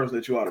made you the person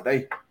that you are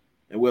today.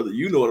 And whether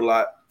you know it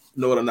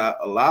or not,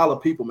 a lot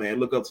of people, man,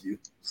 look up to you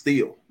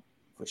still.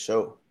 For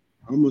sure.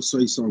 I'm gonna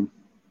say something.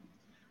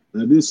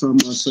 Now, this is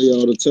something I say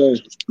all the time.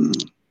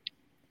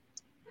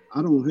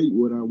 I don't hate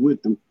what I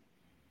went through.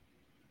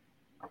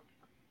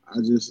 I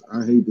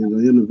hate that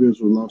the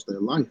individual lost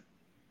their life.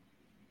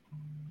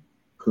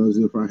 Because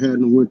if I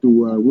hadn't went through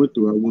what I went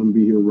through, I wouldn't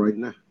be here right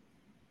now.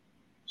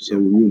 So,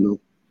 you know.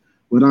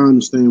 But I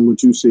understand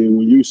what you said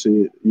when you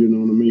said, you know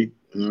what I mean?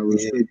 And I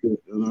respect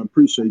it, and I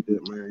appreciate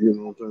that, man. You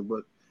know what I'm saying?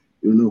 But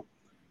You know,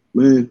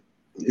 man.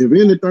 If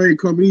anything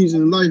come easy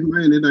in life,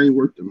 man, it ain't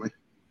worth it, man.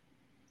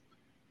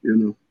 You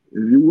know,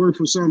 if you work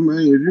for something,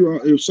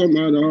 man, if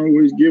somebody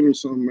always giving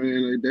something,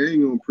 man, they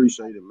ain't gonna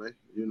appreciate it, man.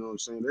 You know what I'm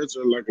saying? That's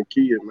just like a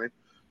kid, man.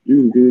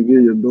 You can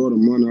give your daughter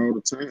money all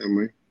the time,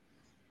 man.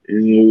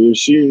 And if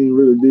she ain't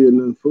really did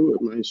nothing for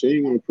it, man, she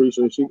ain't gonna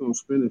appreciate it. She gonna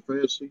spend it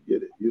fast, she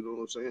get it. You know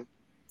what I'm saying?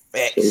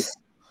 Facts.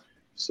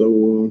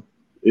 So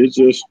it's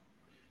just,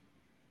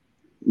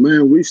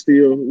 man, we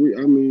still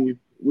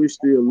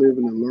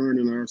living and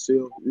learning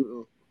ourselves. You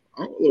know,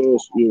 all of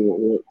us, you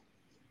know,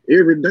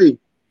 every day.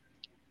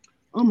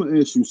 I'm gonna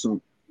ask you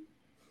something.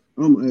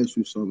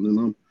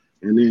 And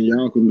then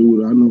y'all can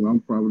do it. I know I'm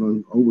probably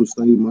gonna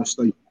overstay my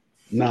state.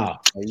 Nah.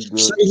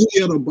 Say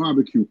he at a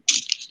barbecue.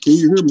 Can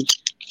you hear me?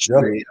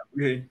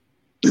 Yeah.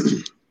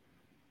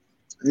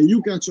 And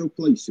you got your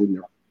place in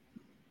there.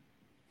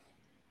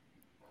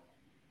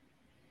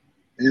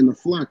 And the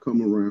fly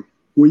come around.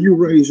 When you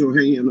raise your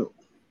hand up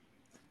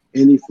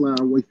and he fly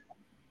away,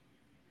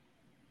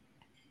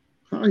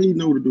 how he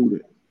know to do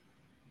that?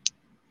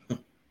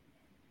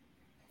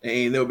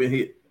 Ain't never been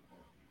hit.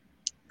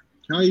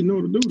 How he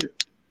know to do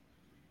that?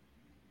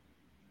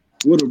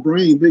 With a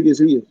brain big as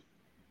his.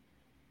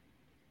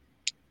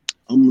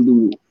 I'm gonna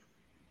do it.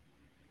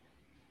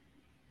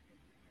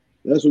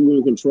 That's what we're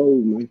in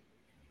control, man.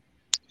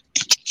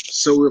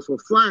 So if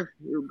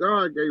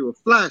God gave a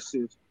fly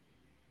sense,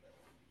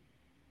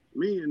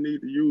 men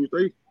need to use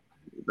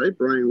they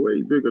brain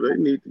way bigger. They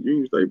need to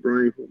use their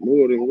brain for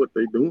more than what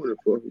they doing it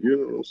for. You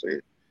know what I'm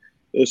saying?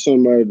 There's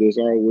somebody that's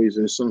always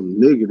in something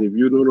negative.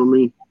 You know what I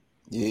mean?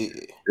 Yeah.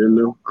 You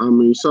know, I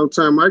mean,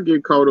 sometimes I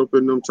get caught up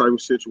in them type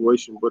of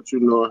situations, but you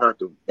know, I have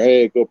to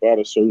bag up out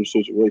of certain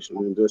situations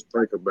and just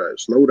think about it.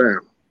 Slow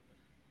down.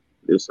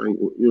 This ain't,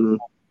 you know,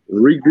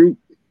 regroup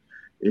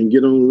and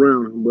get on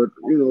around. But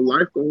you know,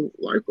 life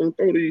gonna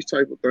throw these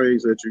type of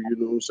things at you. You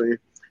know what I'm saying?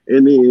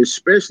 And then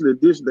especially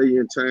this day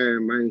and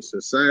time, man,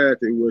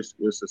 society what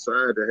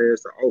society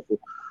has to offer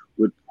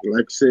with,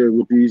 like I said,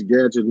 with these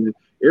gadgets. And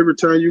every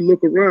time you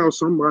look around,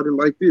 somebody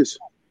like this,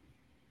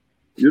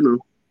 you know,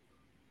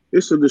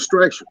 it's a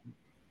distraction.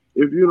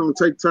 If you don't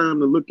take time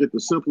to look at the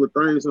simpler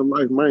things in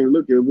life, man,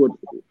 look at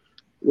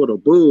what a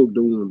bug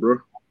doing, bro.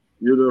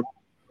 You know,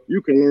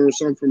 you can learn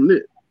something from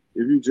that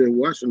if you just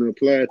watch and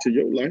apply it to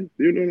your life.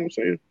 You know what I'm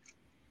saying?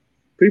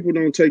 People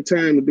don't take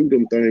time to do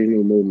them things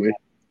no more, man.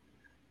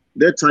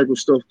 That type of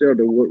stuff there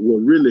that what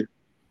really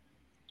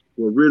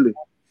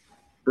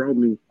brought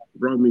me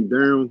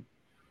down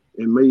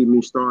and made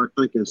me start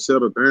thinking,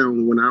 settle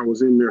down when I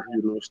was in there,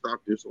 you know,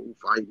 stop this old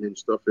fighting and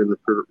stuff in the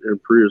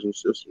prison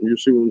system. You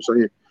see what I'm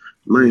saying?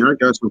 Man, I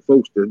got some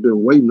folks that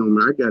been waiting on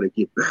me. I got to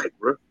get back,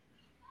 bro.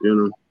 You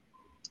know,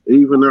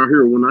 even out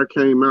here when I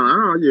came out,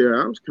 I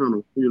was kind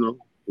of, you know,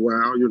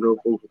 wow, you know,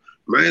 folks,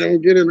 man,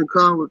 don't get in the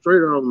car with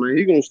Trader House, man.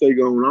 He gonna stay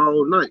gone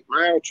all night.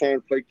 Man, I was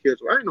trying to play catch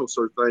up. Ain't no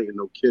such thing as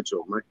no catch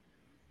up, man.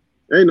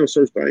 Ain't no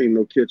such thing as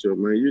no catch up,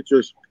 man. You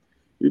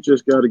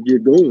just got to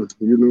get going.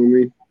 You know what I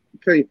mean?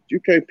 You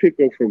can't pick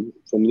up from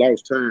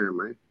lost time,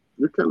 man.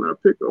 You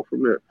cannot pick up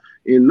from that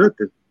in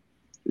nothing.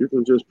 You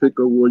can just pick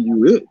up where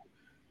you at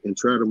and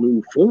try to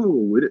move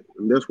forward with it.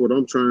 And that's what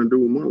I'm trying to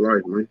do in my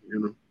life, man. You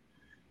know.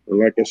 And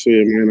like I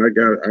said, man, I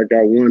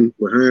got one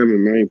behind me,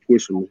 man,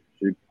 pushing me.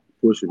 She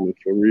pushing me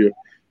for real.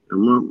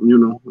 And my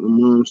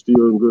mom's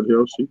still in good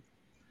health.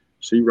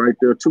 She right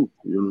there too.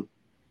 You know,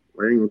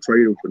 I ain't gonna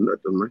trade him for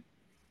nothing, man.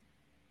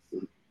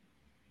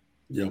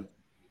 Yeah,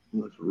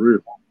 that's real.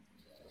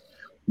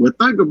 But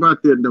think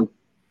about that though.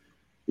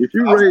 If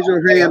you raise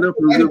your hand up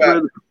and get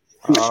ready,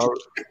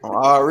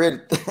 already.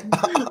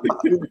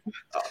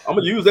 I'm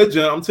gonna use that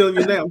jump. I'm telling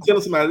you now. I'm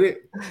telling somebody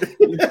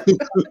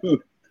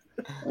that.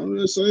 I'm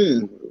just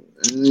saying,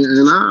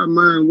 and our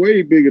mind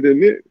way bigger than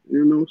that,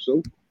 you know.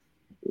 So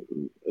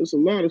there's a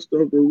lot of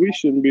stuff that we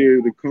shouldn't be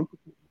able to conquer.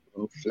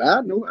 A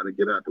fly know how to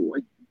get out the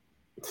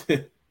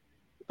way.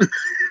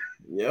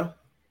 Yeah,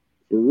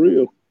 for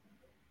real.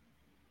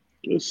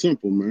 It's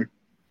simple, man.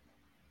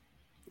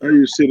 I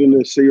used to sit in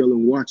that cell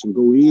and watch them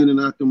go in and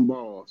out them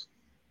bars.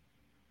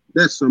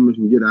 That's something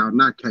you can get out,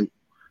 and I can't.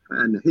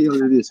 How in the hell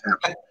did this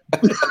happen?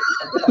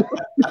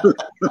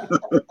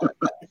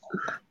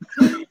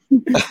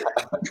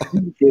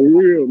 For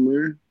real,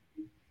 man.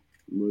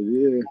 But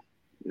yeah,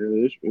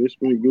 it's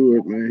been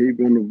good, man. He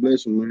been a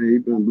blessing, man. He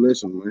been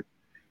blessing, man.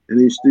 And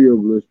he's still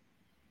blessed.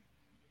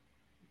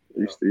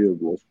 He's still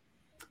blessed.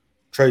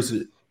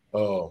 Tracy,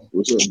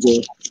 what's up,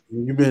 boy?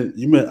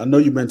 I know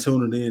you've been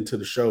tuning in to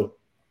the show.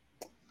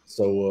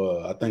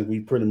 So I think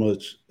we pretty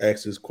much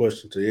asked this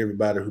question to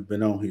everybody who's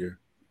been on here.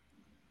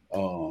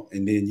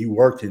 And then you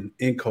working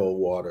in cold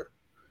water.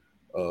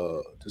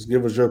 Just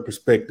give us your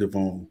perspective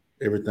on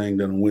everything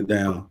that went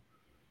down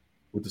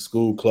with the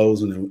school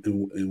closing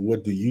and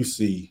what do you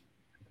see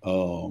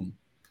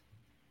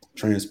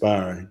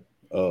transpiring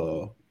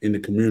in the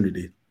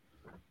community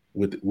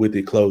with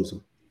it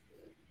closing?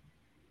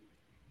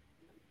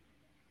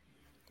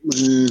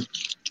 Man,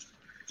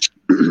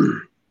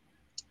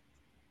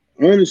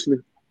 honestly,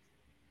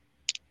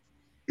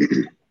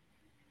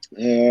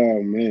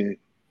 Oh man,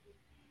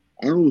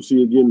 I don't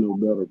see it getting no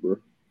better, bro.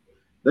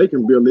 They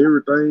can build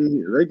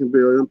everything. They can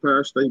build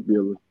Empire State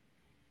Building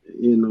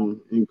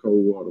in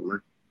Coldwater,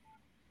 man.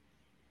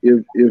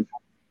 If if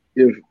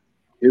if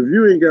if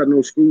you ain't got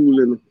no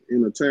school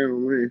in a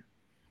town, man,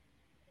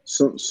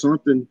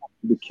 something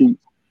to keep.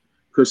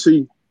 Cause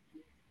see,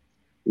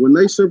 when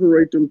they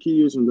separate them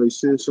kids and they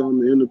send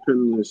some to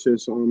independent and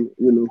send some,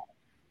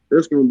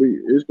 it's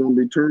gonna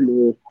be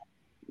turmoil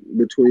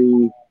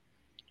between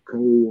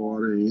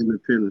Coldwater and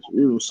Independence.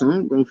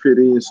 Some gonna fit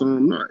in,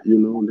 some not.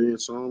 And then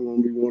some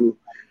gonna be want to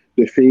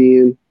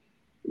defend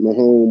my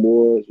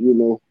homeboys,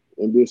 and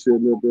this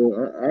and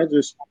that. I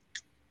just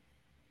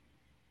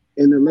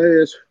in the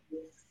last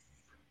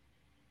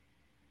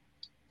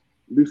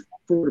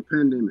before the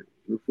pandemic,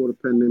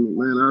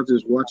 man, I was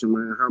just watching,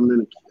 man, how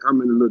many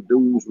little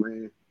dudes,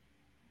 man,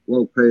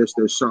 walk past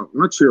that shop.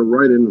 My chair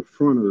right in the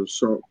front of the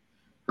shop.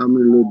 How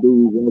many little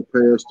dudes walk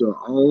past there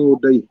all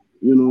day?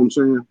 You know what I'm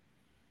saying?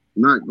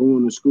 Not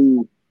going to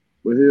school.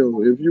 But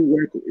hell, if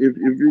you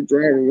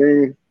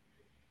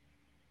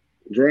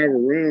drive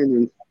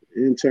around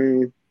in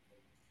town,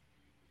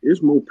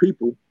 it's more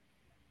people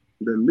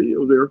that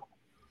live there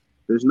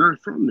that's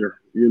not from there.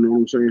 You know what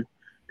I'm saying?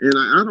 And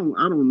I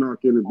don't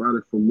knock anybody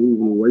for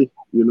moving away,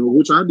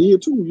 which I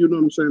did too, you know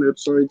what I'm saying, at the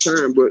same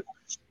time. But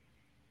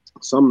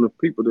some of the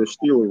people that's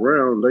still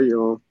around,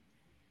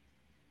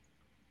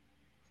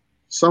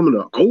 some of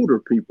the older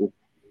people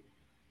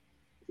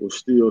were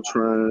still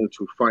trying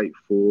to fight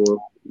for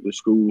the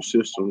school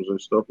systems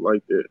and stuff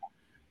like that.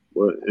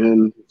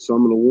 And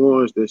some of the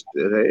ones that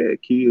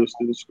had kids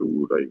in the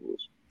school, they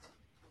was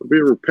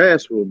very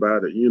passive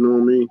about it, you know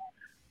what I mean?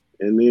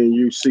 And then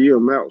you see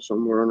them out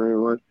somewhere and they're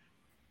like,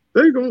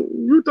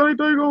 you think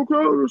they gonna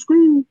close the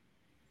school?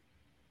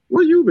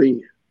 Where you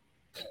been?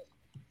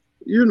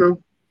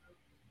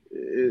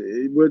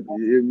 But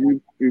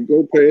if you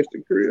go past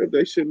the crib,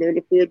 they sitting on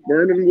the porch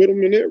burning with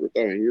them and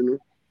everything,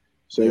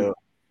 So yeah.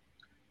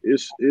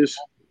 It's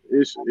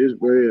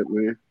bad,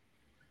 man.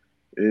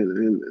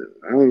 And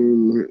I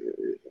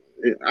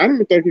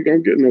don't think it's gonna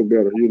get no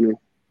better,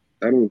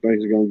 I don't think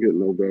it's gonna get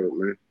no better,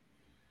 man.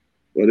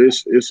 But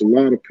it's a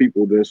lot of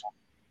people that's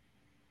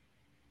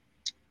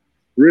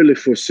really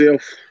for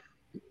self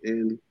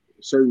and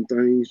certain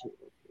things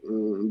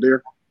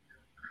there,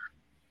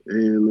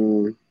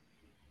 and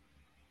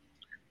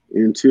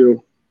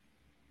until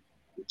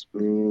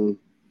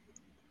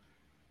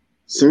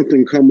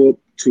something come up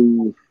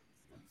to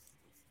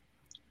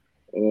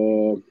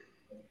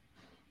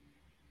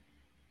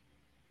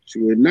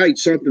ignite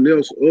something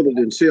else other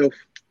than self,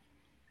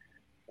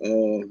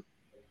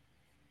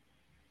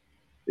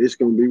 it's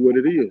gonna be what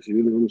it is.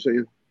 You know what I'm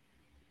saying?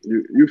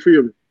 You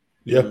feel me?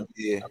 Yeah.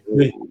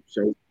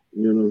 So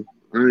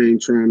I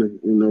ain't trying to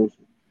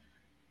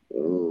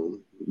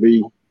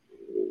be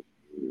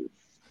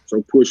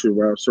so pushy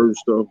about certain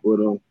stuff,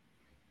 but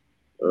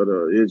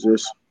it's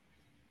just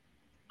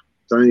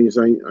things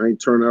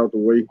ain't turn out the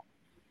way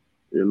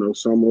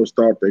some of us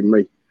thought they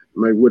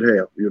would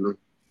have.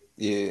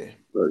 Yeah.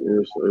 But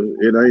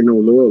it ain't no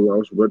love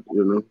lost, but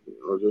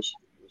just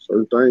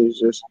certain things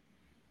just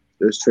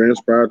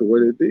transpired the way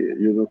they did.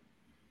 And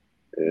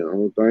the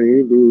only thing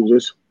you do is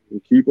just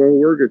keep on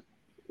working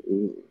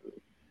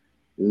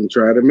and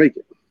try to make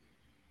it.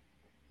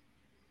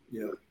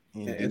 Yeah.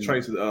 And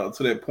Tracy, to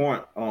that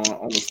point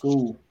on the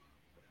school,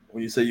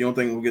 when you say you don't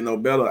think we'll get no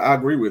better, I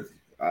agree with you.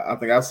 I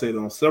think I've said it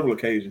on several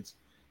occasions.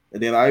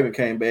 And then I even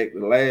came back to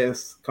the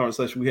last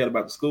conversation we had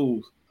about the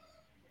schools.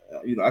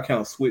 I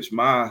kind of switched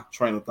my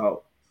train of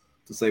thought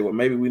to say, well,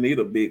 maybe we need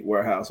a big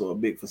warehouse or a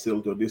big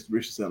facility or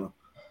distribution center,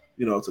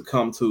 to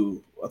come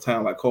to a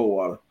town like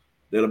Coldwater.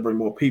 That'll bring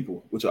more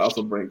people, which will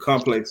also bring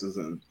complexes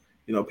and,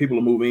 people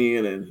will move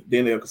in and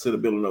then they'll consider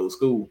building another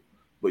school.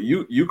 But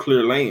you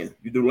clear land,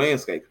 you do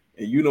landscaping,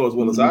 and you know as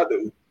well as I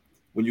do,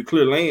 when you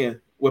clear land,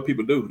 what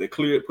people do, they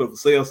clear it, put a for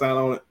sale sign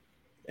on it,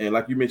 and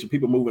like you mentioned,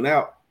 people moving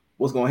out,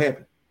 what's going to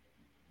happen?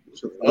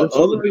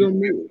 Other people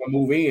going to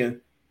move in,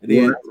 and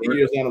then 10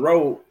 years down the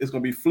road, it's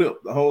going to be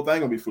flipped. The whole thing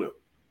going to be flipped.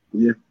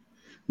 Yeah.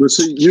 But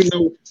see, it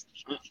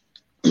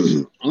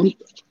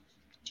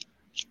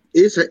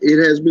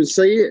has been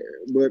said,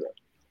 but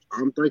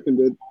I'm thinking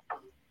that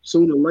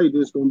sooner or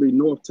later it's going to be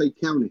North Tate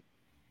County.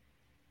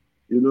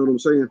 You know what I'm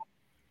saying?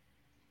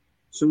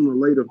 Sooner or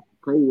later,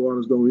 Coldwater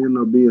is going to end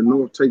up being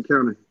North Tate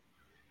County.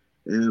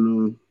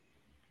 And,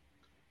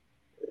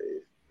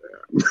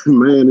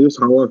 man, it's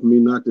hard for me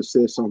not to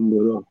say something,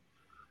 but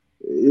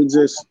it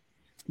just...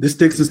 The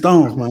sticks and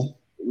stones, man.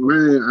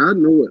 Man, I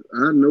know it,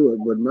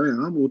 but man,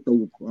 I'm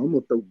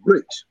gonna throw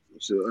bricks.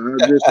 So I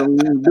just don't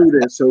want to do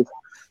that. So,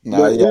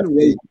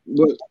 anyway,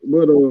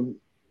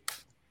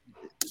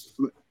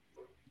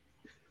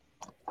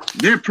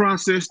 that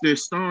process it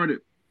started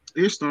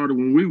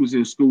when we was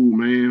in school,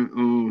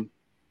 man.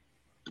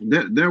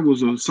 That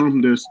was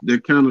something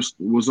that kind of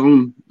was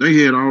on.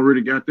 They had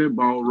already got that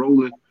ball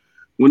rolling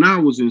when I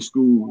was in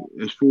school,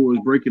 as far as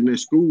breaking that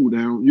school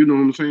down. You know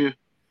what I'm saying?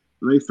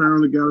 They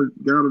finally got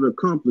it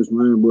accomplished,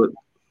 man. But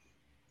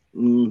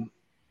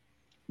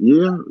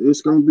yeah,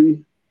 it's gonna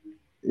be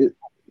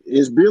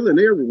it's building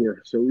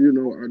everywhere. So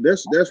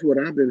that's what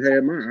I've been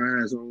having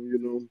my eyes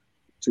on.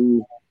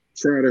 To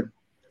try to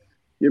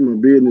get my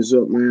business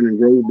up, man, and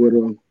grow. But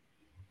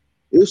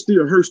it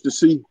still hurts to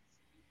see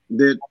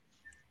that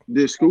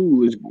this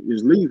school is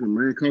leaving,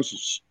 man.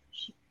 Cause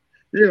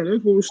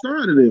that's what we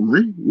started in,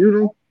 man.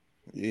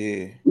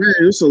 Yeah. Man,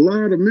 it's a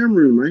lot of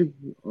memories, man.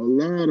 A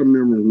lot of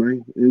memories,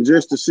 man. And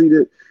just to see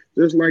that,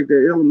 just like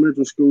the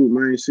elementary school,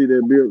 man, see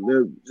that build,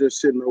 that just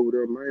sitting over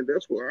there, man.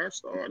 That's where I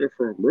started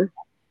from, bro.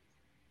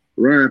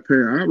 I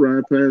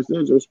ride past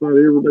that just about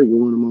every day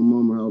going to my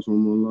mama's house on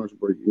my lunch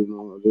break.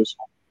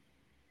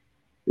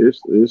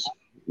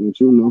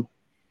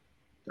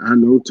 I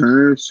know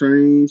times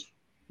change,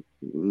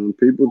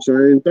 people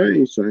change,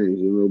 things change,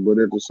 but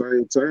at the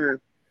same time,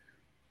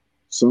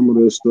 some of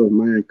this stuff,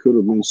 man, could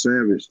have been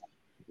savaged,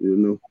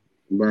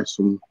 by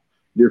some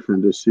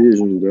different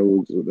decisions that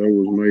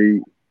was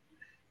made.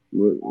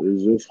 But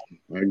it's just,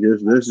 I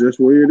guess that's just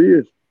the way it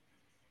is.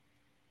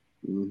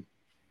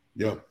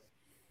 Yeah.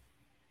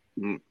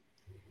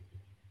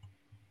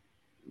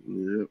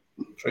 Yeah.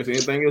 Tracy,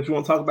 anything else you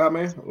want to talk about,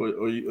 man? Or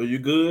are you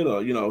good?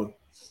 Or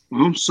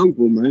I'm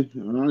super, man.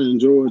 I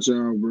enjoyed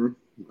y'all, bro.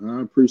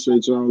 I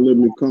appreciate y'all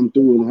letting me come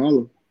through and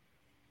holler.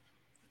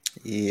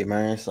 Yeah,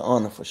 man, it's an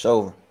honor for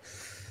sure.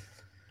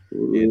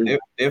 Yeah,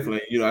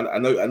 definitely. I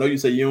know you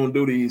say you don't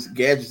do these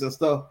gadgets and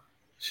stuff.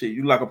 Shit,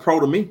 you like a pro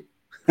to me.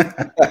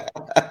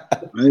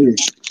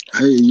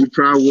 Hey, you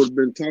probably would have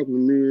been talking to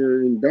me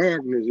in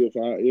darkness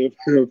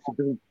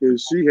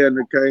if she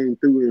hadn't came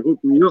through and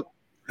hooked me up.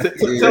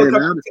 Tell her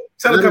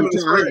come in the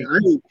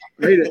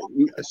screen.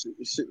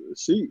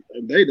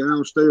 They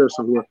downstairs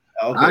somewhere.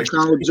 Okay. I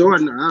called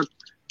Jordan.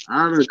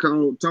 I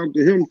done talked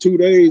to him 2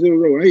 days in a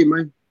row. Hey,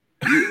 man,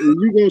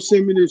 you gonna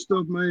send me this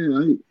stuff,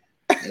 man?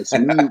 I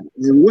said, man,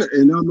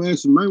 and I'm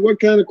asking, man, what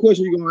kind of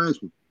question you gonna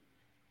ask me?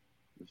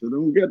 I said,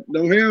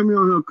 don't have me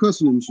on here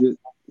cussing and shit.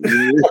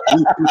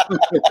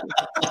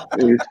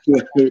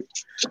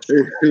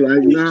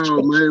 Like,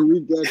 no, man, we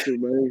got you,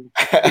 man.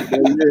 But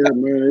yeah,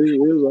 man, it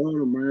was an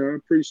honor, man. I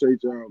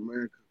appreciate y'all,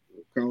 man,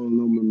 calling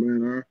on me,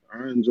 man. I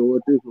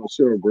enjoyed this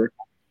myself, bro.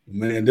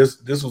 Man,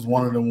 this was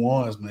one of them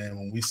ones, man.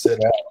 When we set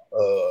out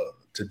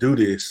to do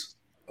this,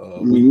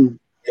 we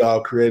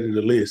all created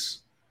a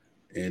list,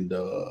 and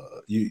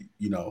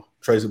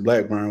Tracy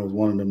Blackburn was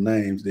one of them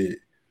names that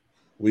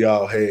we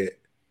all had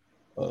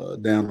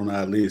down on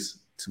our list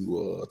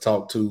to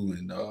talk to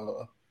and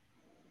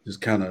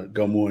just kind of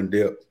go more in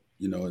depth,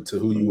 into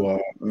who you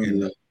are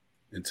and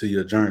into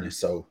your journey.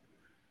 So,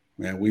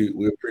 man,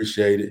 we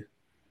appreciate it,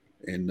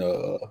 and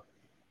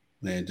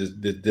man,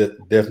 just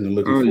definitely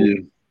looking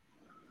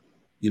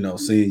forward,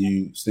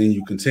 seeing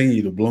you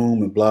continue to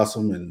bloom and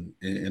blossom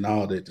and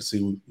all that, to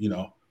see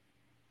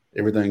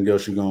everything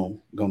else you're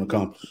gonna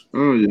accomplish.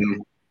 Oh yeah.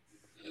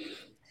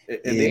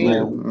 And then I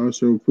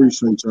also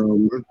appreciate y'all,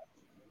 man.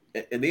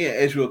 And then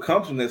as you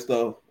accomplish that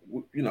stuff,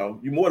 you're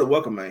more than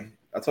welcome, man.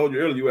 I told you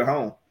earlier you were at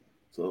home,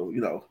 so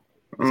the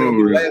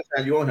last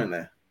time you on here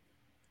now.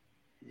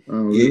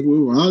 Oh yeah,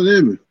 well, I'll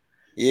let me.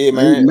 Yeah,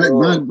 man.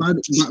 What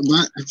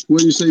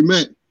do you say,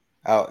 Matt?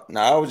 Now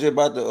I was just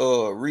about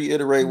to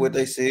reiterate what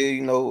they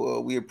said.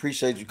 We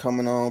appreciate you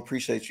coming on.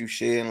 Appreciate you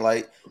sharing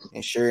light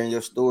and sharing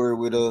your story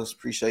with us.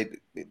 Appreciate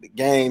the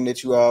game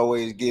that you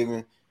always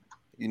giving.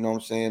 You know what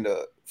I'm saying?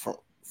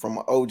 From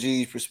an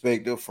OG's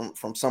perspective,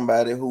 from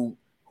somebody who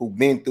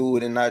been through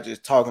it and not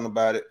just talking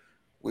about it.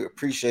 We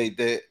appreciate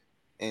that.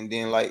 And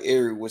then, like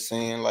Eric was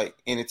saying, like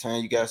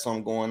anytime you got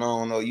something going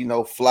on,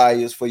 or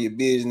flyers for your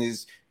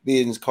business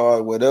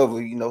card,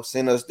 whatever,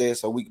 send us that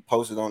so we can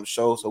post it on the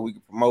show, so we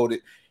can promote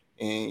it.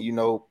 And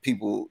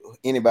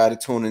anybody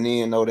tuning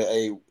in know that,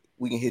 hey,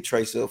 we can hit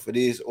Tracy up for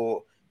this,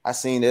 or I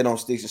seen that on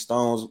Sticks and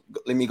Stones.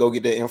 Let me go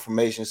get that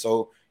information.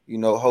 So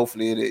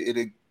hopefully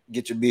it'll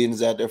get your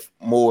business out there.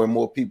 More and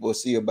more people will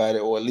see about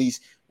it, or at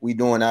least we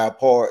doing our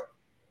part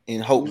in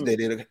hopes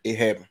that it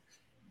happen.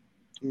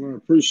 Well, I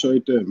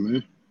appreciate that,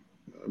 man.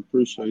 I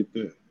appreciate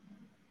that.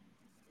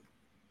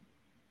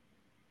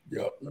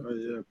 Yep.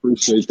 Yeah, I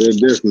appreciate that,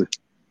 definitely.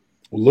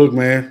 Well, look,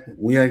 man,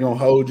 we ain't gonna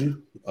hold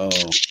you.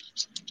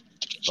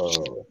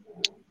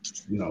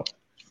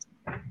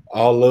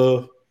 All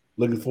love.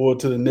 Looking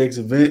forward to the next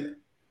event,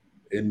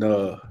 and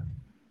I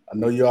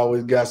know you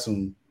always got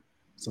some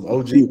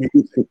OG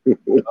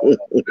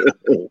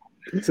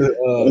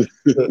to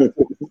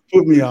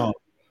put me on.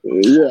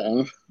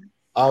 Yeah.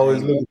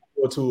 Always looking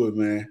forward to it,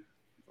 man.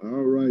 All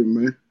right,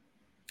 man.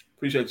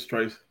 Appreciate you,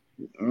 Trace.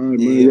 All right,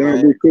 man.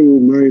 Y'all be cool,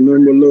 man.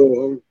 Number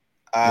love.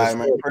 All right,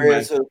 man.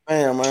 Prayers to the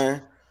fam,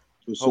 man.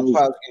 Hope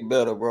Pops get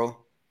better, bro.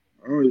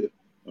 Oh yeah.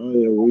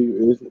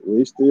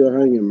 We still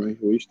hanging, man.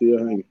 We still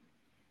hanging.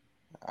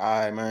 All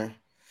right, man.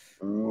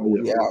 Oh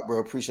yeah. We out, bro.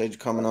 Appreciate you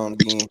coming on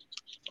again.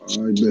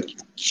 All right, bet.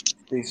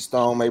 This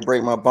stone may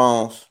break my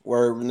bones.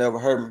 Word will never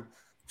hurt me.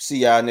 See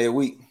y'all next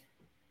week.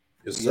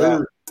 Yes,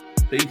 sir.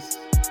 Peace.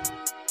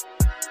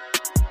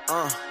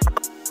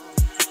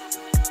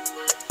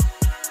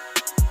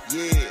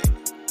 Yeah.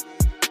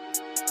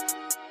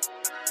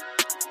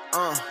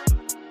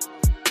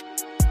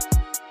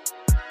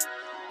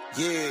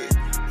 Yeah,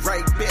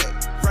 right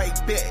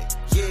back.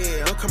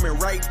 Yeah, I'm coming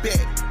right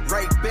back.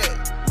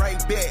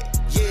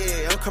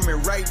 Yeah, I'm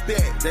coming right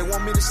back. They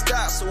want me to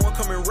stop, so I'm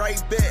coming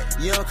right back.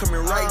 Yeah, I'm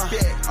coming right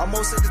back.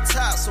 Almost at the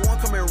top, so I'm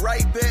coming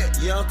right back.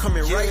 Yeah, I'm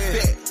coming right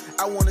back.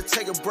 I wanna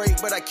take a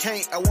break, but I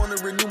can't. I wanna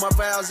renew my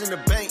vows in the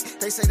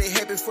bank. They say they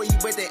happy for you,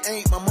 but they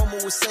ain't. My mama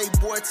would say,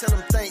 boy, tell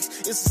them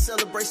thanks. It's a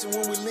celebration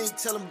when we link.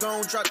 Tell them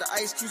gon' drop the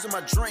ice cubes in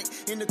my drink.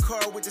 In the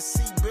car with the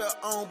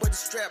seatbelt on, but the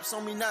straps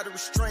on me, not a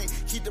restraint.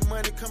 Keep the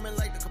money coming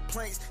like the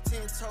complaints.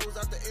 10 toes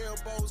out the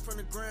elbows from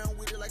the ground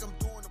with it like I'm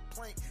doing a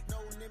plank. No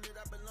limit,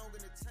 I belong in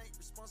the tank.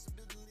 Responsibility.